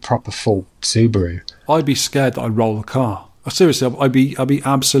and that in proper full Subaru. I'd be scared that I'd roll the car. Seriously, I'd be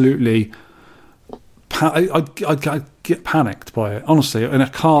absolutely... I'd get panicked by it. Honestly, in a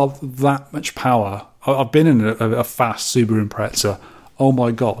car that much power, I've been in a fast Subaru Impreza. Oh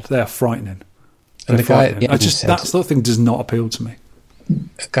my God, they're frightening. And the guy at the end that sort of thing does not appeal to me.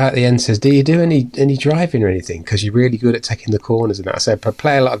 The guy at the end says, "Do you do any driving or anything? Because you're really good at taking the corners and that." I said, "I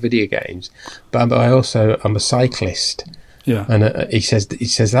play a lot of video games, but I'm a cyclist." Yeah, and he says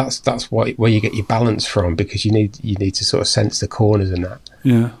that's where you get your balance from, because you need to sort of sense the corners and that.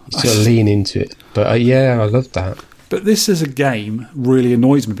 Yeah, you sort of lean into it. But yeah, I love that. But this as a game really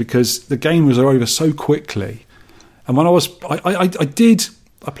annoys me because the game was over so quickly. And when I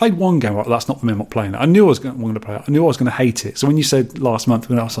played one game. Well, that's not for me. I'm not playing it. I knew I was going to play it. I knew I was going to hate it. So when you said last month,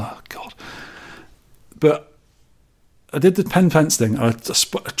 I was like, oh God. But I did the pen fence thing. I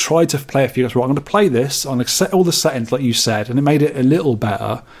tried to play a few games. Right, I'm going to play this. I'm going to set all the settings like you said, and it made it a little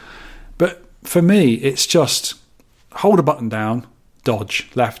better. But for me, it's just hold a button down, dodge,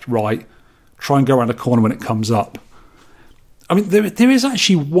 left, right, try and go around a corner when it comes up. I mean, there is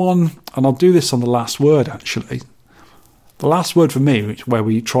actually one, and I'll do this on the last word, actually. The last word for me, where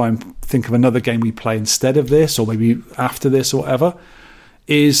we try and think of another game we play instead of this, or maybe after this or whatever,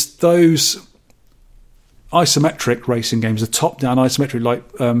 is those isometric racing games, the top-down isometric, like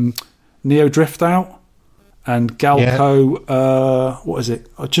Neo Drift Out and Galco, what is it?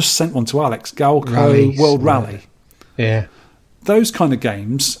 I just sent one to Alex. Galco World Rally. Yeah. Those kind of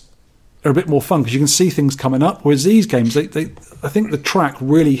games are a bit more fun because you can see things coming up, whereas these games, I think the track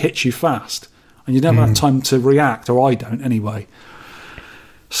really hits you fast and you never have time to react, or I don't anyway.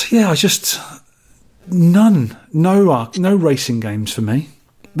 So yeah, no racing games for me.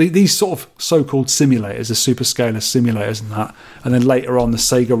 These sort of so-called simulators, the superscalar simulators and that, and then later on the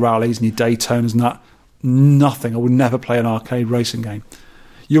Sega rallies and your Daytonas and that, nothing. I would never play an arcade racing game.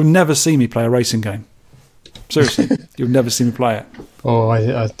 You'll never see me play a racing game. Seriously, you'll never see me play it. Oh,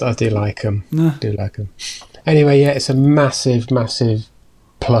 I do like them. Nah. I do like them. Anyway, yeah, it's a massive, massive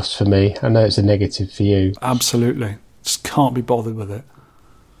plus for me. I know it's a negative for you. Absolutely. Just can't be bothered with it.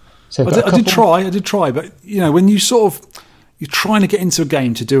 So I did try, but when you you're trying to get into a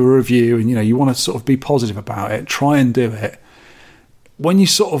game to do a review, and you want to sort of be positive about it, try and do it. When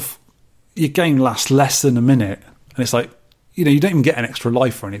your game lasts less than a minute, and it's like, you don't even get an extra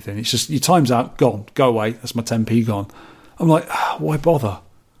life or anything. It's just your time's out, gone, go away. That's my 10p gone. I'm like, why bother?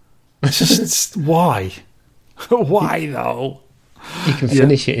 It's just why? Why though? You can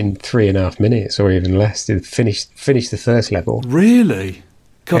finish it in 3.5 minutes or even less to finish the first level. Really?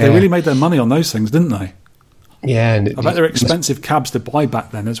 God, they really made their money on those things, didn't they? Yeah, and I bet they're expensive cabs to buy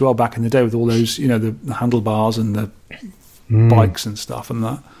back then as well. Back in the day, with all those, the handlebars and the bikes and stuff and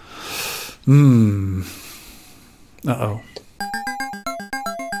that. Uh-oh.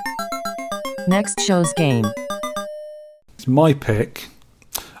 Next show's game. It's my pick.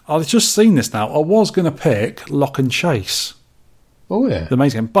 I've just seen this now. I was going to pick Lock and Chase. Oh, yeah. The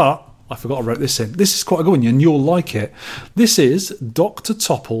amazing game. But I forgot I wrote this in. This is quite a good one, and you'll like it. This is Dr.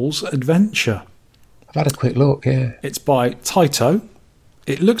 Topple's Adventure. I've had a quick look, yeah. It's by Taito.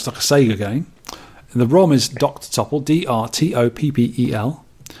 It looks like a Sega game. And the ROM is Dr. Topple, DRTOPPEL.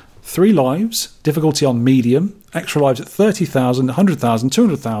 3 lives, difficulty on medium, extra lives at 30,000, 100,000,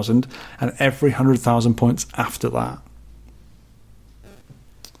 200,000, and every 100,000 points after that.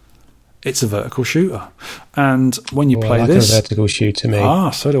 It's a vertical shooter. And when you play I like this... a vertical shooter,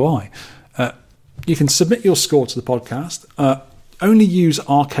 mate. So do I. You can submit your score to the podcast. Only use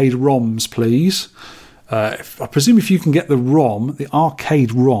arcade ROMs, please. I presume if you can get the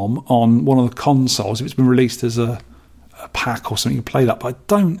arcade ROM on one of the consoles, if it's been released as a pack or something, you can play that, but I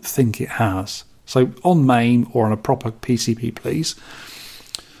don't think it has. So on MAME or on a proper PCP, please.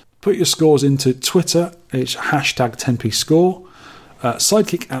 Put your scores into Twitter. It's hashtag 10pscore.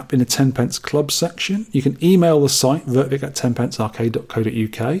 Sidekick app in the 10pence club section. You can email the site,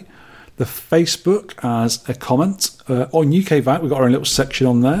 vertvic@10pencearcade.co.uk. The Facebook as a comment. On UKVAC, we've got our own little section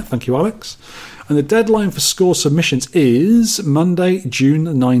on there. Thank you, Alex. And the deadline for score submissions is Monday, June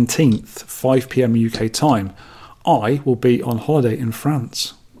 19th, 5 p.m. UK time. I will be on holiday in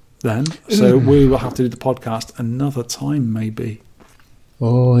France then, so we will have to do the podcast another time, maybe.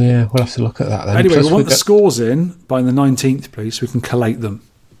 Oh, yeah, we'll have to look at that then. Anyway, we want the scores in by the 19th, please, so we can collate them.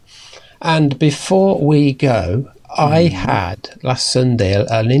 And before we go, I had last Sunday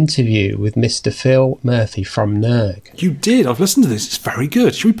an interview with Mr. Phil Murphy from NERG. You did? I've listened to this. It's very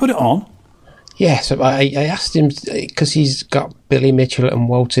good. Should we put it on? Yeah, so I asked him, because he's got Billy Mitchell and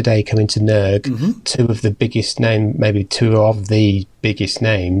Walter Day coming to NERG, two of the biggest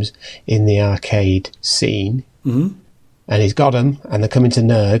names in the arcade scene. And he's got them, and they're coming to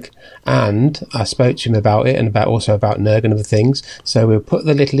NERG, and I spoke to him about it, and also about NERG and other things, so we'll put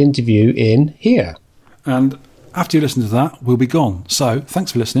the little interview in here. And after you listen to that, we'll be gone. So,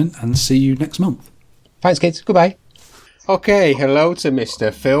 thanks for listening, and see you next month. Thanks, kids. Goodbye. Okay, hello to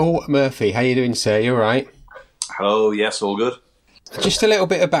Mr. Phil Murphy. How you doing, sir? You all right? Hello, yes, all good. Just a little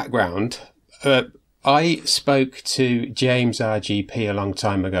bit of background. I spoke to James RGP a long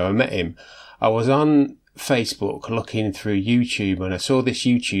time ago. I met him. I was on Facebook looking through YouTube, and I saw this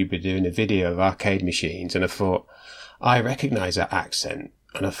YouTuber doing a video of arcade machines, and I thought, I recognise that accent.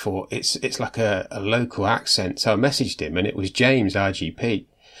 And I thought, it's like a local accent. So I messaged him, and it was James RGP.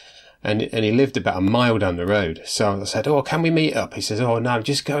 And he lived about a mile down the road. So I said, oh, can we meet up? He says, oh, no, I'm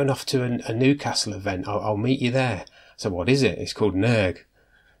just going off to a Newcastle event. I'll meet you there. So what is it? It's called NERG.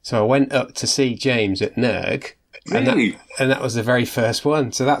 So I went up to see James at NERG. Really? And that was the very first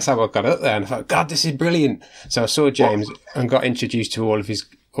one. So that's how I got up there. And I thought, God, this is brilliant. So I saw James and got introduced to all of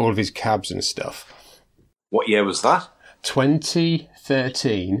his cabs and stuff. What year was that?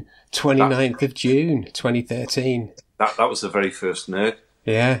 2013, 29th of June, 2013. That was the very first NERG.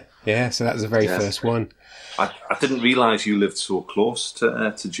 Yeah, so that was the very first one. I didn't realise you lived so close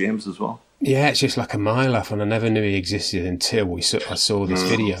to James as well. Yeah, it's just like a mile off, and I never knew he existed until I saw this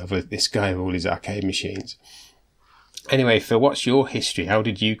video of this guy with all his arcade machines. Anyway, Phil, what's your history? How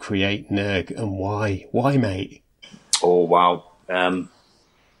did you create NERG, and why? Why, mate? Oh, wow.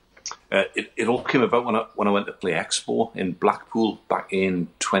 It all came about when I went to Play Expo in Blackpool back in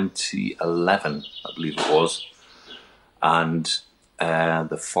 2011, I believe it was. And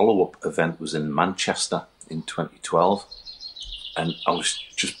the follow-up event was in Manchester in 2012, and I was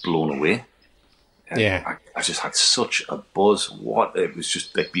just blown away. Yeah, I just had such a buzz. It was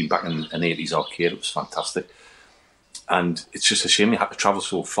just like being back in an 80s arcade. It was fantastic, and it's just a shame you had to travel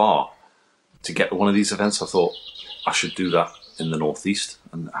so far to get to one of these events. I thought I should do that in the northeast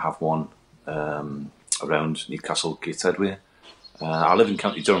and have one around Newcastle Gateshead way. I live in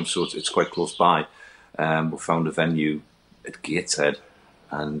County Durham, so it's quite close by. We found a venue at Gateshead,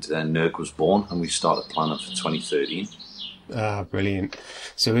 and NERG was born, and we started planning for 2013. Ah, brilliant.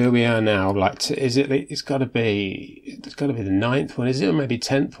 So here we are now. Like, is it? It's got to be the 9th one, is it, or maybe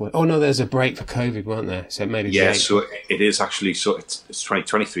 10th one? Oh no, there's a break for COVID, wasn't there? So maybe so it is actually. So it's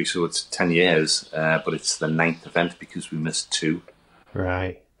 2023, so it's 10 years, but it's the 9th event because we missed 2.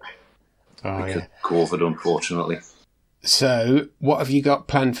 Right. Oh because yeah. COVID, unfortunately. So what have you got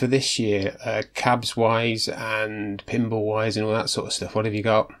planned for this year, cabs wise and pinball wise and all that sort of stuff? What have you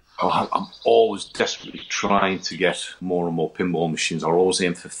got? Oh, I'm always desperately trying to get more and more pinball machines. I always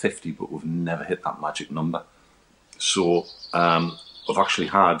aim for 50, but we've never hit that magic number. So I've actually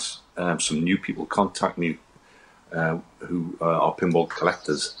had some new people contact me who are pinball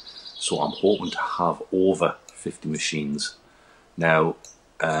collectors. So I'm hoping to have over 50 machines. Now,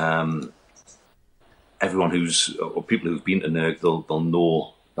 everyone or people who've been to NERG, they'll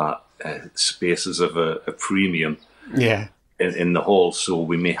know that space is of a premium. Yeah. In the hall, so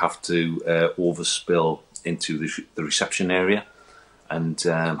we may have to overspill into the reception area and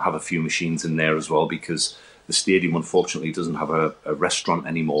have a few machines in there as well, because the stadium unfortunately doesn't have a restaurant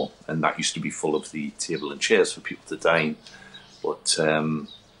anymore, and that used to be full of the table and chairs for people to dine, but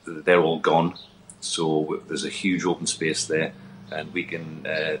they're all gone, so there's a huge open space there, and we can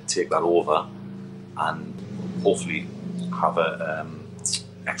take that over and hopefully have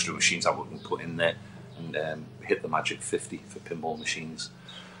extra machines that we can put in there and hit the magic 50 for pinball machines.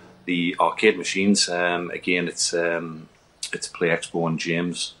 The arcade machines, again, it's Play Expo and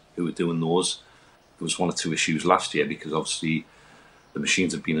James who were doing those. There was 1 or 2 issues last year because obviously the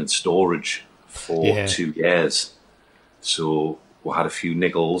machines have been in storage for 2 years. So we had a few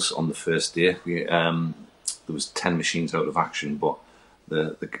niggles on the first day. There was 10 machines out of action, but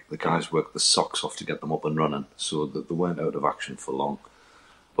the guys worked the socks off to get them up and running, so they weren't out of action for long.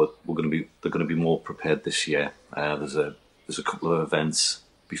 But they're going to be more prepared this year. There's a couple of events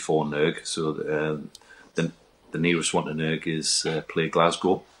before NERG. So the nearest one to NERG is Play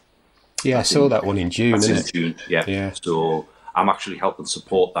Glasgow. Yeah, I saw that one in June. That's isn't in it? June. Yeah. So I'm actually helping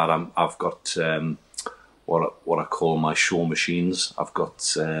support that. I've got what I call my show machines. I've got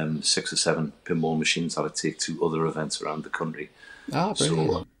 6 or 7 pinball machines that I take to other events around the country. Ah,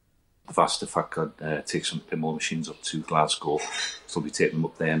 brilliant. So I've asked if I could take some pinball machines up to Glasgow, so I'll be taking them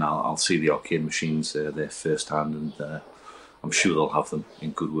up there, and I'll see the arcade machines there firsthand, and I'm sure they'll have them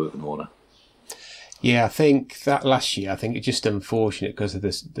in good working order. Yeah, I think that last year, it's just unfortunate because of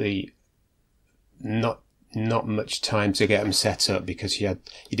the not much time to get them set up, because you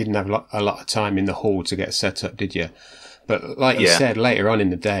didn't have a lot of time in the hall to get set up, did you? But like you said, later on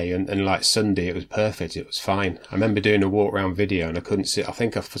in the day, and like Sunday, it was perfect. It was fine. I remember doing a walk around video, and I couldn't see. I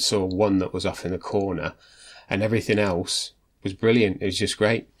think I saw one that was off in the corner, and everything else was brilliant. It was just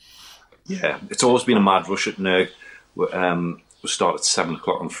great. Yeah, it's always been a mad rush at NERG. We start at 7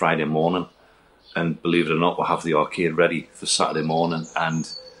 o'clock on Friday morning, and believe it or not, we'll have the arcade ready for Saturday morning. And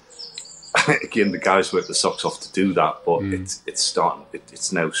again, the guys work the socks off to do that, but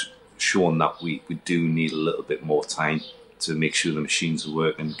it's now shown that we do need a little bit more time to make sure the machines are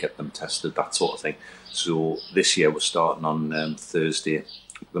working, get them tested, that sort of thing. So this year we're starting on Thursday.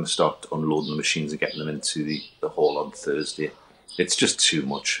 We're going to start unloading the machines and getting them into the hall on Thursday. It's just too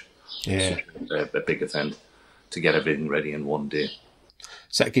much. Yeah. A big event to get everything ready in one day.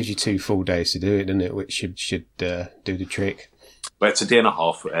 So that gives you 2 full days to do it, doesn't it? Which should do the trick. But it's a day and a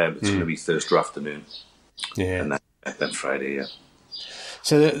half. It's going to be Thursday afternoon. Yeah. And then Friday, yeah.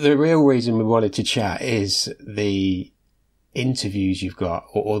 So the real reason we wanted to chat is the interviews you've got,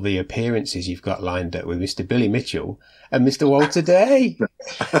 or the appearances you've got lined up with Mr. Billy Mitchell and Mr. Walter Day.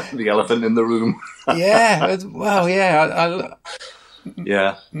 The elephant in the room. Yeah. Well, yeah.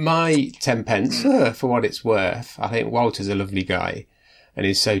 Yeah. My 10 pence, for what it's worth. I think Walter's a lovely guy and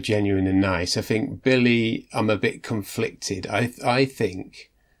is so genuine and nice. I think Billy, I'm a bit conflicted. I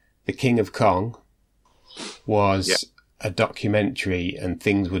think The King of Kong was a documentary, and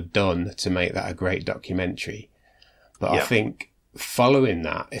things were done to make that a great documentary. But I think following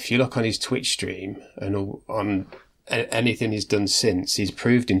that, if you look on his Twitch stream and on anything he's done since, he's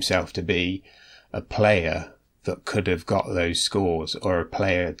proved himself to be a player that could have got those scores, or a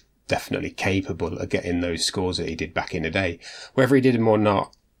player definitely capable of getting those scores that he did back in the day. Whether he did them or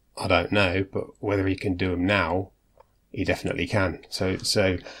not, I don't know, but whether he can do them now, he definitely can.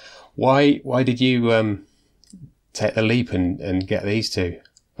 So why did you take the leap and get these two?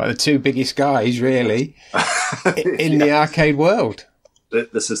 Like the 2 biggest guys, really, in the arcade world.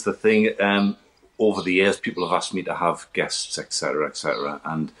 This is the thing. Over the years, people have asked me to have guests, etc., etc.,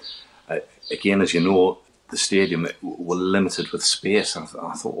 and again, as you know, the stadium were limited with space. I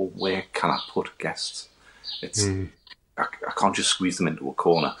thought, well, where can I put guests? I can't just squeeze them into a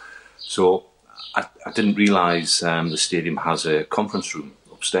corner. So I didn't realise the stadium has a conference room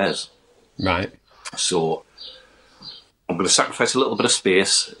upstairs. Right. So I'm going to sacrifice a little bit of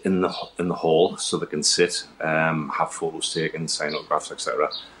space in the hall so they can sit, have photos taken, sign autographs, etc.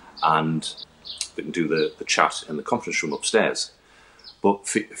 And we can do the chat in the conference room upstairs. But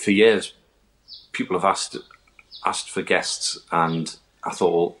for years, people have asked for guests, and I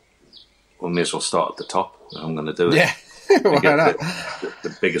thought, well, we may as well start at the top. I'm going to do it. Yeah, why not?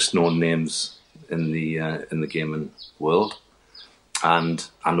 The biggest known names in the gaming world, and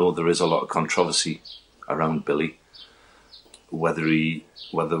I know there is a lot of controversy around Billy, whether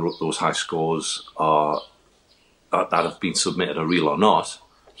those high scores are that have been submitted are real or not.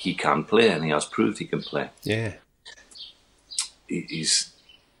 He can play, and he has proved he can play. Yeah, he's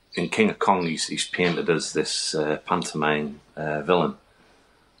in King of Kong. He's painted as this pantomime villain,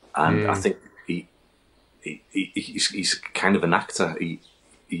 and I think he's kind of an actor. He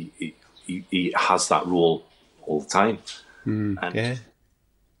has that role all the time. And,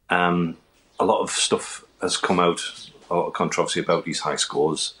 a lot of stuff has come out, a lot of controversy about these high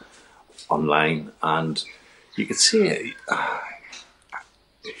scores online, and you could see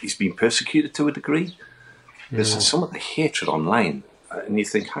he's been persecuted to a degree. There's some of the hatred online, and you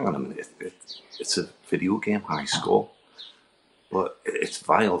think, hang on a minute, it's a video game high score, but it's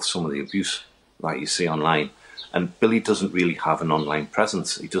vile, some of the abuse that you see online. And Billy doesn't really have an online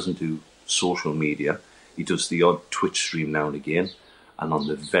presence. He doesn't do social media. He does the odd Twitch stream now and again, and on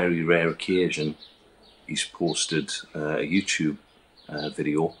the very rare occasion he's posted a YouTube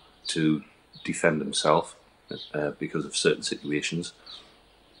video to defend himself because of certain situations.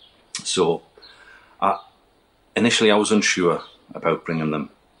 So initially I was unsure about bringing them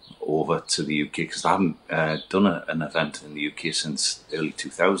over to the UK because I haven't done an event in the UK since early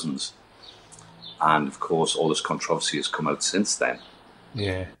 2000s, and of course all this controversy has come out since then.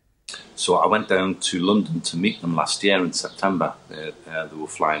 Yeah. So I went down to London to meet them last year in September. They were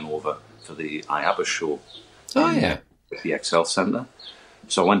flying over for the IABA show at the Excel Centre.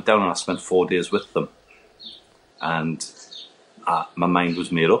 So I went down and I spent 4 days with them, and my mind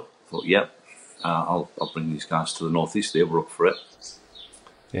was made up. I thought, I'll bring these guys to the Northeast. They were up for it.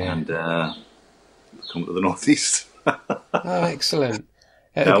 Yeah. And come to the Northeast. Oh, excellent.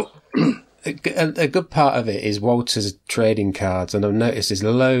 Now, a good part of it is Walter's trading cards, and I've noticed there's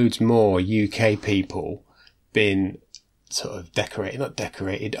loads more UK people being sort of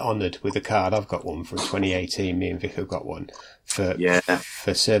honoured with a card. I've got one from 2018. Me and Vic have got one for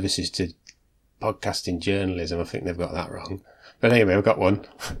services to podcasting journalism. I think they've got that wrong. But anyway, I've got one.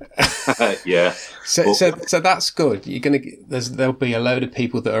 Yeah. So that's good. There'll be a load of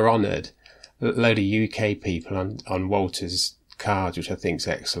people that are honoured, a load of UK people on Walter's cards, which I think is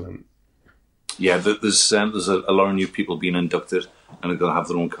excellent. Yeah, there's a lot of new people being inducted, and they're going to have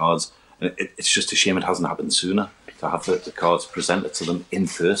their own cards. And it's just a shame it hasn't happened sooner, to have the cards presented to them in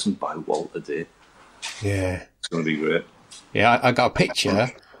person by Walter Day. Yeah. It's going to be great. Yeah, I got a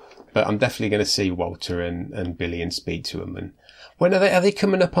picture, but I'm definitely going to see Walter and Billy and speak to them. And when are they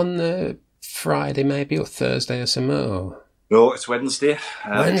coming up on the Friday maybe, or Thursday or something? Or? No, it's Wednesday.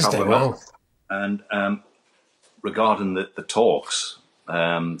 Wednesday, wow. And regarding the talks,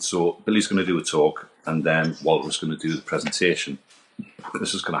 so Billy's going to do a talk, and then Walter's going to do the presentation.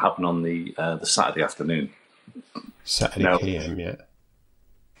 This is going to happen on the Saturday afternoon. Saturday PM, yeah.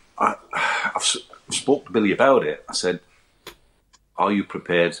 I've spoke to Billy about it. I said, are you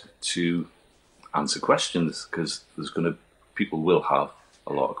prepared to answer questions? Because people will have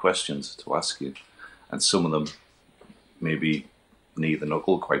a lot of questions to ask you, and some of them may be knee the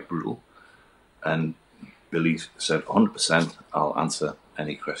knuckle, quite brutal. And Billy said, 100%, I'll answer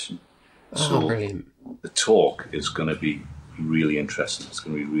any question. So brilliant. The talk is going to be really interesting. It's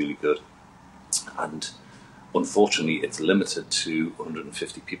going to be really good. And unfortunately, it's limited to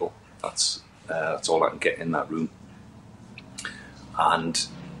 150 people. That's all I can get in that room. And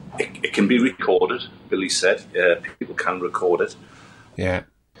it can be recorded, Billy said. People can record it. Yeah.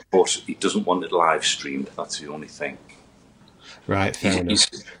 But he doesn't want it live streamed. That's the only thing. Right, fair enough.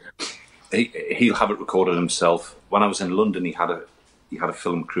 He'll have it recorded himself. When I was in London, he had a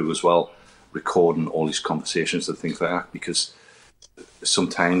film crew as well, recording all his conversations and things like that, because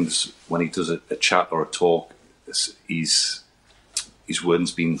sometimes when he does a chat or a talk, his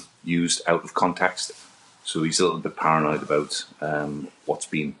wording's been used out of context, so he's a little bit paranoid about what's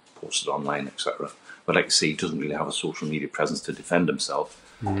being posted online, etc. But like I say, he doesn't really have a social media presence to defend himself.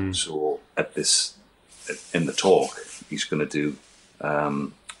 So in the talk, he's going to do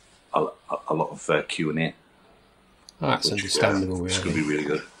a lot of Q&A. Oh, that's understandable, It's really. going to be really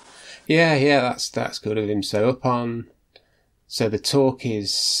good. Yeah, that's good of him. So so the talk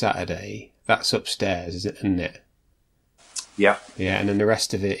is Saturday. That's upstairs, isn't it? Yeah. Yeah, and then the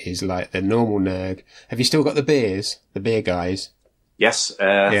rest of it is like the normal NERG. Have you still got the beers, the beer guys? Yes,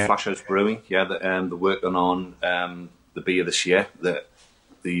 Flash House Brewing. Yeah, they're working on the beer this year.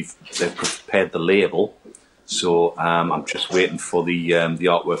 They've prepared the label, so I'm just waiting for the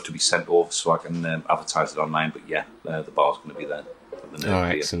artwork to be sent over so I can advertise it online. But yeah, the bar's going to be there. For the NERG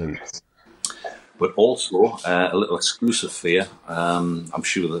beer. Excellent. But also a little exclusive for you. I'm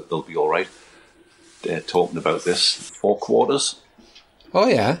sure that they'll be all right. Talking about this 4 Quarters. Oh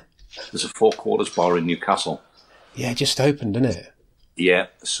yeah. There's a 4 Quarters bar in Newcastle. Yeah, just opened, didn't it? Yeah,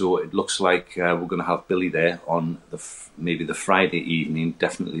 so it looks like we're going to have Billy there on maybe the Friday evening,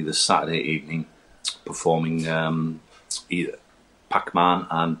 definitely the Saturday evening, performing either Pac-Man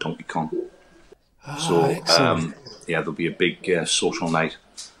and Donkey Kong. Excellent. Yeah, there'll be a big social night.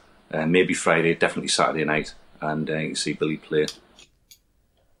 Maybe Friday, definitely Saturday night, and you can see Billy play.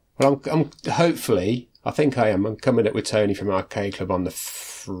 Well, I'm hopefully, I think I am. I'm coming up with Tony from Arcade Club on the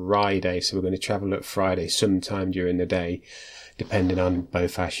Friday, so we're going to travel up Friday sometime during the day, depending on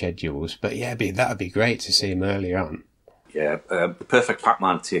both our schedules. But yeah, that'd be great to see him earlier on. Yeah, the Perfect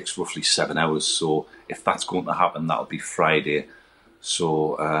Pac-Man takes roughly 7 hours, so if that's going to happen, that'll be Friday.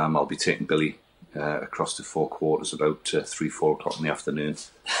 So I'll be taking Billy across to 4 Quarters about 3-4 o'clock in the afternoon, so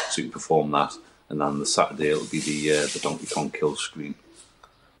you can perform that. And then the Saturday it'll be the Donkey Kong kill screen.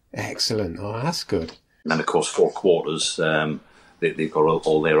 Excellent. Oh, that's good. And then of course 4 Quarters, they've got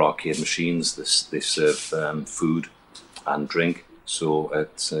all their arcade machines. They serve food and drink, so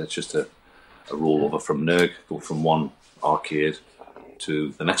it's just a rollover from NERG, go from one arcade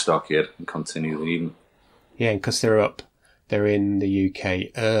to the next arcade and continue the evening. Yeah, and because they're in the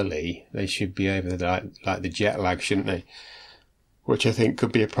UK early, they should be over like the jet lag, shouldn't they? Which I think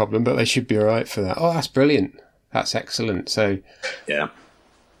could be a problem, but they should be all right for that. Oh, that's brilliant. That's excellent. So yeah,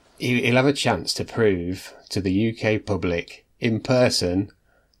 he'll have a chance to prove to the UK public in person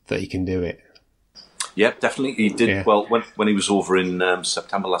that he can do it. Yeah, definitely. He did. Yeah. Well, when he was over in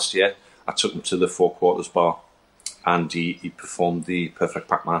September last year, I took him to the 4 Quarters bar, and he performed the Perfect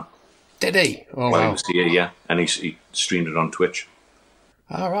Pac-Man. Did he? Oh, while he was here, yeah. And he streamed it on Twitch.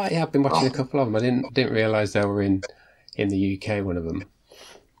 All right, yeah, I've been watching a couple of them. I didn't realise they were in the UK, one of them.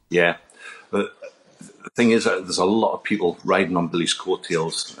 Yeah. But the thing is, there's a lot of people riding on Billy's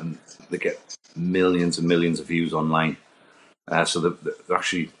coattails, and they get millions and millions of views online. So they're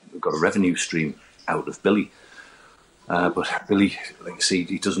actually got a revenue stream out of Billy. But Billy, like you see,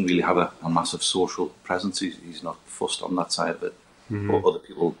 he doesn't really have a massive social presence. He's not fussed on that side of it. Mm-hmm. But other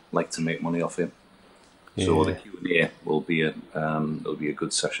people like to make money off him. Yeah. So the Q&A will be it'll be a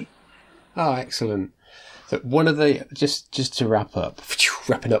good session. Oh, excellent. So one of the just to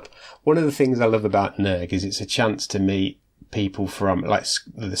wrapping up, one of the things I love about NERG is it's a chance to meet people from like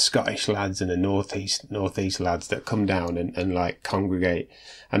the Scottish lads and the northeast lads that come down and like congregate.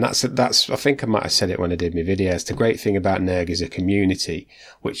 And that's I think I might have said it when I did my videos. The great thing about NERG is a community,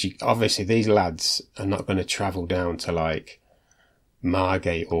 which obviously these lads are not going to travel down to like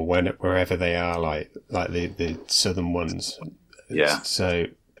Margate or wherever they are, like the southern ones. Yeah. So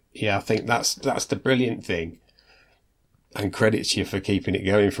yeah, I think that's the brilliant thing, and credit to you for keeping it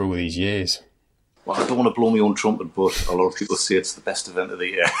going for all these years. Well, I don't want to blow my own trumpet, but a lot of people say it's the best event of the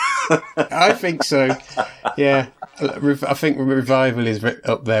year. I think so. Yeah, I think Revival is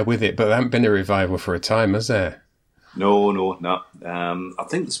up there with it, but there hasn't been a revival for a time, has there? No. I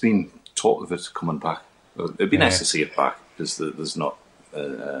think there's been talk of it coming back. It'd be nice to see it back, because there's not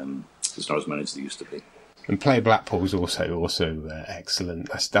as many as there used to be. And Play Blackpool's also excellent.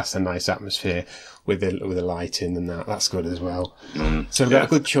 That's a nice atmosphere with the lighting and that. That's good as well. So we've got a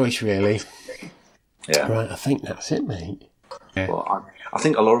good choice, really. Yeah. Right, I think that's it, mate. Yeah. Well, I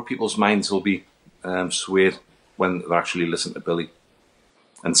think a lot of people's minds will be swayed when they actually listen to Billy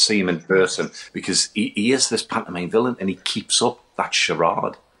and see him in person, because he is this pantomime villain and he keeps up that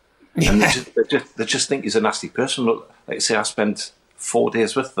charade. Yeah. And they just think he's a nasty person. Look, like I say, I spent 4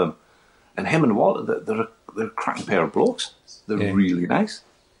 days with them, and him and Walter, they're a cracking pair of blokes. They're really nice.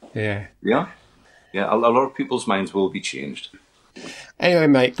 Yeah. Yeah. A lot of people's minds will be changed. Anyway,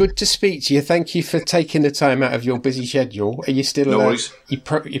 mate, good to speak to you. Thank you for taking the time out of your busy schedule. Are you still... No worries. You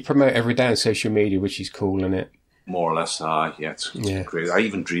promote every day on social media, which is cool, isn't it? More or less, it's great. I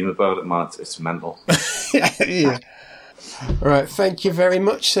even dream about it, man. It's mental. Yeah. All right, thank you very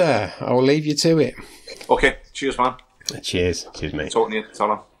much, sir. I'll leave you to it. Okay, cheers, man. Cheers, mate. Talking to you.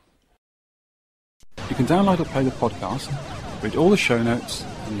 Ta-ra. You can download or play the podcast Read all the show notes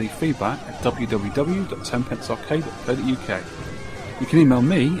and leave feedback at www.tenpencearcade.co.uk. You can email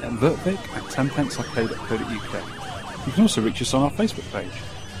me at vertvic@tenpencearcade.co.uk. You can also reach us on our Facebook page.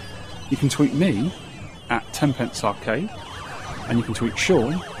 You can tweet me at tenpencearcade, and you can tweet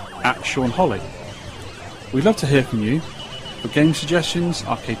Shaun at Shaun Holly. We'd love to hear from you for game suggestions,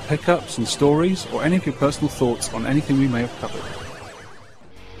 arcade pickups and stories, or any of your personal thoughts on anything we may have covered.